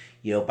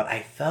 But I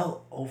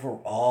felt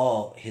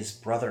overall his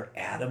brother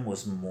Adam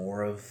was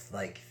more of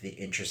like the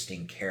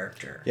interesting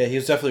character. Yeah, he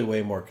was definitely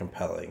way more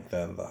compelling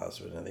than the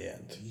husband in the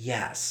end.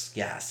 Yes.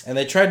 And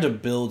they tried to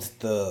build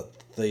the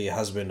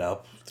husband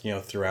up,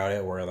 throughout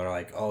it, where they're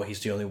like, oh, he's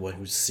the only one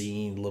who's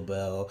seen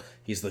LaBelle.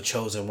 He's the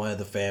chosen one of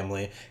the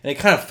family. And it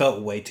kind of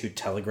felt way too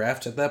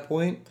telegraphed at that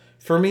point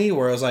for me,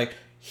 where I was like,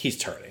 he's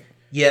turning.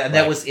 Yeah, and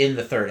that was in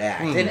the third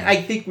act. And I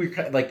think we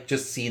like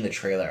just seeing the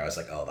trailer, I was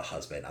like, oh, the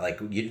husband. Like,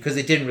 because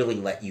it didn't really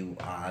let you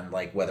on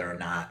like whether or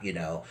not,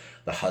 the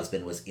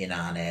husband was in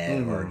on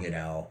it,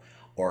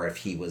 or if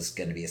he was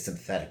going to be a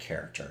sympathetic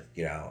character,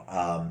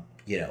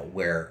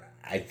 where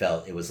I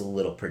felt it was a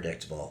little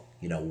predictable,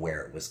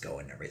 where it was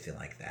going and everything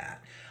like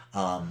that.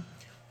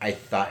 I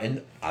thought,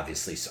 and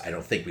obviously, I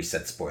don't think we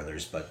said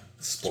spoilers, but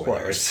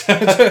spoilers.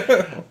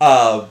 But,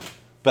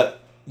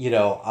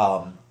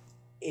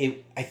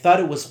 I thought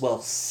it was well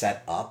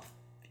set up,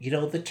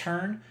 the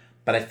turn,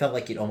 but I felt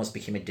like it almost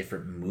became a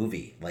different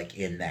movie, like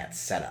in that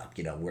setup,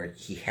 where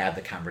he had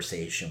the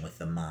conversation with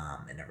the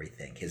mom and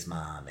everything, his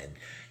mom, and,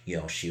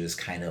 she was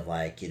kind of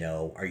like,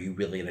 are you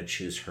really going to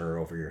choose her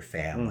over your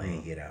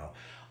family,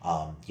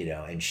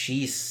 and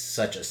she's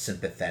such a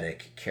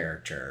sympathetic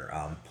character,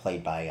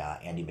 played by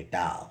Andie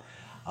MacDowell,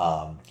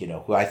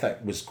 who I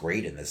thought was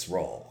great in this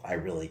role. I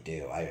really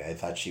do. I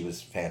thought she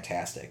was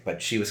fantastic.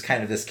 But she was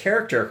kind of this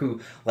character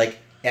who, like,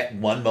 at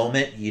one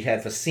moment you'd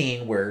have a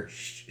scene where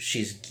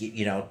she's,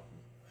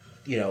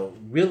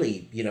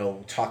 really,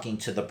 talking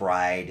to the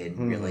bride,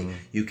 and really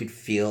you could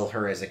feel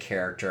her as a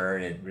character,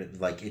 and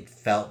it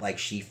felt like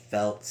she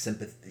felt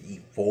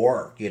sympathy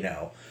for,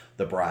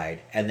 the bride.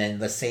 And then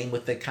the same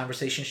with the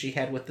conversation she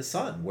had with the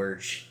son, where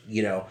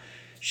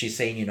she's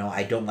saying,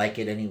 I don't like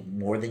it any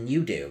more than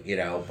you do,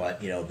 but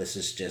this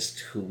is just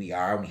who we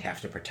are, and we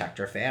have to protect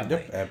our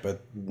family. Yep.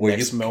 But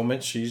next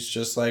moment she's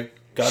just like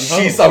gone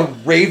home. She's a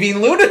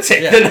raving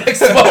lunatic the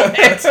next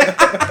moment.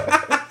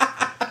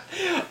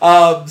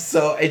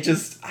 So it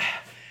just,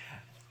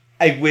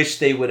 I wish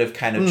they would have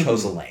kind of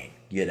chose a lane,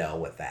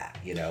 with that,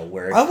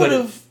 where I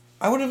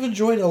would have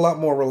enjoyed a lot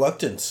more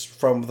reluctance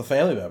from the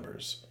family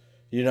members.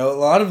 A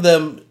lot of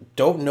them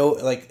don't know,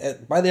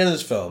 like, by the end of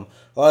this film,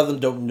 a lot of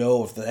them don't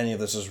know if any of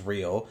this is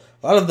real.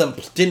 A lot of them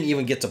didn't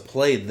even get to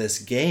play this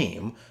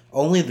game.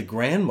 Only the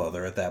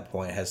grandmother at that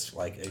point has,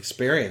 like,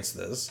 experienced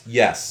this.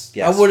 Yes.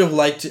 I would have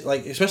liked to,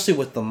 like, especially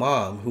with the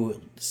mom, who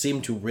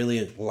seemed to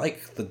really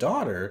like the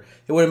daughter,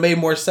 it would have made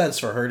more sense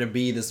for her to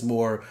be this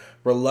more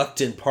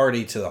reluctant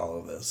party to all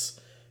of this.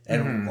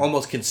 And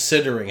almost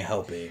considering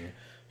helping.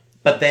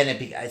 But then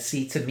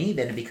to me,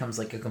 then it becomes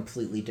like a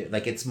completely different,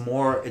 like it's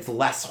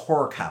less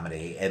horror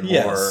comedy and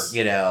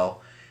more,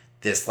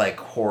 this like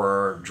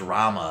horror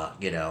drama,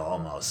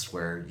 almost,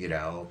 where,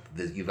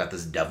 you've got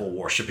this devil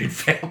worshipping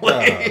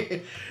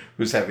family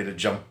who's having to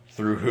jump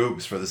through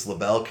hoops for this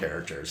LaBelle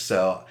character.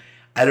 So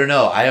I don't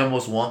know. I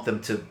almost want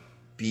them to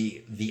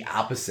be the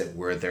opposite,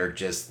 where they're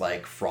just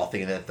like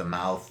frothing at the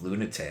mouth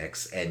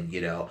lunatics, and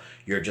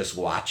you're just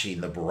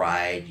watching the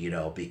bride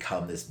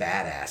become this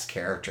badass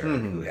character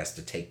who has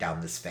to take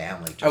down this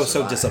family to I was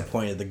survive. so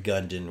disappointed the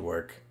gun didn't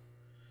work.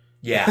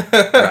 Yeah,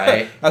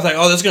 right. I was like,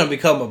 oh, this is gonna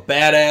become a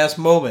badass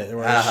moment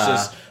where it's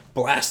just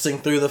blasting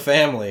through the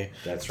family.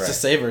 That's right. To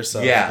save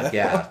herself.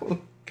 Yeah.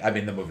 I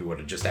mean, the movie would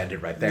have just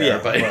ended right there. Yeah,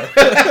 but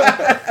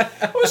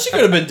well, she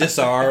could have been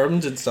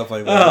disarmed and stuff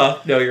like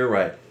that. No, you're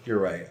right. You're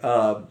right.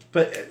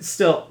 But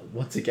still,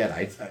 once again,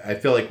 I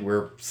feel like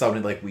we're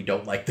sounding like we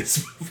don't like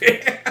this movie.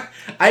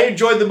 I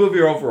enjoyed the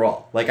movie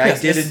overall. Like, I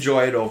did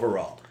enjoy it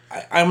overall.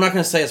 I'm not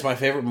going to say it's my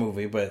favorite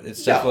movie, but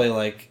it's definitely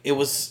like it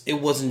was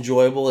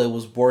enjoyable. It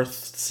was worth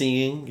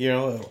seeing.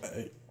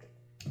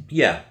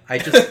 Yeah, I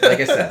just like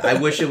I said,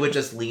 I wish it would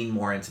just lean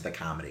more into the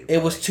comedy.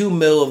 It was too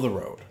middle of the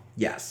road.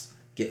 Yes,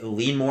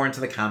 lean more into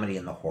the comedy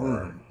and the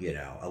horror.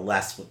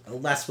 Less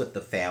with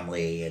the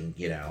family, and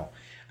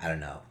I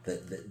don't know.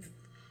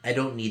 I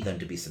don't need them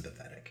to be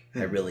sympathetic.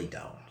 I really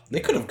don't.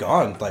 They could have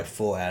gone like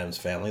full Addams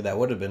Family. That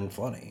would have been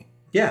funny.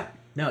 Yeah.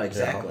 No,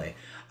 exactly.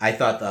 I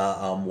thought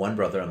the one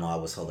brother-in-law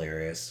was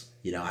hilarious.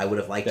 I would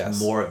have liked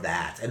more of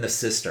that. And the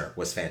sister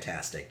was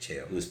fantastic,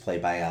 too. Who was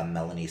played by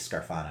Melanie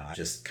Scarfano.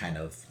 Just kind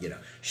of,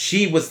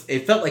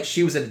 it felt like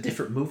she was in a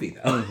different movie,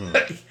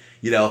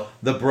 though.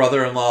 The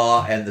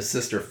brother-in-law and the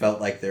sister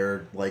felt like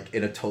they're, like,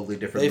 in a totally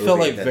different movie. They felt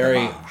like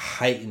very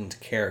heightened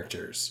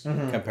characters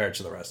compared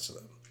to the rest of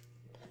them.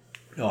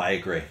 No, I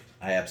agree.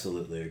 I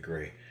absolutely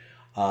agree.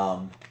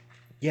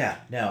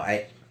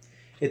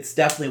 It's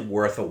definitely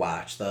worth a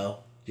watch, though.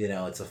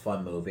 It's a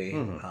fun movie.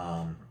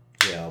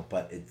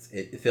 But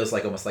it feels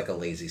like almost like a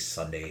lazy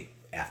Sunday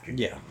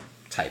afternoon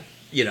type,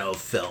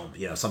 film.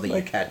 Something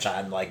you catch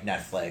on like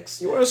Netflix.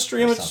 You want to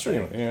stream it?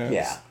 Stream it.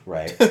 Yeah,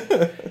 right.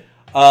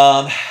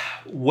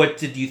 What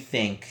did you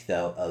think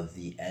though of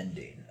the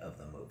ending of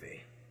the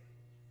movie?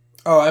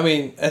 Oh, I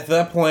mean, at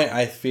that point,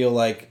 I feel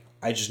like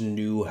I just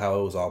knew how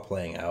it was all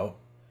playing out.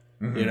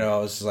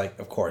 It's like,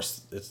 of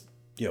course, it's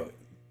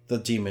the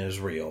demon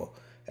is real.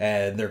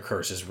 And their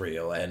curse is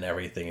real, and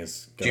everything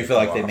is. Do you feel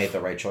like they made the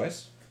right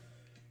choice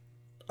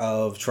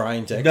of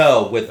trying to?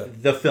 No,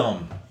 with the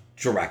film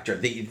director.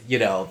 Do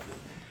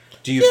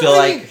you feel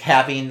like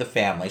having the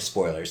family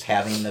spoilers,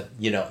 having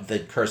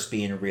the curse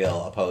being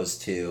real,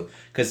 opposed to,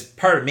 because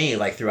part of me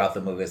like throughout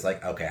the movie is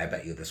like, okay, I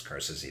bet you this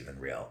curse is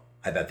even real.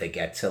 I bet they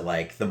get to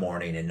like the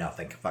morning and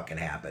nothing fucking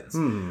happens.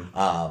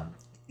 And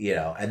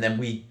then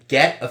we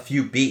get a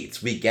few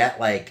beats. We get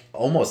like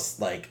almost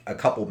like a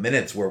couple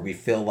minutes where we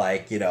feel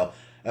like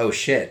oh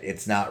shit,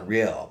 it's not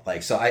real.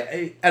 Like, so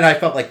I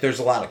felt like there's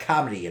a lot of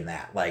comedy in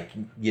that. Like,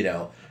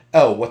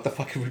 oh, what the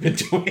fuck have we been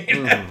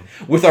doing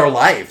with our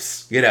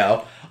lives?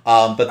 But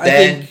then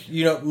I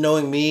think,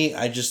 knowing me,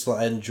 I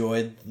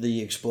enjoyed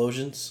the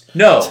explosions.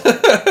 No,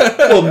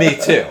 well, me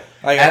too.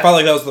 I felt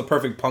like that was the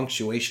perfect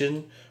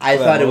punctuation. I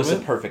thought it was a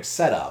perfect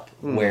setup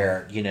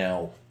where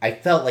I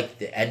felt like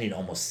the ending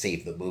almost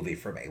saved the movie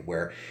for me,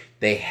 where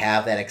they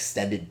have that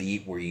extended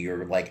beat where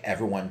you're like,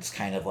 everyone's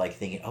kind of like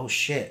thinking, oh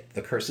shit,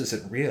 the curse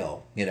isn't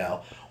real.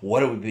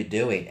 What are we be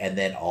doing? And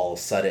then all of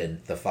a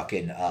sudden the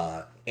fucking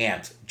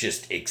ant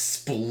just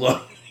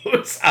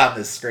explodes on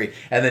the screen.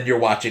 And then you're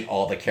watching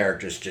all the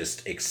characters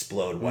just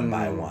explode one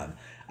by one.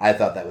 I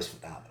thought that was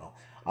phenomenal.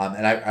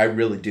 And I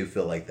really do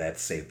feel like that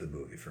saved the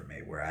movie for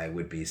me, where I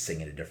would be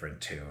singing a different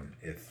tune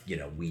if, we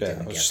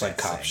didn't get just that like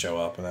cops show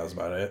up and that was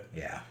about it.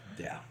 Yeah.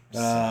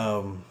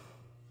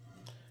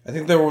 I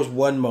think there was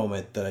one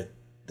moment that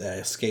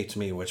escaped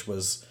me, which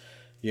was,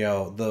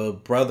 the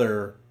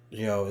brother,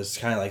 is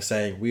kind of like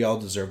saying, we all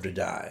deserve to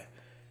die.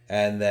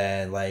 And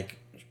then, like,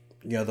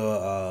 I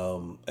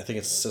think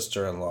it's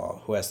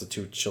sister-in-law who has the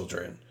two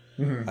children.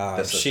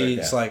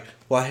 She's like,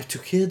 well, I have two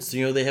kids,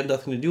 they have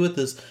nothing to do with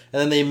this.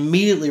 And then they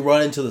immediately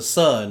run into the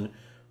son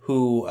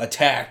who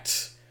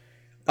attacked...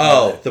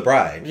 the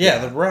bride. Yeah,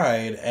 the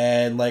bride.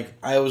 And, like,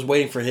 I was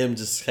waiting for him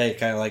to say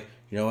kind of like,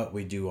 you know what,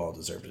 we do all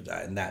deserve to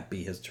die, and that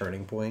be his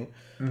turning point.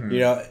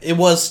 It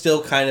was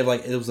still kind of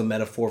like, it was a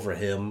metaphor for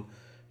him,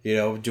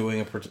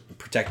 doing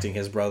protecting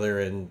his brother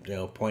and,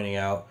 pointing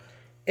out.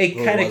 It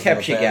kind of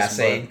kept you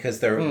guessing, because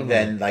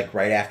then, like,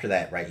 right after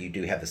that, right, you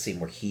do have the scene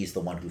where he's the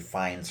one who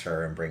finds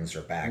her and brings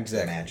her back to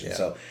the mansion. Yeah.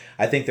 So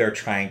I think they're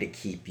trying to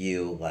keep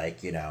you,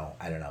 like, I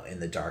don't know, in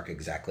the dark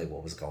exactly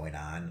what was going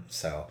on.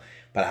 So,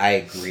 but I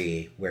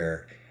agree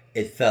where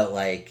it felt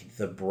like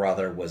the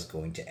brother was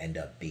going to end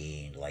up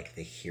being like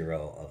the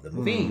hero of the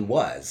movie. He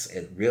was,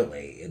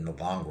 really, in the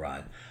long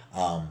run.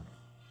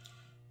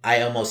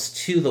 I almost,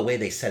 too, the way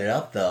they set it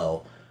up,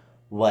 though,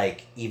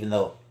 like, even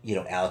though,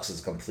 Alex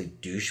is a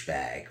complete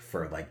douchebag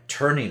for, like,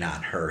 turning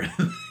on her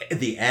at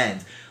the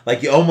end,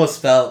 like, you almost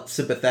felt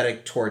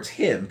sympathetic towards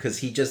him, because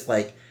he just,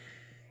 like,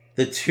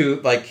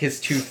 his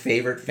two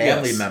favorite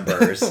family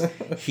members,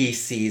 he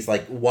sees,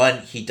 like, one,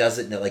 he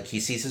doesn't know, like, he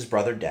sees his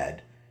brother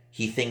dead.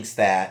 He thinks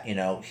that,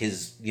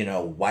 his,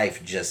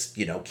 wife just,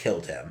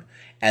 killed him.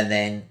 and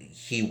then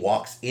he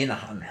walks in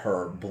on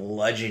her,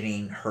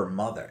 bludgeoning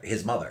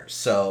his mother.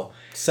 So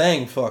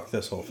saying fuck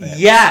this whole family.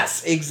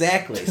 Yes,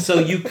 exactly. So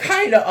you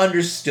kind of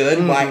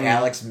understood why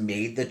Alex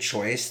made the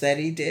choice that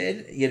he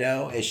did,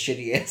 as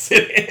shitty as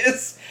it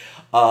is.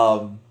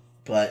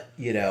 But,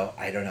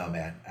 I don't know,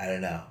 man. I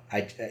don't know.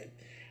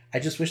 I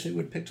just wish they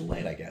would have picked a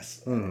lane, I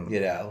guess.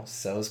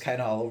 So it was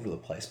kind of all over the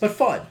place. But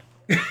fun.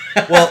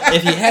 Well,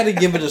 if you had to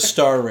give it a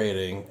star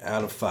rating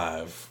out of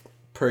 5,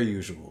 per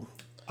usual.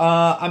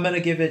 I'm going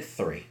to give it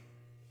 3.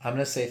 I'm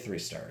going to say 3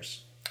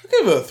 stars. I'll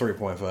give it a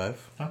 3.5.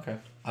 Okay.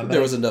 There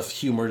was enough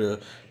humor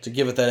to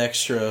give it that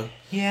extra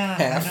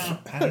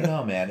half. I don't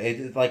know, man.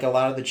 It, like, a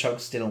lot of the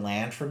chokes didn't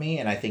land for me,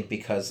 and I think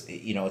because,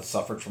 it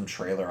suffered from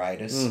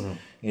traileritis,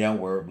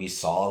 where we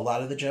saw a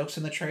lot of the jokes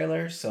in the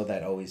trailer, so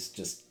that always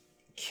just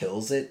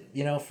kills it,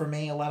 for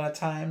me a lot of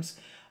times.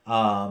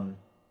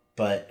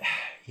 But,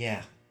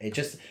 yeah, I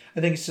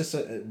think it's just,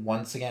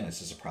 once again, it's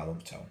just a problem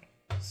of tone,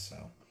 so...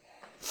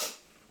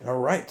 All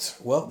right.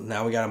 Well,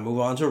 now we got to move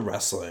on to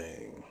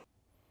wrestling.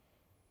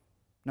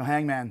 Now,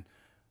 Hangman,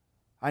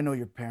 I know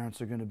your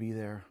parents are going to be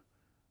there.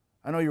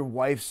 I know your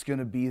wife's going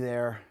to be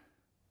there.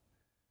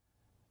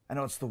 I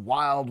know it's the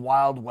wild,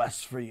 wild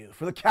west for you,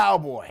 for the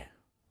cowboy.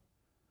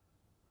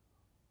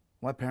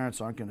 My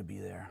parents aren't going to be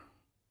there.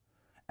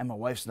 And my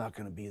wife's not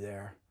going to be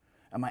there.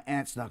 And my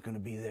aunt's not going to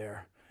be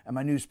there. And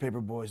my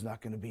newspaper boy's not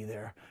going to be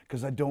there.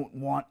 Because I don't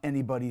want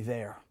anybody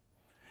there.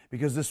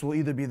 Because this will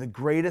either be the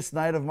greatest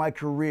night of my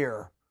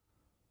career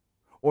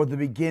or the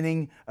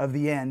beginning of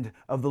the end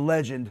of the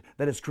legend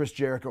that is Chris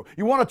Jericho.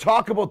 You want to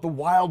talk about the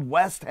Wild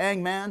West,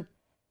 Hangman?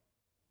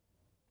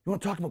 You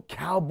want to talk about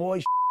cowboy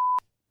shit?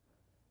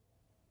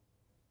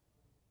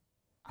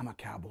 I'm a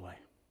cowboy.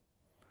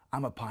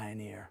 I'm a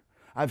pioneer.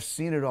 I've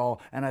seen it all,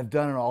 and I've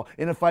done it all.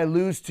 And if I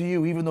lose to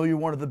you, even though you're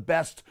one of the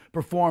best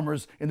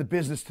performers in the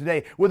business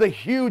today, with a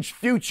huge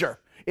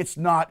future, it's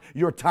not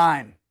your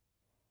time.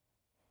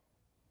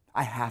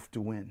 I have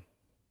to win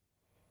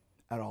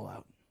at All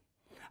Out.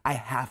 I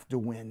have to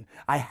win.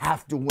 I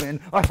have to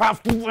win. I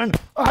have to win.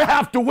 I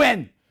have to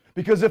win.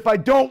 Because if I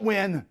don't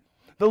win,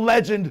 the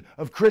legend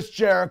of Chris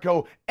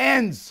Jericho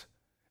ends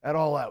at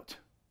All Out.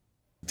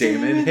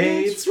 Damon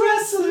hates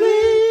wrestling.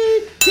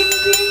 Ding,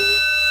 ding.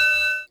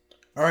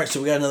 All right,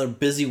 so we got another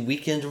busy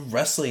weekend of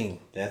wrestling.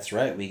 That's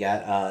right. We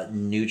got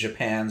New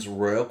Japan's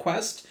Royal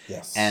Quest.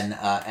 Yes. And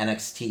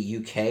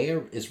NXT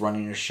UK is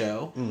running a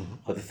show. Mm-hmm.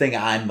 But the thing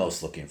I'm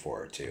most looking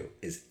forward to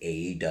is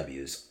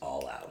AEW's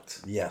All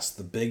Out. Yes,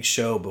 the big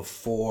show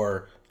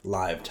before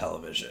live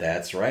television.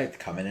 That's right.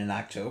 Coming in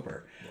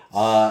October.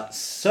 Yes.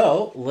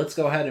 So let's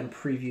go ahead and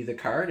preview the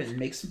card and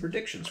make some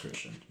predictions,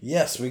 Christian.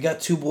 Yes, we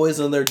got 2 boys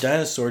on their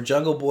dinosaur,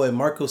 Jungle Boy,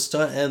 Marco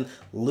Stunt, and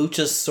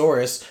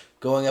Luchasaurus,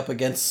 going up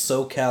against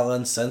SoCal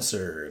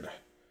Uncensored.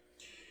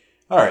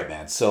 All right,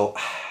 man. So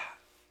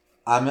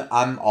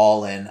I'm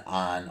all in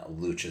on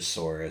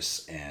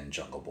Luchasaurus and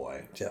Jungle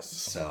Boy. Yes.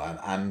 So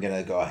I'm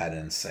gonna go ahead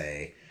and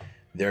say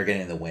they're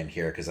getting the win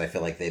here because I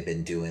feel like they've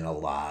been doing a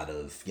lot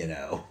of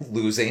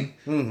losing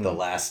the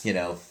last 3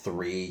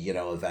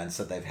 events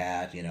that they've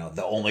had.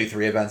 The only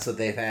 3 events that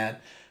they've had.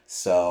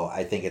 So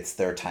I think it's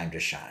their time to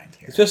shine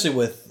here. Especially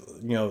with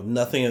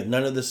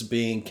none of this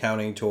being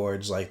counting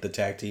towards like the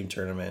tag team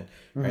tournament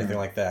or anything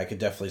like that. I could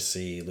definitely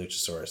see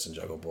Luchasaurus and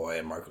Jungle Boy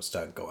and Marco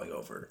Stunt going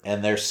over.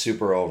 And they're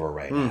super over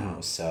right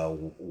now,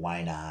 so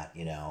why not?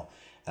 And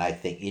I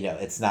think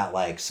it's not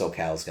like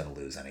SoCal's going to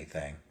lose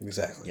anything.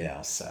 Exactly.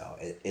 So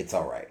it's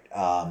all right.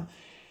 All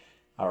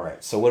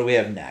right. So what do we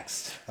have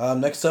next?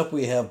 Next up,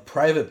 we have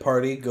Private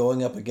Party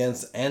going up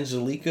against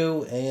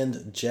Angelico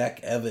and Jack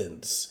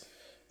Evans.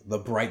 The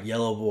Bright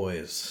Yellow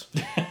Boys.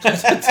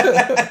 Is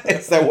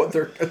that what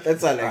they're...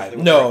 That's not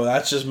actually... No,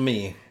 that's just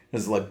me.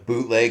 It's like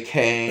Bootleg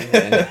Kane.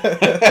 And...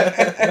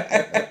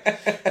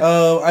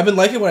 I've been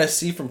liking what I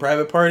see from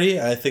Private Party.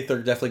 I think they're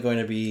definitely going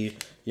to be,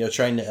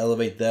 trying to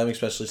elevate them,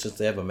 especially since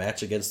they have a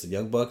match against the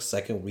Young Bucks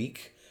second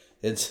week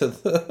into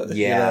the...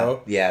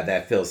 Yeah,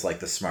 that feels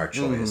like the smart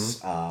choice.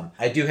 Mm-hmm.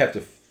 I do have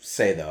to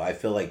say, though, I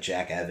feel like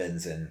Jack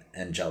Evans and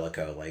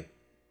Angelico,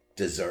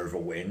 deserve a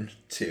win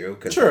too,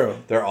 because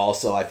they're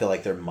also, I feel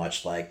like they're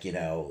much like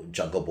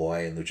Jungle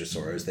Boy and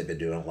Luchasaurus. They've been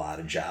doing a lot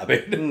of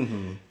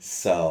jobbing.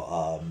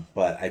 So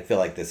but I feel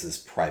like this is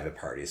Private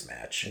Party's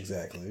match.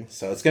 Exactly.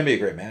 So it's gonna be a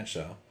great match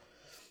though.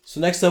 So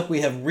next up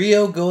we have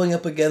Rio going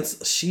up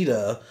against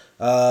Shida.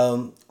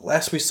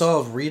 Last we saw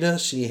of Rita,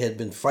 she had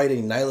been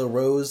fighting Nyla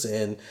Rose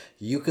and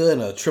Yuka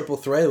in a triple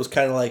threat. It was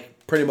kind of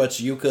like pretty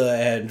much Yuka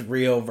and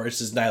Rio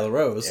versus Nyla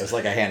Rose. It was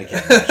like a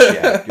handicap match.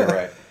 Yeah, you're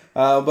right.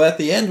 But at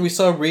the end, we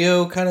saw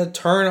Rio kind of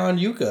turn on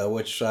Yuka,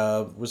 which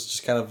was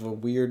just kind of a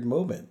weird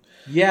moment.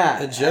 Yeah,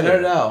 I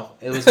don't know.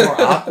 It was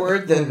more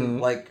awkward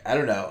than, I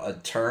don't know, a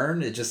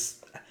turn.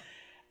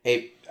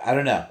 I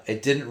don't know.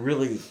 It didn't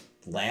really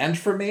land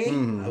for me.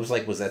 I was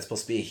like, was that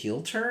supposed to be a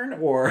heel turn?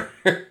 Or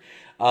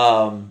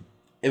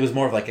it was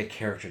more of like a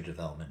character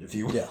development, if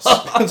you will. Yes.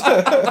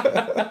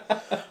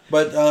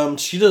 But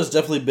Shida's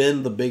definitely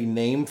been the big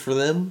name for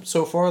them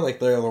so far. Like,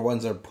 they're the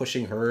ones that are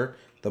pushing her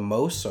the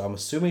most, so I'm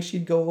assuming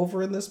she'd go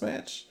over in this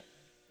match.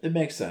 It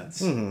makes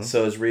sense. Mm-hmm.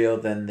 So is Rio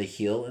then the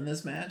heel in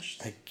this match?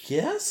 I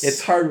guess.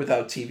 It's hard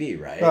without TV,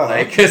 right? Uh-huh.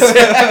 Like,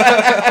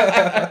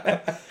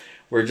 'cause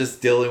we're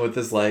just dealing with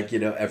this, like,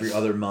 every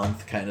other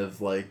month kind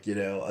of, like,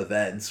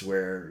 events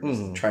where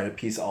trying to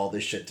piece all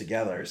this shit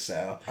together.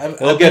 So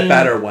it'll get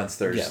better once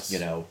there's,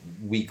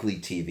 weekly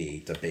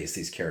TV to base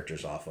these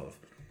characters off of.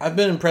 I've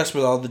been impressed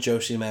with all the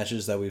Joshi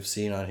matches that we've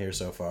seen on here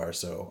so far,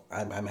 so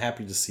I'm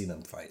happy to see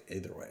them fight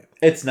either way.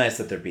 It's nice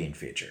that they're being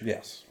featured.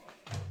 Yes.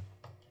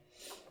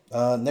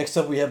 Next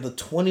up, we have the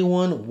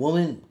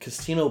 21-woman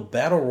Casino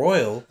Battle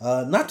Royal.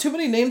 Not too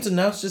many names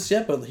announced just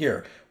yet, but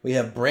here we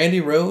have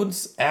Brandy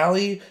Rhodes,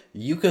 Allie,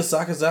 Yuka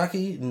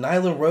Sakazaki,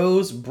 Nyla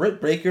Rose,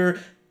 Britt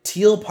Baker,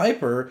 Teal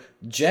Piper,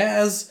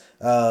 Jazz.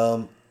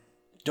 Don't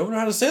know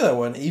how to say that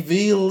one.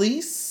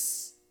 Evilise?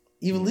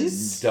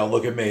 Don't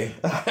look at me.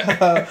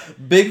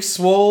 Big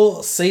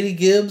Swole, Sadie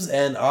Gibbs,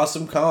 and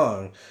Awesome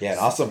Kong. Yeah, and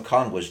Awesome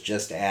Kong was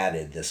just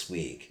added this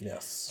week.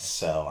 Yes.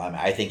 So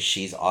I think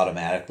she's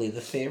automatically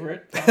the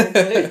favorite,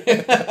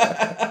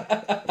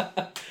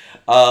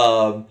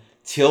 probably.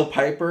 Teal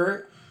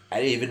Piper, I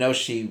didn't even know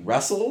she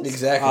wrestled.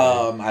 Exactly.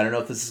 I don't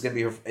know if this is gonna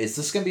be is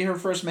this gonna be her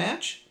first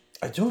match?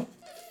 I don't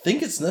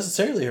think it's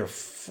necessarily her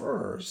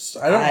first.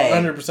 I don't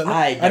 100%.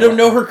 I don't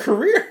know her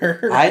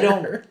career. I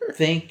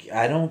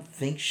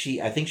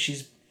think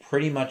she's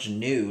pretty much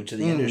new to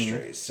the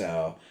industry.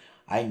 So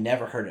I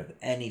never heard of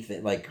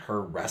anything like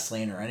her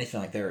wrestling or anything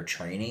like that or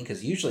training,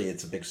 because usually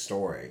it's a big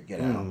story,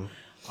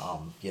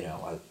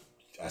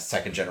 a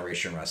second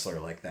generation wrestler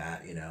like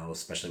that,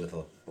 especially with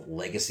a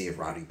legacy of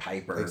Roddy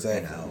Piper,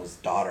 exactly. His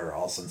daughter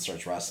also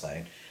starts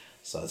wrestling.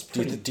 So it's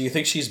pretty. Do you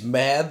think she's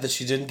mad that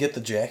she didn't get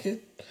the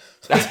jacket?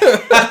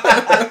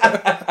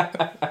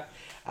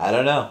 I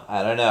don't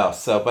know.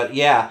 So, but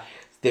yeah,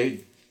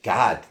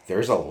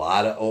 there's a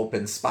lot of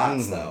open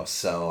spots though.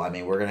 So,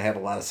 we're going to have a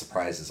lot of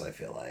surprises, I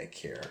feel like,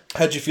 here.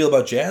 How'd you feel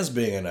about Jazz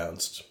being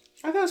announced?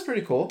 I thought it was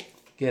pretty cool.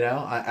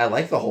 I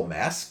like the whole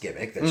mask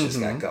gimmick that she's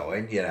got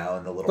going,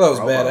 and the little that was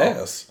promo.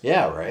 badass.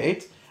 Yeah,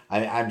 right?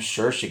 I'm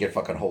sure she could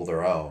fucking hold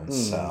her own.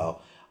 So,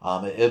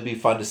 it'd be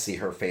fun to see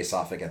her face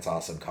off against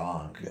Awesome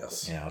Kong.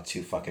 Yes.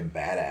 Two fucking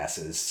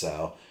badasses.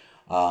 So,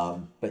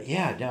 but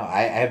yeah, no,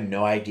 I have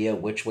no idea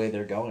which way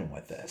they're going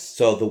with this.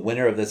 So the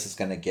winner of this is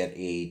going to get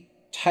a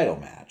title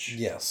match.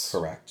 Yes.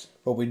 Correct.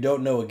 But we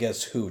don't know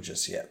against who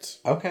just yet.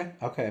 Okay.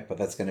 But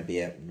that's going to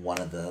be at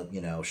one of the,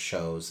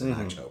 shows in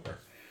October.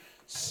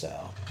 So,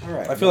 all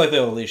right. I feel like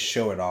they'll at least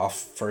show it off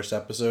first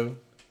episode,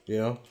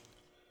 Do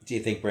you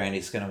think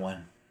Brandy's going to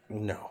win?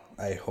 No.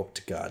 I hope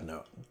to God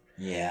no.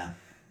 Yeah,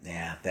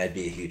 that'd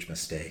be a huge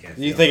mistake.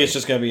 You think it's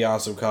just going to be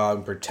Awesome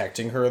Kong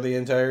protecting her the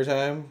entire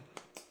time?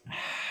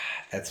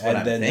 That's what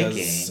I'm thinking.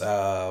 Does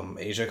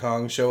Asia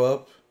Kong show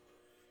up?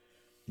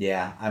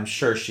 Yeah, I'm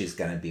sure she's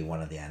going to be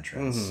one of the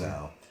entrants.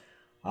 So,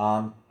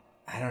 I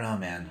don't know,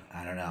 man.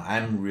 I don't know.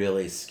 I'm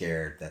really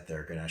scared that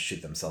they're going to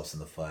shoot themselves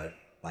in the foot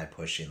by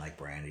pushing like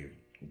Brandy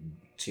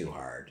too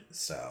hard.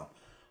 So,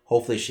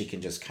 hopefully she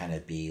can just kind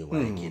of be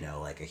like,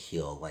 like a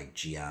heel, like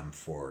GM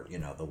for,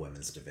 the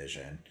women's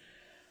division.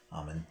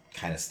 And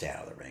kind of stay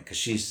out of the ring because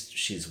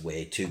she's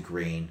way too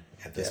green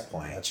at this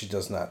point. And she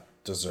does not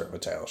deserve a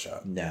title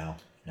shot. No,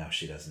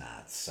 she does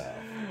not. So,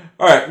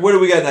 all right, what do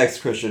we got next,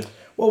 Christian?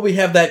 Well, we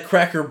have that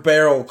Cracker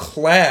Barrel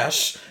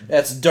clash.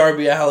 That's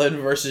Darby Allin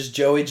versus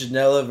Joey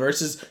Janela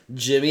versus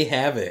Jimmy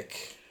Havoc.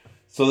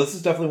 So this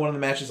is definitely one of the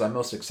matches I'm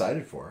most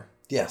excited for.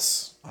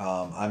 Yes.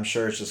 I'm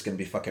sure it's just going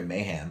to be fucking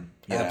mayhem.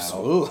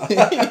 Absolutely.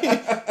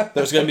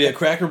 There's going to be a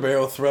Cracker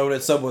Barrel thrown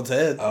at someone's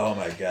head. Oh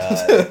my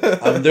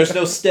god. There's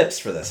no steps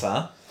for this,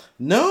 huh?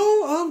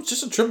 No,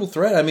 just a triple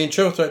threat.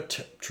 Triple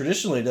threat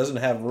traditionally doesn't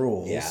have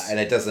rules. Yeah, and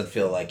it doesn't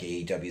feel like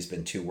AEW's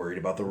been too worried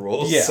about the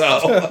rules. Yeah.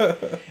 So,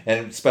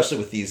 and especially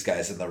with these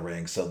guys in the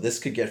ring. So this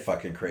could get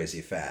fucking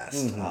crazy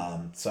fast.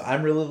 So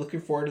I'm really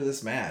looking forward to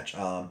this match.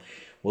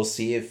 We'll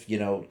see if,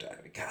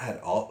 God,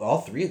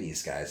 all three of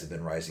these guys have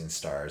been rising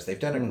stars. They've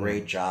done a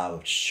great job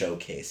of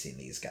showcasing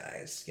these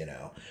guys,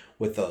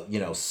 with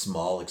the,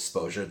 small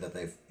exposure that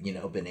they've,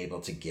 been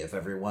able to give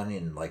everyone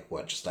in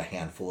just a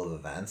handful of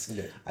events.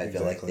 Yeah, I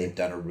feel like they've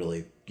done a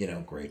really,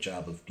 great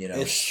job of,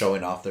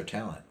 showing off their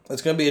talent.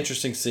 It's going to be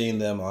interesting seeing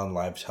them on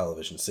live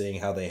television, seeing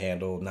how they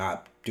handle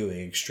not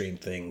doing extreme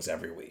things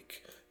every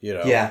week,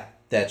 Yeah,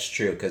 that's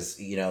true. Because,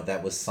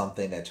 that was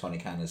something that Tony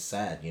Khan has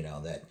said,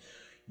 that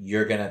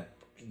you're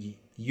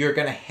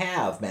going to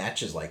have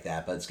matches like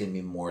that, but it's going to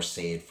be more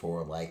saved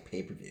for like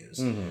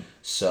pay-per-views.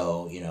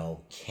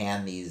 So,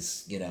 can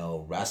these,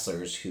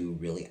 wrestlers who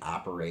really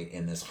operate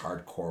in this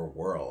hardcore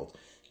world,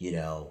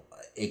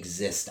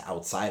 exist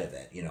outside of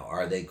it?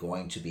 Are they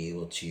going to be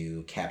able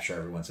to capture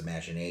everyone's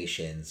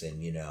imaginations and,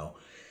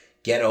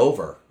 get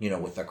over,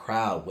 with the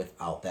crowd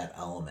without that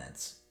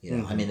element?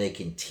 They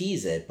can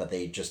tease it, but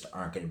they just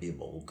aren't going to be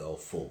able to go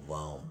full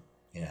blown.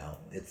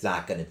 It's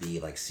not going to be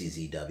like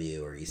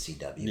CZW or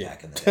ECW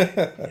back in the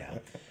day.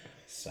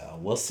 So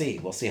we'll see.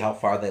 We'll see how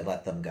far they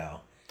let them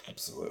go.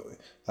 Absolutely.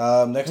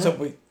 Next up,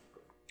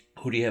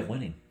 who do you have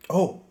winning?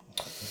 Oh,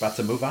 About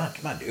to move on.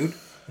 Come on, dude.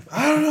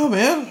 I don't know,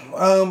 man.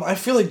 I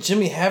feel like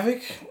Jimmy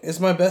Havoc is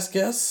my best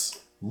guess.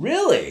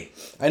 Really?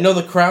 I know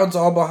the crowd's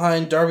all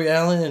behind Darby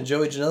Allin and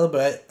Joey Janela,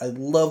 but I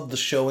love the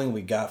showing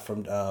we got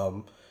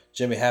from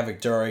Jimmy Havoc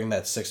during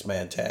that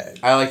 6-man tag.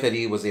 I like that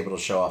he was able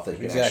to show off that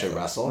he could actually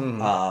wrestle.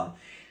 Mm-hmm.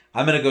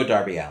 I'm going to go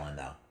Darby Allin,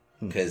 though.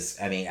 Because,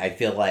 I mean, I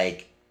feel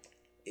like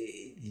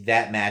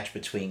that match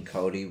between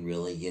Cody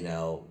really,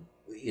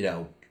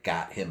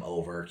 got him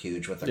over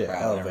huge with the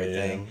crowd and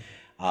everything.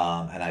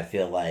 And I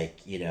feel like,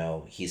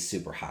 he's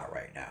super hot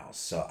right now.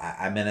 So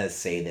I'm going to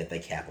say that they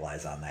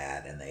capitalize on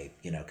that and they,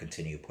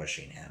 continue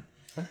pushing him.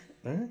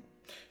 All right.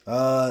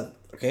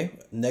 Okay.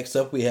 Next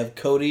up, we have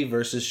Cody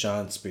versus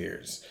Sean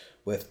Spears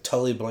with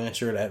Tully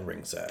Blanchard at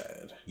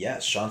ringside.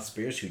 Yes, Sean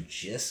Spears, who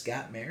just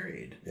got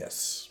married.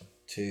 Yes.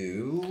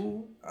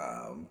 To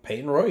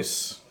Peyton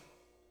Royce.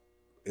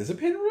 Is it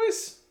Peyton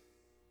Royce?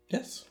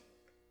 Yes.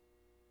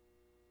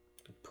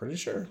 Pretty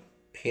sure.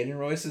 Peyton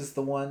Royce is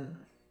the one.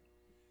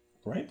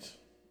 Right.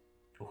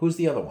 Who's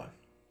the other one?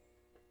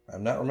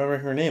 I'm not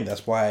remembering her name.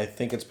 That's why I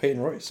think it's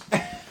Peyton Royce.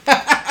 Because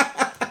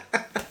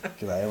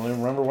I only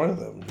remember one of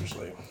them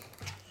usually.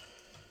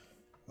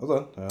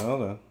 Hold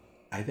on.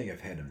 I think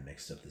I've had them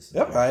mixed up.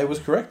 Yep, I was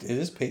correct. It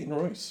is Peyton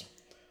Royce.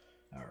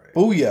 All right.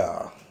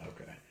 Booyah.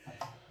 Okay.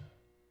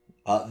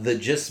 The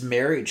just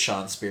married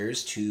Sean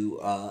Spears to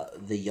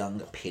the young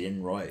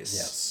Peyton Royce.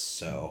 Yes.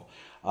 So,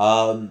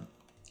 all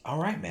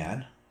right,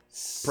 man.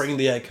 Bring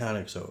the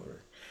Iconics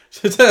over.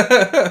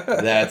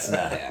 That's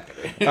not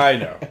happening. I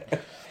know.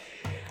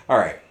 All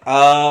right.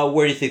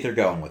 Where do you think they're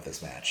going with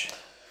this match?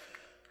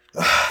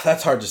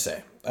 That's hard to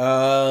say.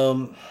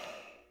 Because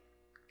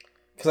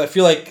I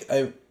feel like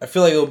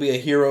it'll be a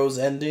hero's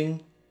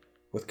ending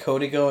with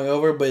Cody going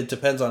over, but it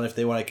depends on if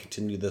they want to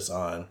continue this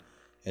on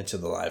into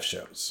the live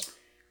shows.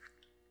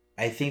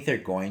 I think they're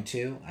going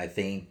to. I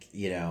think,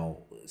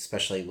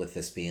 especially with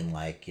this being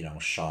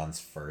Sean's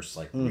first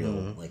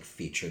real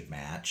featured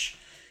match,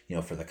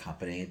 for the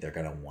company, they're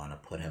going to want to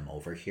put him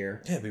over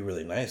here. Yeah, it'd be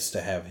really nice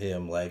to have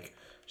him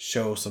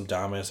show some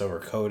dominance over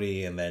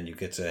Cody, and then you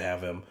get to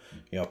have him,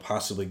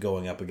 possibly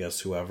going up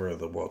against whoever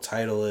the world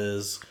title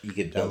is. You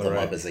could build him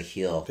up as a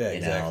heel,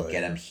 exactly.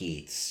 Get him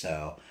heat.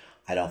 So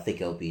I don't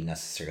think it'll be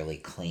necessarily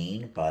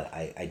clean, but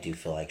I do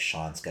feel like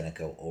Sean's going to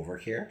go over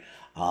here.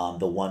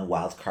 The one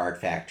wild card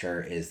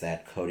factor is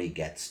that Cody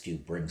gets to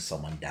bring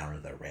someone down to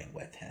the ring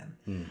with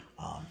him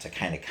to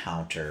kind of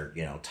counter,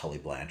 Tully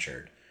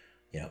Blanchard,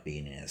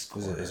 being in his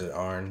corner. Is it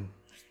Arn?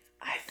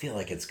 I feel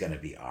like it's going to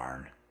be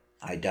Arn.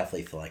 I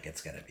definitely feel like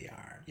it's going to be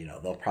Arn.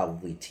 They'll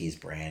probably tease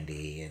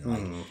Brandy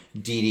and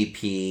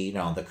DDP,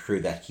 the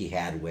crew that he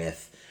had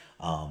with,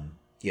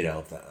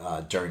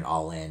 during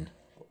All In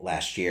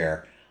last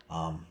year.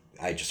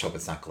 I just hope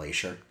it's not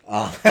Glacier.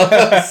 But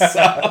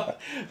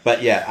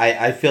yeah,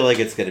 I feel like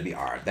it's going to be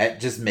Arn.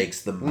 That just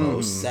makes the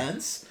most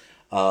sense.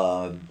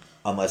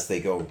 Unless they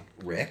go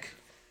Rick.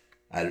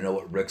 I don't know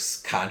what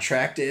Rick's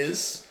contract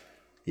is.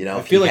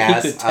 I feel like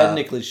he could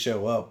technically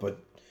show up, but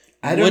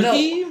I don't know.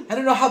 I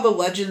don't know how the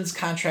Legends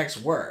contracts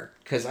work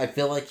because I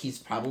feel like he's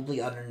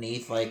probably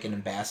underneath an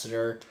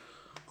ambassador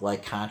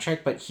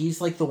contract, but he's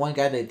the one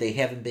guy that they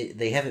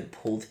haven't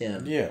pulled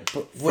him. Yeah,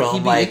 but would he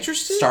be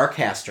interested?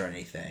 Starcast or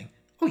anything.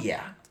 Oh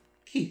yeah,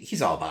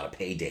 he's all about a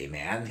payday,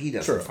 man. He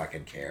doesn't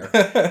fucking care.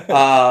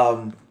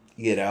 And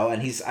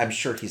I'm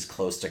sure he's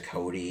close to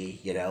Cody,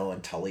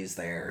 and Tully's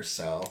there,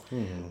 so.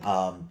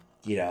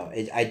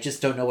 I just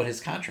don't know what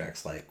his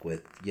contract's like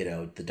with,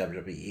 the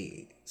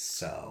WWE.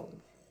 So,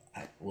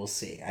 we'll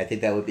see. I think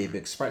that would be a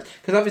big surprise.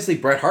 Because obviously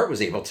Bret Hart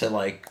was able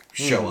to,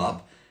 show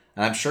up.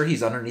 And I'm sure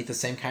he's underneath the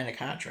same kind of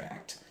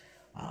contract.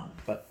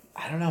 But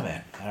I don't know,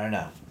 man. I don't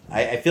know.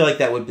 I feel like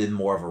that would have been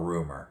more of a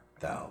rumor,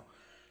 though.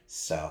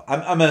 So,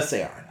 I'm going to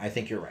say Arn. I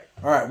think you're right.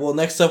 All right. Well,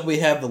 next up we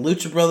have the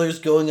Lucha Brothers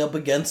going up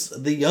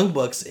against the Young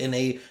Bucks in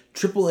a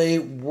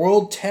AAA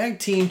World Tag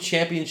Team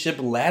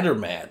Championship ladder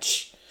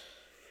match.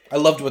 I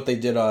loved what they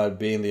did on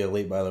Being the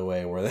Elite, by the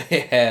way, where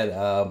they had,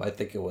 I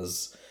think it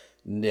was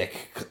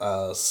Nick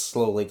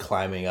slowly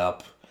climbing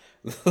up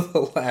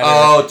the ladder.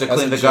 Oh, to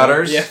clean the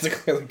gutters? Yeah, to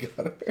clean the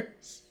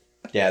gutters.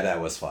 Yeah,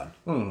 that was fun.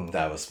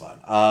 That was fun.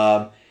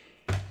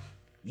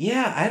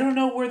 Yeah, I don't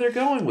know where they're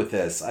going with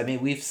this. I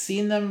mean, we've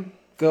seen them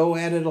go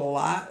at it a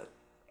lot,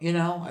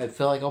 I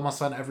feel like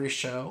almost on every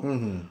show.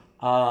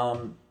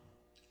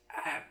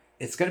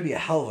 It's going to be a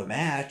hell of a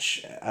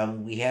match.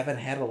 We haven't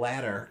had a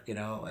ladder,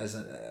 as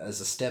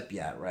a step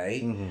yet,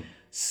 right?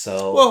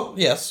 So, well,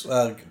 yes,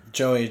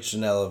 Joey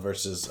Janela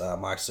versus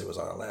Moxley was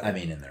on a ladder. I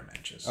mean, in their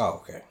matches.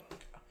 Oh, okay.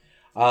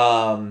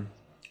 I'm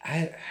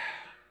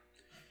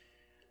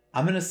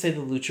going to say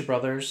the Lucha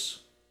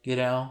Brothers,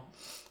 And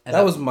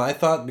that was my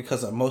thought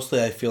because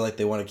mostly I feel like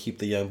they want to keep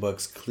the Young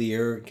Bucks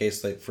clear in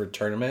case for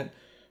tournament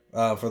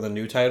for the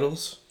new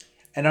titles.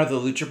 And are the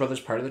Lucha Brothers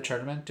part of the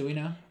tournament? Do we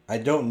know? I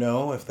don't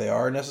know if they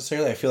are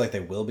necessarily. I feel like they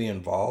will be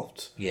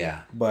involved.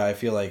 Yeah. But I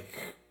feel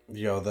like,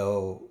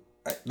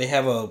 they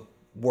have a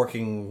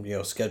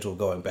working, schedule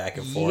going back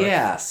and forth.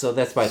 Yeah, so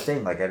that's my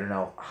thing. I don't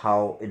know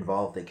how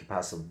involved they could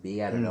possibly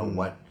be. I don't know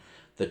what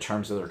the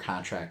terms of their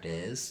contract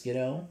is, you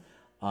know.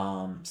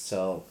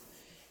 So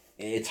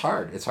it's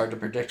hard. It's hard to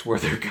predict where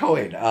they're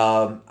going.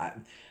 I'm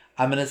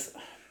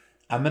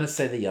gonna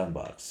say the Young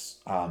Bucks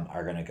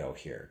are gonna go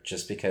here,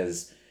 just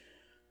because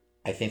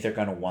I think they're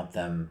gonna want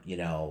them, you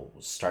know,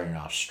 starting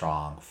off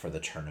strong for the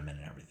tournament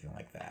and everything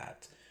like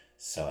that.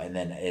 So, and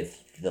then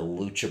if the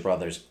Lucha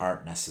Brothers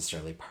aren't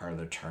necessarily part of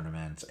the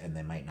tournament and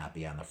they might not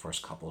be on the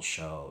first couple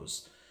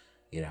shows,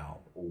 you know,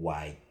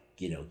 why,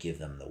 you know, give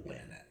them the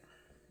win?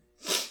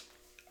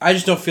 I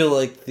just don't feel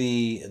like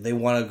they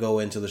want to go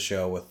into the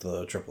show with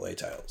the AAA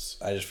titles.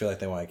 I just feel like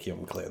they want to keep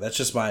them clear. That's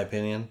just my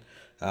opinion.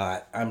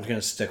 I'm going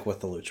to stick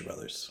with the Lucha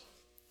Brothers.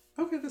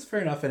 Okay, that's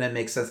fair enough, and it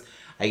makes sense.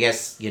 I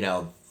guess, you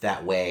know,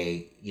 that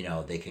way, you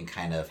know, they can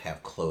kind of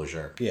have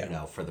closure, you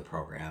know, for the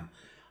program,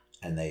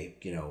 and they,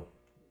 you know,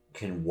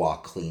 can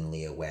walk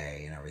cleanly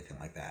away and everything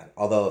like that.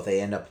 Although if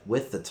they end up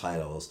with the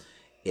titles,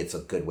 it's a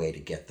good way to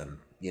get them,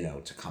 you know,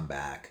 to come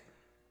back.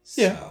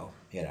 Yeah. So,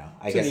 you know,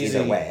 I guess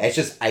either way. It's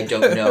just I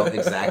don't know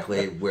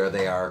exactly where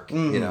they are,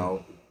 you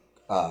know,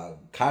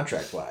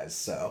 contract-wise,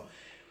 so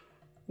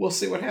we'll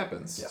see what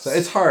happens. Yes. So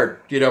it's hard,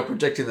 you know,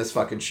 predicting this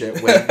fucking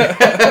shit when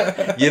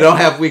you don't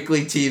have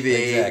weekly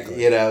TV.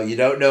 Exactly. You know, you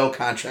don't know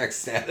contract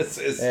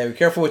statuses. Hey, be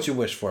careful what you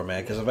wish for,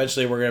 man, because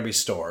eventually we're going to be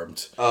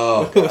stormed.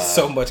 Oh, God. With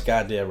so much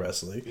goddamn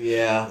wrestling.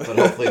 Yeah, but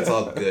hopefully it's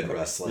all good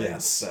wrestling.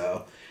 Yes.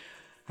 So,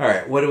 all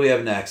right, what do we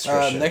have next,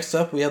 Christian? Next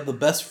up, we have the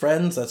Best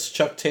Friends. That's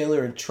Chuck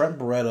Taylor and Trent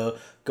Beretta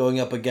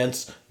going up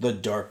against the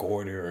Dark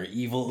Order,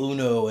 Evil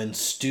Uno, and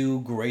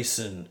Stu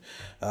Grayson.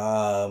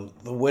 The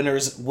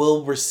winners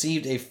will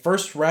receive a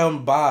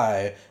first-round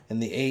bye in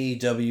the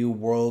AEW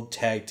World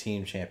Tag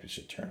Team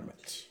Championship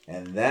Tournament.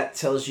 And that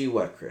tells you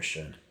what,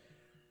 Christian?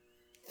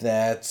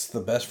 That's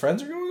the Best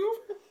Friends are going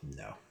over?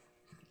 No.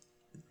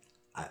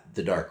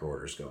 The Dark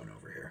Order's going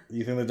over here.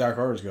 You think the Dark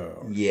Order's going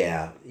over?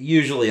 Yeah.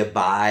 Usually a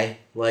bye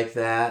like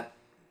that,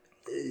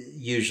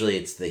 usually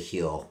it's the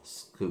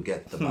heels who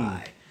get the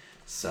bye.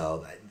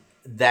 So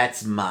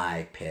that's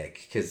my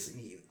pick, because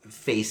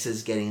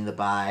faces getting the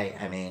bye,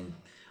 I mean,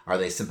 are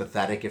they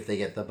sympathetic if they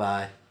get the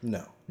bye?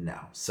 No.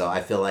 So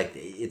I feel like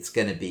it's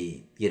going to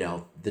be, you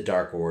know, the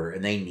Dark Order,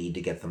 and they need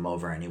to get them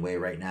over anyway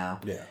right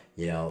now. Yeah.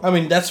 You know, I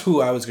mean, that's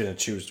who I was going to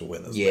choose to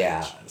win this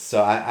match.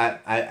 So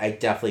I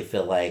definitely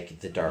feel like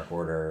the Dark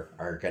Order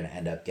are going to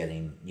end up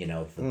getting, you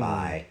know, the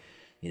bye,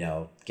 you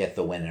know, get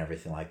the win and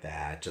everything like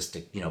that, just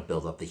to, you know,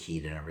 build up the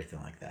heat and everything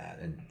like that.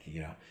 And,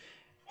 you know,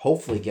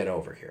 hopefully get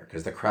over here,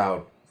 because the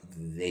crowd,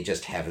 they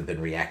just haven't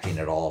been reacting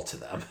at all to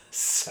them.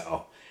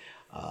 So,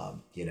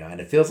 you know,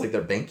 and it feels like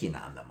they're banking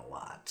on them a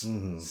lot.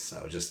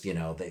 So just, you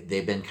know,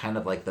 they've been kind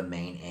of like the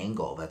main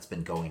angle that's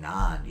been going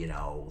on, you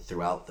know,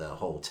 throughout the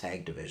whole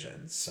tag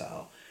division.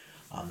 So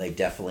they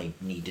definitely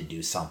need to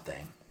do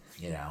something,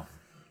 you know.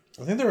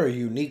 I think they're a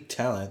unique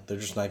talent. They're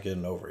just not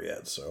getting over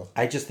yet. So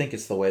I just think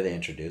it's the way they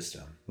introduced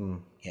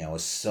them. You know, it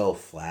was so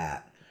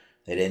flat.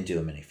 They didn't do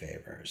them any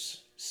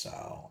favors.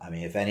 So, I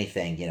mean, if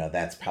anything, you know,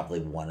 that's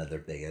probably one of their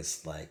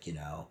biggest, like, you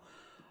know,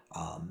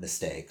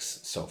 mistakes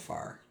so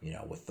far, you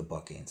know, with the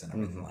bookings and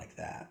everything like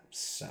that.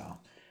 So,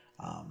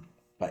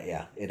 but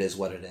yeah, it is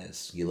what it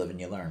is. You live and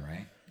you learn,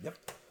 right? Yep.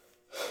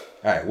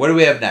 All right, what do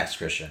we have next,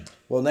 Christian?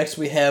 Well, next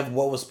we have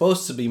what was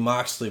supposed to be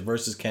Moxley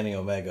versus Kenny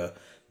Omega,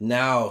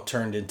 now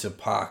turned into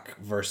Pac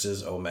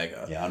versus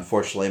Omega. Yeah,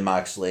 unfortunately,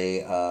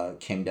 Moxley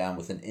came down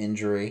with an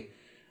injury.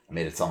 I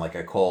made it sound like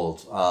a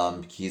cold.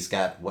 He's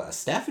got a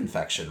staph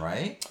infection,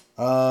 right?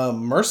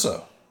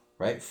 MRSA.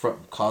 Right?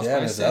 Caused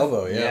by his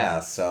elbow, yeah. Yeah,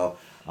 so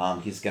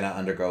he's going to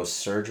undergo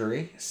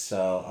surgery.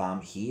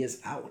 So he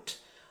is out.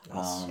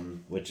 Yes.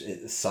 Which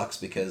it sucks,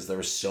 because there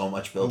was so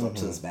much build up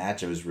to this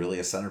match. It was really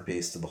a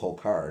centerpiece to the whole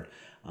card.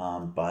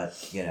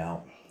 But, you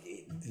know,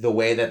 the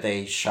way that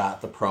they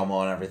shot the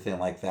promo and everything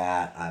like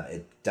that,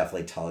 it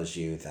definitely tells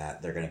you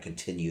that they're going to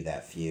continue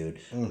that feud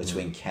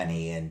between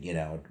Kenny and, you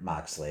know,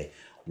 Moxley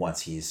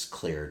once he's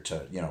cleared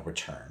to, you know,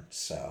 return.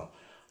 So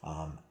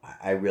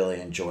I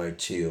really enjoyed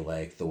too,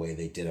 like, the way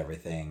they did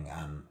everything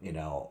on, you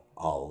know,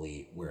 All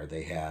Elite, where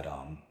they had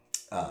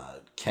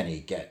Kenny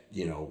get,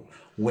 you know,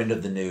 wind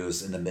of the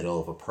news in the middle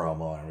of a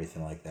promo and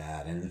everything like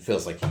that, and it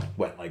feels like he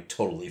went like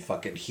totally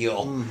fucking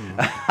heel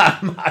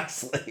on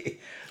Moxley.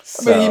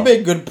 So, I mean, he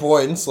made good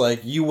points. Like,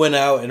 you went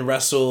out and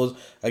wrestled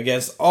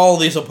against all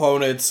these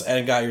opponents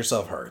and got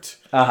yourself hurt.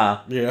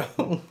 Yeah.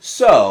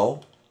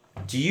 So,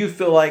 do you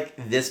feel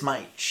like this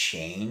might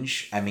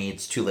change? I mean,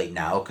 it's too late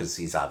now because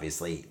he's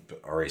obviously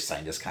already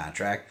signed his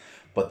contract,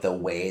 but the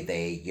way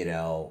they, you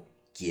know,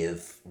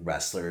 give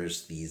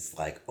wrestlers these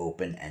like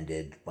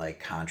open-ended like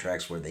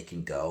contracts where they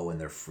can go and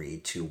they're free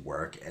to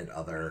work at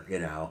other, you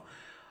know,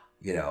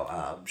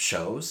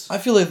 shows. I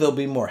feel like they'll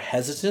be more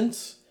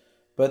hesitant,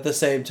 but at the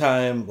same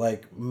time,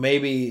 like,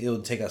 maybe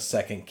it'll take a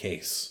second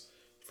case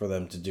for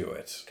them to do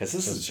it, because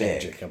this is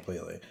change big. It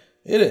completely.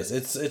 It is.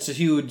 It's a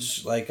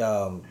huge like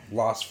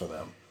loss for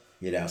them.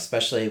 You know,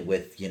 especially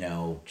with, you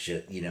know,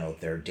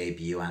 their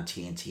debut on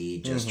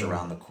TNT just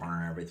around the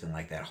corner and everything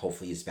like that.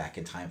 Hopefully he's back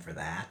in time for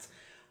that.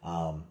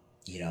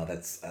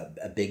 that's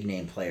a big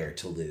name player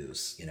to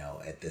lose,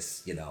 at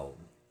this,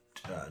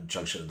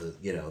 junction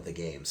of the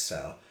game.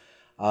 So,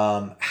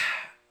 I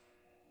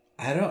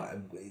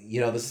don't,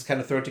 this is kind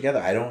of thrown together.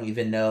 I don't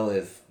even know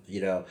if,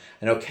 I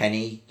know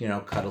Kenny,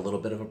 cut a little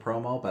bit of a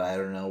promo, but I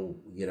don't know,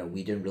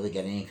 we didn't really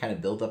get any kind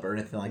of build up or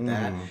anything like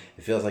that.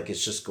 It feels like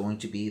it's just going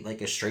to be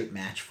like a straight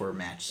match for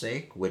match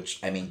sake, which,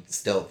 I mean,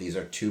 still, these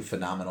are two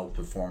phenomenal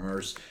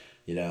performers,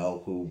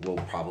 who will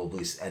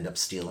probably end up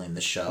stealing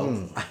the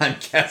show, I'm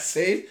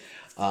guessing.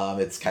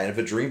 It's kind of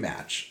a dream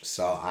match.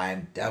 So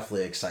I'm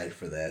definitely excited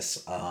for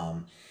this.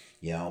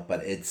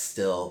 But it's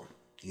still,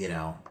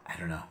 I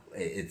don't know.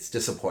 It's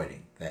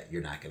disappointing that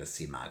you're not going to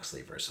see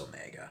Moxley versus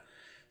Omega.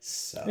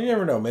 So you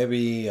never know.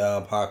 Maybe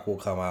Pac will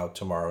come out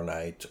tomorrow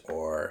night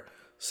or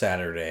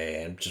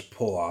Saturday and just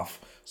pull off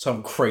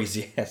some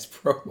crazy ass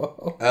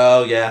promo.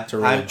 Oh yeah, to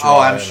really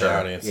draw in sure. the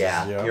audiences,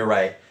 Yeah, you're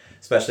right.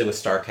 Especially with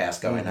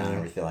StarCast going on and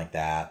everything like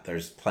that.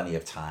 There's plenty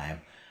of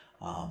time.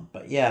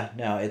 But yeah,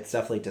 no, it's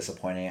definitely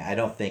disappointing. I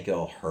don't think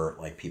it'll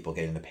hurt like people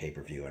getting the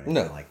pay-per-view or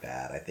anything like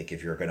that. I think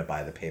if you're going to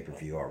buy the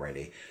pay-per-view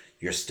already,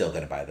 you're still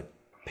going to buy the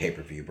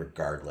pay-per-view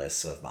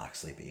regardless of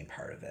Moxley being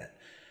part of it.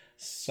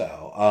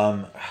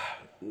 So,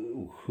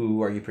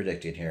 who are you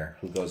predicting here?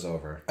 Who goes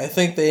over? I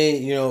think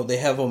they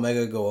have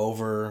Omega go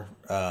over.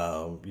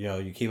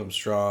 You keep him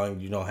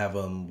strong. You don't have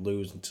him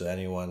lose to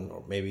anyone,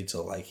 or maybe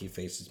till like he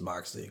faces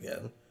Moxley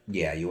again.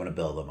 Yeah, you want to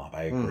build him up.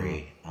 I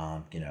agree.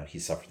 He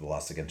suffered the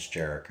loss against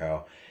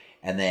Jericho.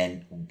 And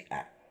then,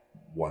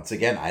 once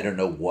again, I don't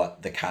know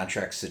what the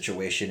contract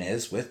situation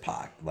is with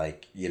Pac.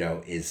 Like,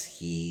 is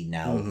he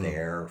now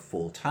there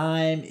full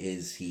time?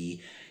 Is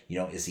he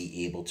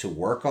able to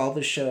work all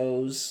the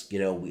shows?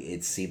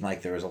 It seemed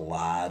like there was a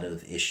lot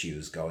of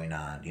issues going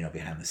on,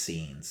 behind the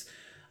scenes,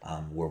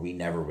 where we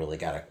never really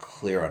got a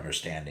clear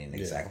understanding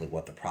exactly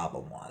what the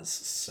problem was.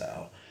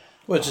 So,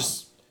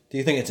 do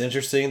you think it's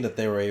interesting that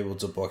they were able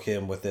to book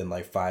him within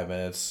like 5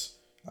 minutes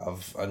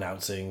of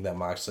announcing that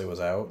Moxley was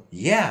out?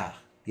 Yeah,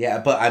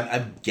 but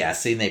I'm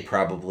guessing they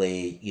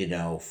probably,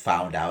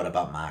 found out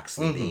about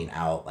Moxley being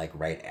out like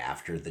right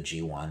after the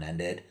G1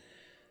 ended.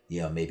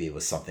 Maybe it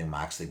was something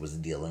Moxley was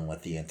dealing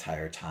with the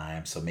entire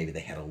time, so maybe they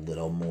had a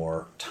little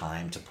more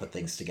time to put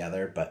things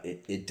together, but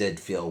it did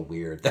feel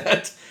weird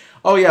that,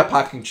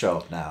 Pac can show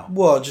up now.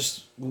 Well,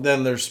 just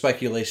then their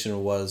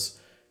speculation was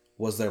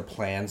there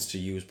plans to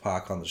use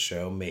Pac on the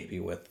show, maybe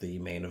with the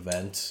main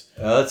event?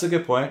 That's a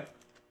good point.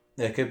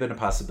 It could have been a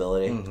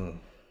possibility. And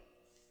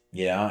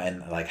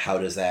like, how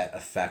does that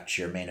affect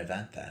your main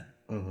event then?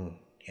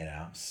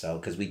 So,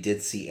 because we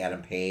did see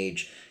Adam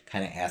Page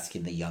kind of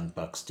asking the Young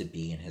Bucks to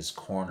be in his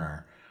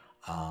corner,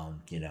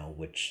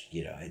 which,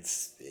 it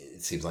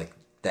seems like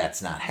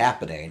that's not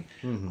happening.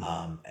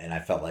 And I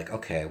felt like,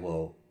 okay,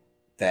 well,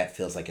 that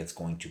feels like it's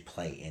going to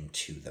play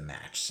into the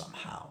match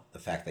somehow. The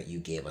fact that you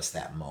gave us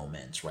that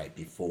moment right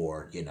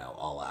before,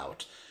 All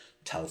Out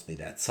tells me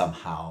that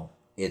somehow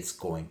it's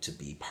going to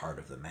be part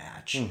of the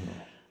match.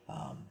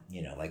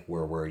 Like,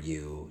 where were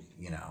you?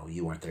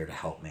 You weren't there to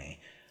help me.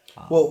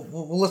 Well,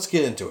 let's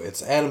get into it.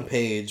 It's Adam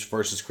Page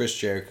versus Chris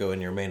Jericho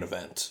in your main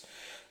event.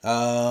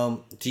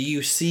 Do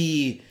you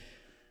see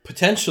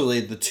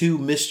potentially the two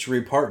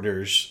mystery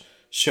partners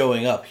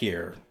showing up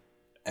here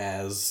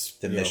as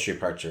the mystery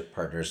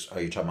partners?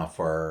 Are you talking about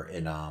for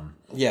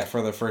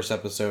the first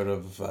episode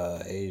of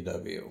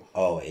AEW?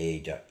 Oh,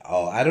 AEW.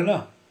 Oh, I don't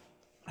know.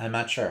 I'm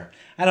not sure.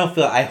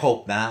 I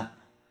hope not.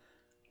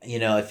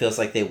 It feels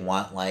like they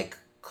want like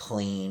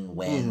clean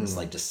wins,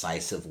 like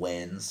decisive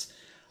wins.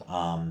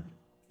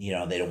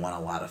 They don't want a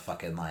lot of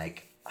fucking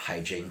like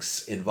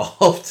hijinks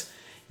involved,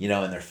 in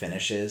their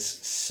finishes.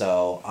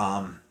 So,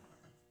 I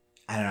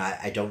don't know.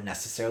 I don't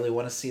necessarily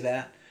want to see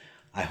that.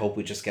 I hope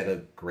we just get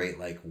a great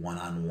like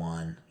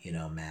one-on-one,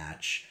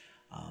 match.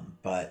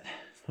 But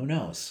who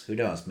knows?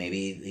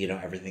 Maybe,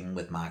 everything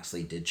with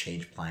Moxley did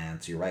change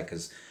plans. You're right,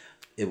 because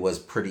it was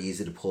pretty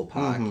easy to pull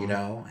Pac,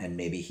 and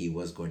maybe he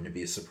was going to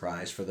be a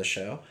surprise for the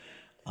show.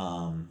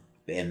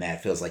 And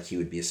that feels like he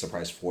would be a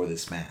surprise for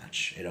this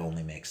match. It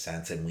only makes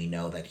sense. And we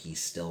know that he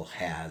still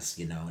has,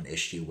 an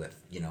issue with,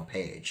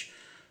 Paige.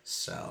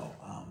 So,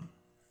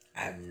 I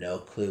have no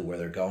clue where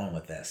they're going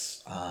with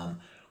this.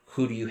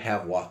 Who do you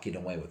have walking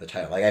away with the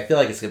title? Like, I feel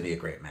like it's going to be a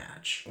great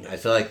match. I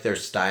feel like their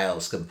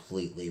styles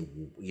completely,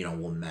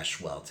 will mesh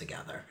well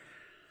together.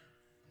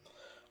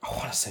 I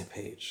want to say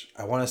Paige.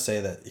 I want to say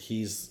that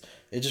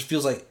it just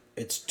feels like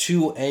it's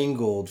too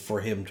angled for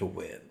him to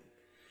win.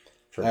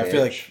 I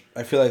feel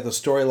like the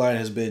storyline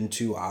has been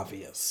too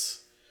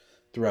obvious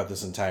throughout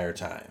this entire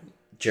time.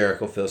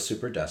 Jericho feels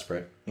super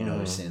desperate.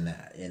 We've seen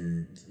that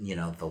in,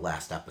 the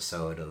last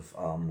episode of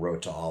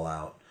Road to All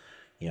Out.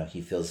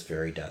 He feels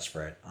very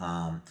desperate.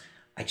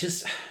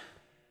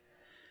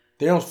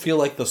 They don't feel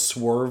like the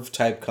Swerve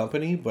type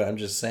company, but I'm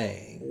just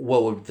saying.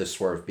 What would the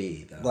Swerve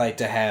be, though? Like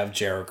to have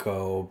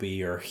Jericho be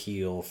your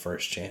heel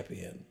first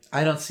champion.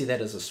 I don't see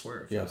that as a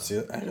Swerve. You don't see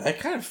it? I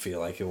kind of feel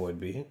like it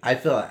would be. I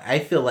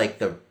feel like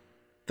the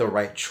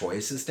right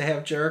choice is to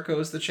have Jericho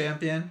as the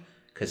champion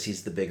because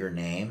he's the bigger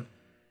name.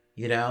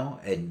 you know,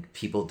 and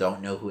people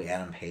don't know who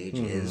Adam Page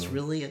is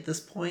really at this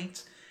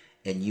point.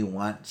 And you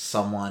want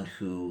someone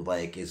who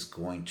like is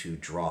going to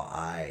draw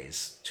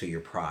eyes to your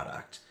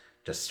product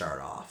to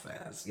start off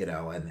as, you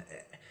know, and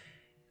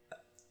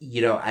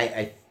you know,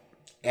 I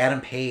Adam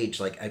Page,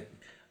 like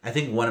I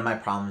think one of my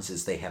problems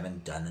is they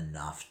haven't done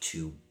enough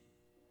to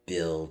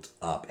build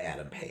up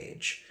Adam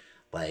Page.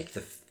 Like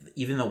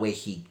even the way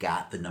he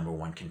got the number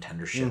one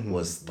contendership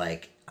was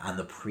like on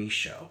the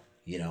pre-show,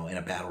 you know, in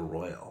a battle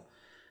royal.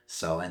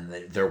 So, and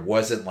there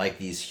wasn't like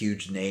these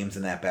huge names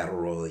in that battle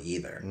royal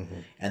either.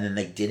 And then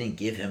they didn't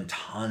give him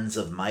tons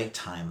of mic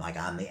time like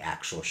on the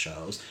actual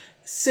shows.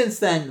 Since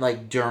then,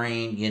 like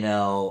during, you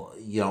know,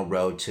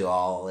 Road to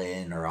All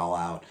In or All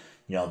Out,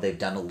 you know, they've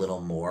done a little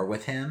more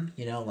with him,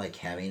 you know, like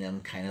having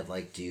him kind of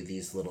like do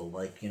these little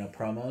like, you know,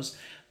 promos.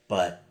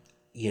 But,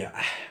 you know,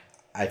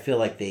 I feel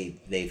like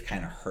they've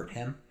kind of hurt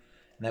him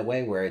in that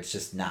way where it's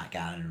just not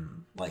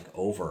gotten like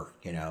over,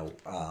 you know.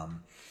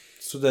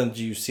 So then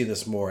do you see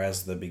this more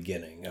as the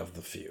beginning of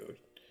the feud?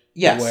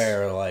 Yes.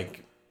 Where,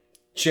 like,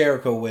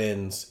 Jericho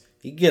wins,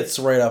 he gets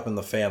right up in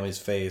the family's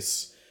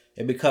face.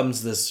 It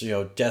becomes this, you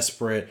know,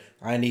 desperate,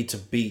 I need to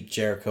beat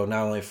Jericho,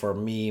 not only for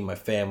me, my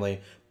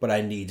family, but I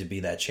need to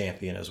be that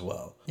champion as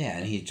well. Yeah,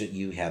 and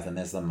you have him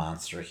as the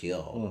monster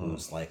heel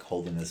who's, like,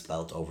 holding this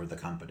belt over the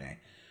company.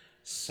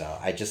 So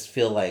I just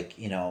feel like,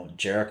 you know,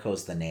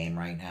 Jericho's the name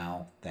right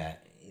now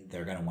that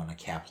they're going to want to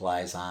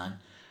capitalize on.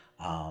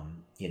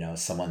 You know,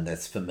 someone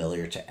that's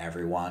familiar to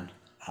everyone.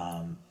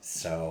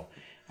 So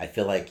I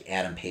feel like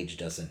Adam Page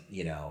doesn't,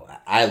 you know,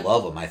 I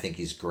love him. I think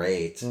he's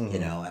great, you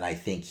know, and I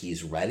think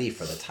he's ready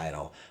for the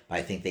title. But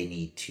I think they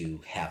need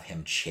to have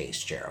him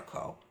chase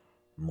Jericho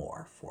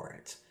more for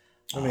it.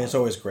 I mean, it's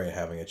always great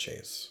having a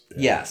chase.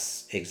 Yeah.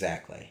 Yes,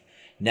 exactly.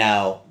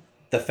 Now,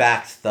 the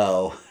fact,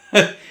 though,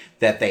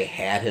 that they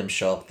had him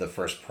show up at the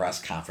first press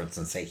conference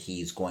and say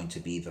he's going to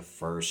be the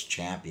first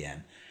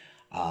champion,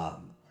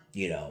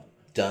 you know,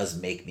 does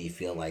make me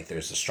feel like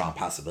there's a strong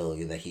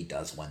possibility that he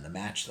does win the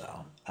match,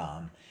 though.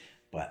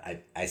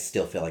 But I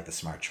still feel like the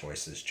smart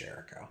choice is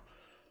Jericho.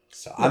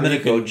 So I'm going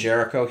to go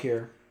Jericho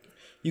here.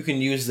 You can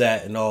use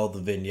that in all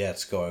the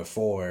vignettes going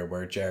forward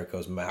where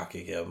Jericho's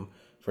mocking him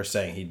for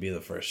saying he'd be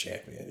the first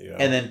champion. You know?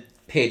 And then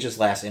Page's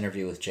last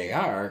interview with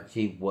JR,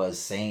 he was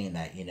saying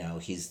that, you know,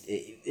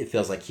 it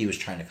feels like he was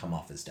trying to come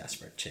off as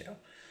desperate,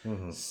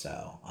 too.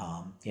 So,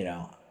 you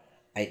know,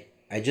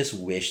 I just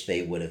wish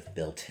they would have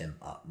built him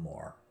up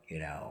more, you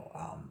know,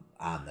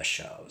 on the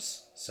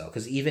shows. So,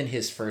 because even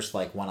his first,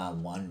 like,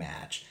 one-on-one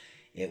match,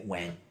 it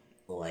went,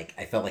 like,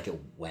 I felt like it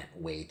went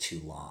way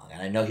too long.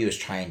 And I know he was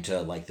trying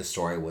to, like, the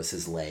story was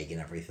his leg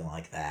and everything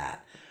like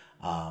that,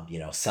 you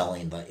know,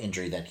 selling the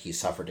injury that he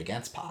suffered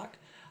against Pac.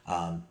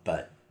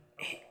 But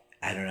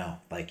I don't know,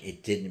 like,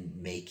 it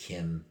didn't make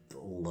him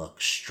look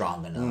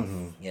strong enough,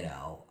 you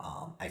know,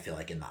 I feel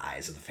like in the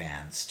eyes of the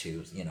fans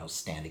to, you know,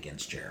 stand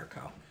against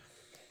Jericho.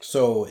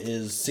 So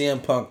is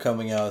CM Punk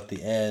coming out at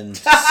the end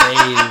to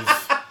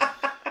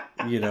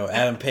save, you know,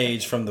 Adam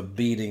Page from the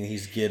beating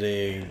he's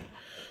getting?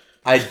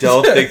 I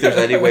don't think there's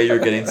any way you're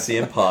getting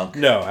CM Punk.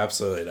 No,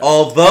 absolutely not.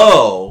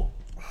 Although,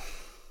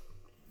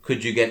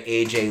 could you get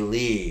AJ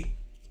Lee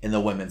in the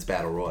Women's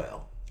Battle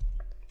Royal?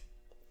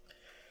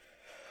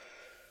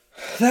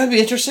 That'd be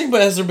interesting,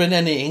 but has there been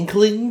any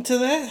inkling to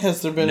that?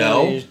 Has there been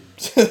any...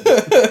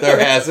 There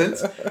hasn't.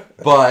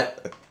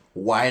 But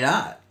why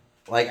not?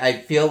 Like, I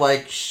feel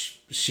like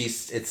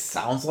it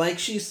sounds like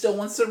she still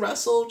wants to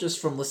wrestle just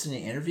from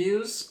listening to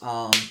interviews.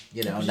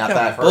 You know, not that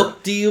I've heard.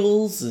 Book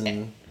deals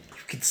and...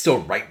 You can still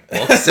write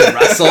books and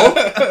wrestle.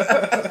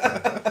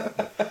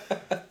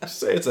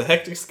 Say it's a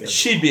hectic schedule.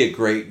 She'd be a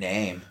great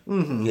name,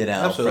 you know,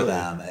 absolutely. for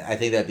them. I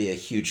think that'd be a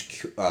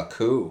huge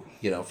coup,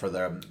 you know, for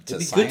them to It'd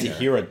be sign good to her.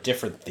 hear a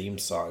different theme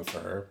song for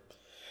her.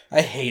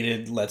 I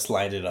hated Let's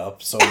Light It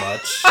Up so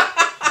much.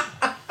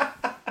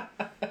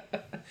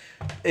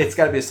 It's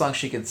got to be a song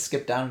she can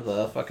skip down to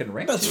the fucking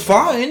ring. That's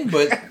fine,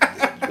 but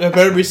it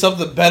better be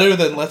something better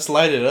than Let's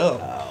Light It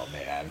Up. Oh,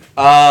 man.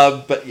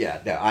 But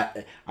yeah, no,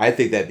 I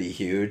think that'd be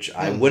huge.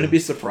 I wouldn't be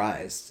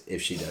surprised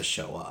if she does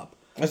show up.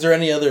 Is there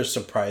any other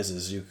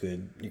surprises you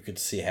could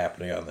see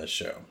happening on this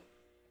show?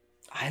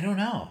 I don't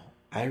know.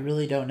 I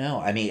really don't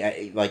know. I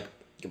mean, like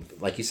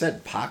you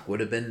said, Pac would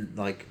have been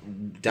like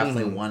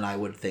definitely one I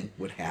would think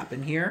would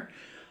happen here.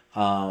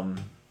 But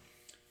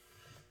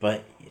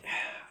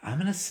I'm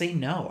gonna say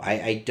no.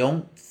 I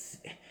don't.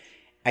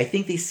 I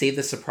think they save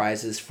the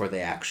surprises for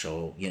the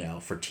actual, you know,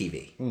 for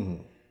TV.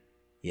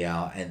 You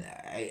know, and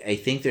I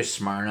think they're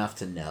smart enough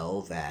to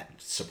know that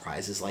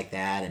surprises like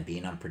that and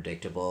being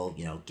unpredictable,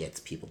 you know,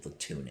 gets people to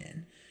tune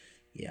in.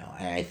 You know,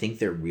 and I think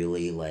they're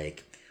really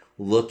like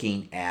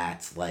looking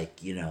at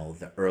like, you know,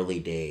 the early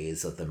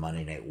days of the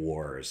Monday Night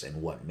Wars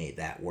and what made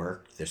that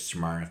work. They're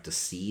smart enough to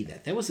see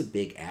that was a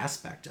big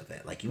aspect of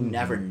it. Like you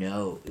never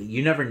knew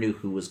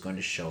who was going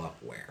to show up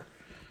where.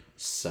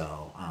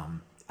 So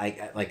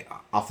I like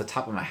off the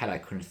top of my head, I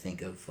couldn't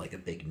think of like a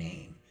big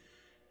name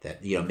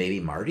that, you know, maybe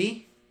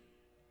Marty.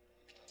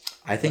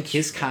 I think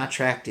his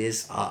contract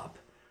is up.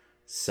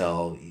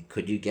 So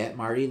could you get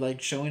Marty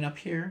like showing up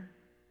here?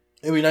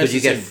 It'd be nice. Could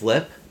you get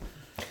Flip?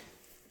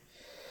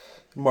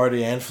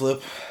 Marty and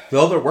Flip.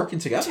 Well, they're working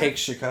together. Take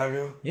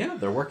Chicago. Yeah,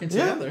 they're working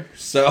together.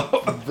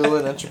 So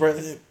Villain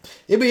Enterprise.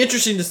 It'd be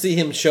interesting to see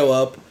him show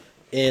up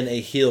in a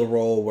heel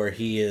role where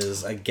he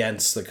is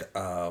against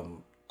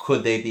the.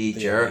 Could they be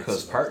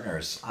Jericho's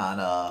partners on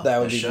a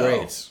That would be show,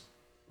 great.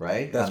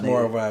 Right? That's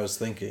more of what I was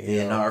thinking. The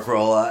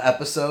inaugural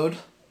episode.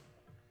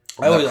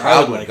 I would would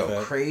like go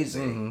that. crazy.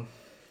 Mm-hmm.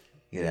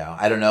 You know,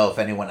 I don't know if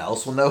anyone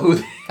else will know who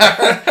they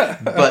are,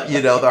 but you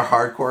know, the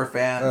hardcore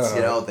fans, you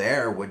know,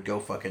 there would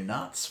go fucking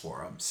nuts for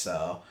them.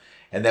 So,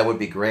 and that would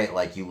be great.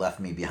 Like, you left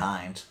me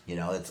behind. You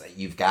know,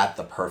 you've got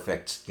the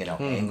perfect, you know,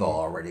 angle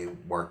already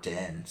worked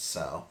in.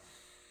 So,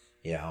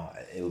 you know,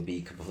 it would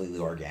be completely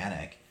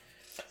organic.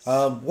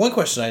 One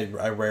question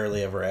I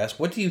rarely ever ask: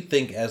 what do you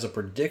think, as a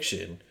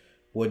prediction,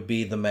 would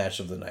be the match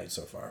of the night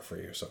so far for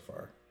you so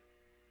far?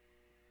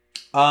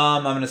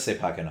 I'm gonna say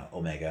Pac and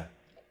Omega.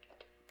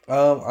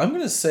 I'm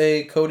going to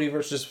say Cody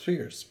versus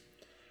Spears.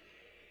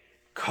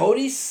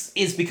 Cody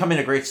is becoming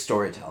a great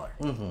storyteller.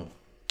 Mm-hmm.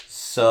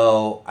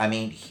 So, I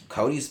mean,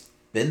 Cody's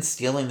been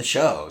stealing the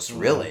shows,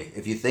 really,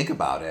 if you think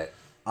about it.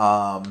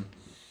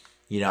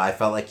 You know, I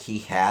felt like he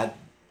had,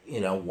 you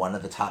know, one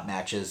of the top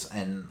matches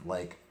and,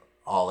 like,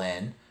 All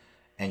In.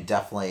 And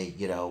definitely,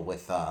 you know,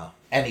 with...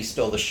 and he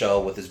stole the show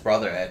with his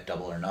brother at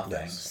Double or Nothing.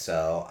 Yes.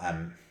 So,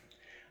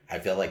 I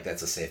feel like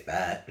that's a safe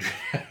bet.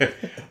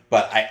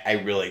 But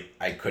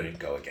I couldn't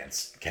go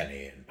against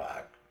Kenny and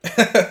Pac.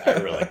 I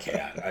really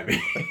can't. I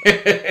mean,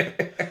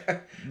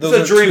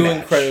 those are two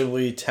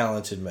incredibly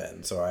talented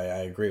men, so I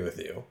agree with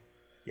you.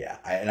 Yeah,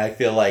 and I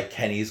feel like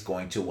Kenny's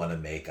going to want to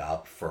make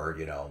up for,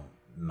 you know,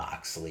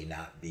 Moxley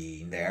not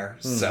being there.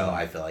 Mm-hmm. So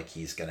I feel like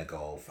he's going to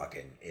go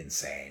fucking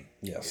insane.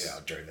 Yes. You know,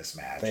 during this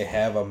match. They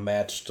have a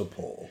match to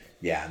pull.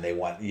 Yeah, and they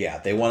want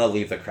to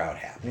leave the crowd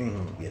happy,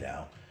 you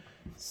know.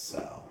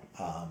 So...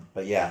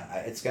 but yeah,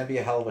 it's going to be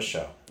a hell of a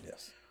show.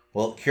 Yes.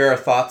 Well, here are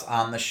thoughts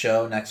on the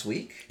show next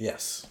week.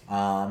 Yes.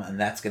 And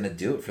that's going to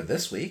do it for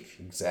this week.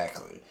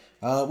 Exactly.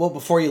 Well,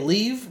 before you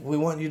leave, we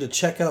want you to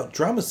check out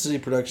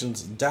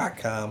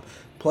DramaCityProductions.com.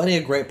 Plenty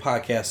of great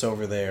podcasts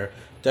over there.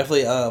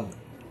 Definitely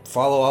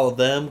follow all of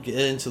them, get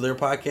into their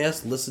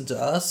podcast, listen to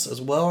us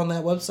as well on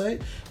that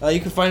website.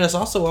 You can find us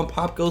also on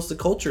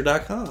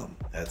PopGoesToCulture.com.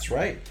 That's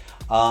right.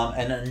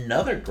 And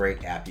another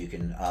great app you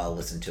can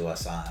listen to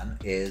us on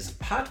is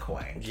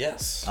Podcoin.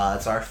 Yes.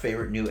 It's our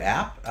favorite new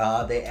app.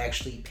 They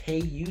actually pay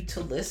you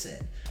to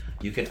listen.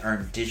 You can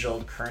earn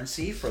digital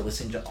currency for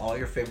listening to all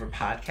your favorite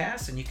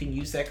podcasts, and you can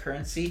use that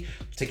currency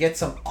to get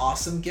some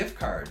awesome gift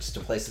cards to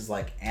places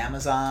like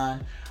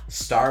Amazon,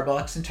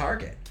 Starbucks, and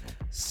Target.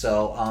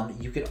 So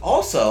you can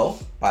also,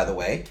 by the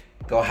way,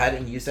 go ahead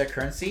and use that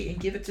currency and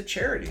give it to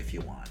charity if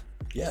you want.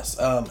 Yes.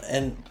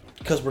 And...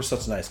 because we're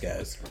such nice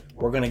guys,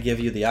 we're going to give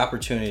you the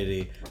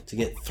opportunity to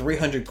get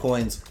 300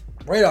 coins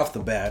right off the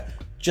bat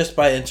just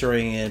by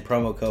entering in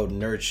promo code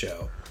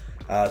NERDSHOW.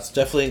 So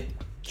definitely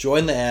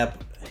join the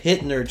app,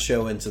 hit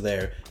NERDSHOW into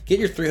there, get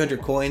your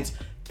 300 coins,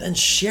 then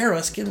share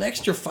us, get an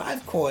extra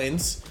 5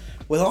 coins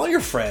with all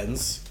your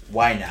friends.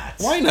 Why not?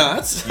 Why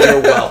not?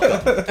 You're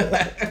welcome.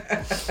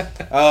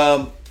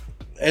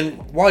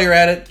 And while you're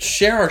at it,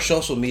 share our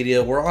social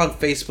media. We're on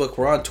Facebook.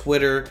 We're on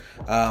Twitter.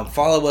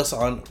 Follow us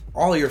on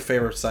all your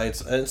favorite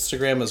sites.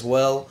 Instagram as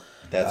well.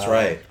 That's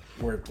right.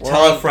 We're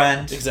Tell a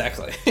friend.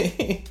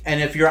 Exactly. And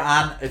if you're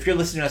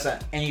listening to us on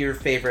any of your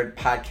favorite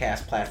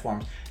podcast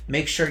platforms,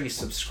 make sure you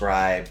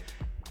subscribe.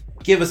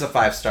 Give us a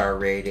 5-star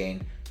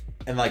rating.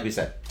 And like we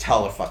said,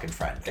 tell a fucking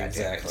friend.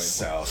 Exactly.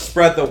 So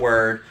spread the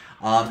word.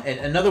 And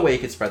another way you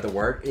can spread the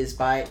word is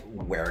by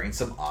wearing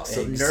some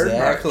awesome nerd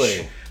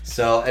merch.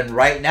 So, and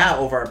right now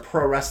over at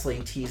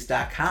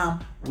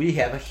ProWrestlingTees.com, we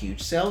have a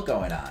huge sale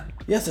going on.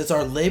 Yes, it's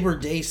our Labor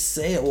Day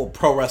sale. Well,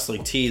 Pro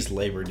Wrestling Tees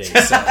Labor Day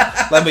sale.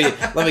 let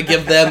me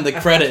give them the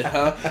credit,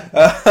 huh?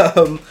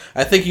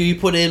 I think you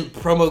put in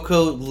promo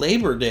code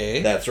Labor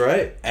Day. That's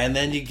right. And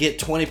then you get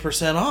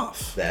 20%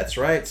 off. That's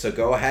right. So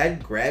go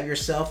ahead, grab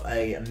yourself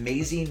a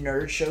amazing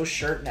Nerd Show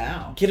shirt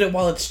now. Get it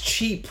while it's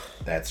cheap.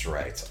 That's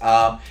right.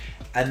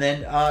 And then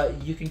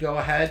you can go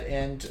ahead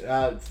and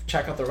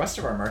check out the rest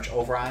of our merch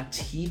over on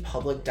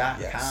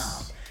tpublic.com.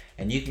 Yes.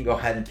 And you can go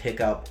ahead and pick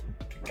up,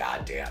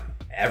 goddamn,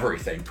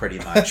 everything pretty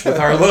much with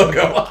our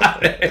logo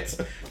on it.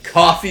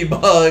 Coffee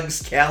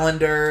mugs,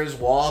 calendars,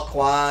 wall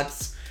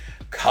clocks,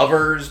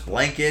 covers,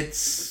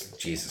 blankets,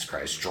 Jesus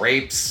Christ,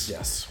 drapes.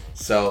 Yes.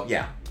 So,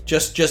 yeah.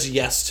 Just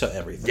yes to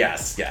everything.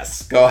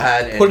 Yes. Go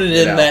ahead and put it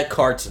in that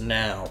cart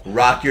now.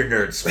 Rock your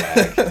nerd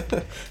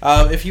swag.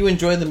 If you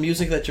enjoy the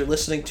music that you're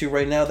listening to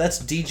right now, that's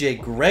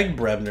DJ Greg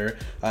Brebner.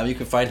 You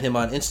can find him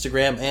on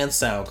Instagram and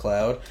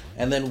SoundCloud.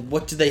 And then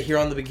what did they hear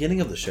on the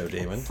beginning of the show,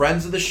 Damon?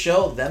 Friends of the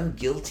show, Them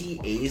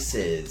Guilty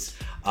Aces.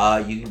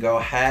 You can go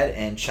ahead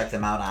and check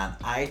them out on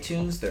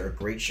iTunes. They're a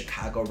great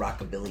Chicago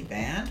rockabilly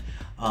band.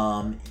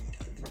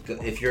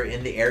 if you're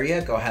in the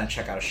area, go ahead and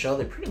check out a show.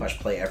 They pretty much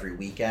play every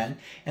weekend.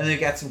 And they've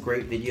got some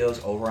great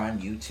videos over on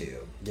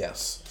YouTube.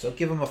 Yes. So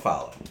give them a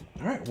follow.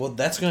 All right. Well,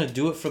 that's going to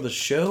do it for the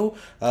show.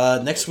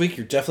 Next week,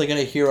 you're definitely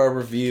going to hear our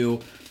review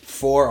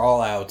for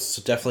All Out.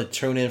 So definitely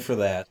tune in for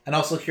that. And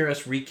also hear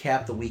us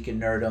recap the week in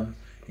Nerdom.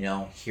 You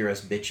know, hear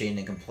us bitching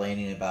and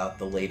complaining about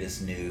the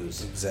latest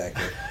news.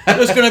 Exactly.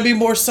 There's going to be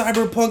more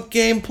Cyberpunk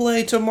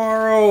gameplay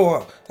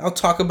tomorrow. I'll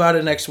talk about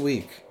it next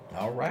week.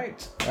 All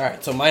right. All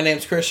right. So my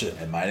name's Christian.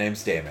 And my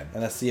name's Damon.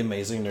 And that's the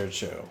Amazing Nerd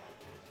Show.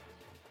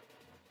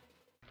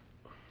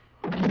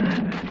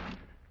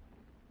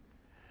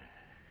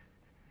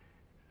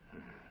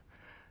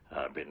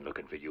 I've been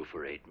looking for you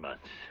for 8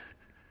 months.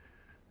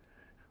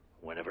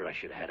 Whenever I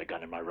should have had a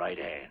gun in my right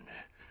hand,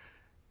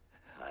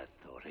 I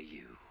thought of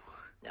you.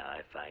 Now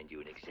I find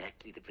you in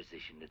exactly the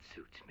position that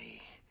suits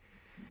me.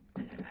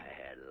 I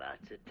had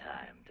lots of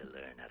time to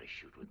learn how to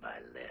shoot with my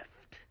left.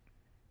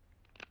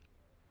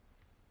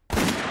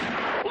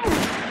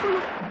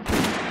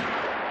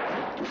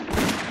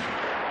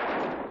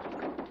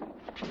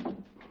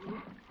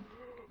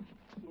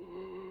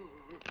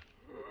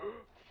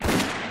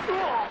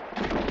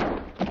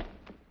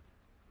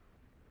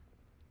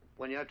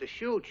 When you have to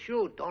shoot,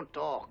 shoot, don't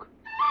talk.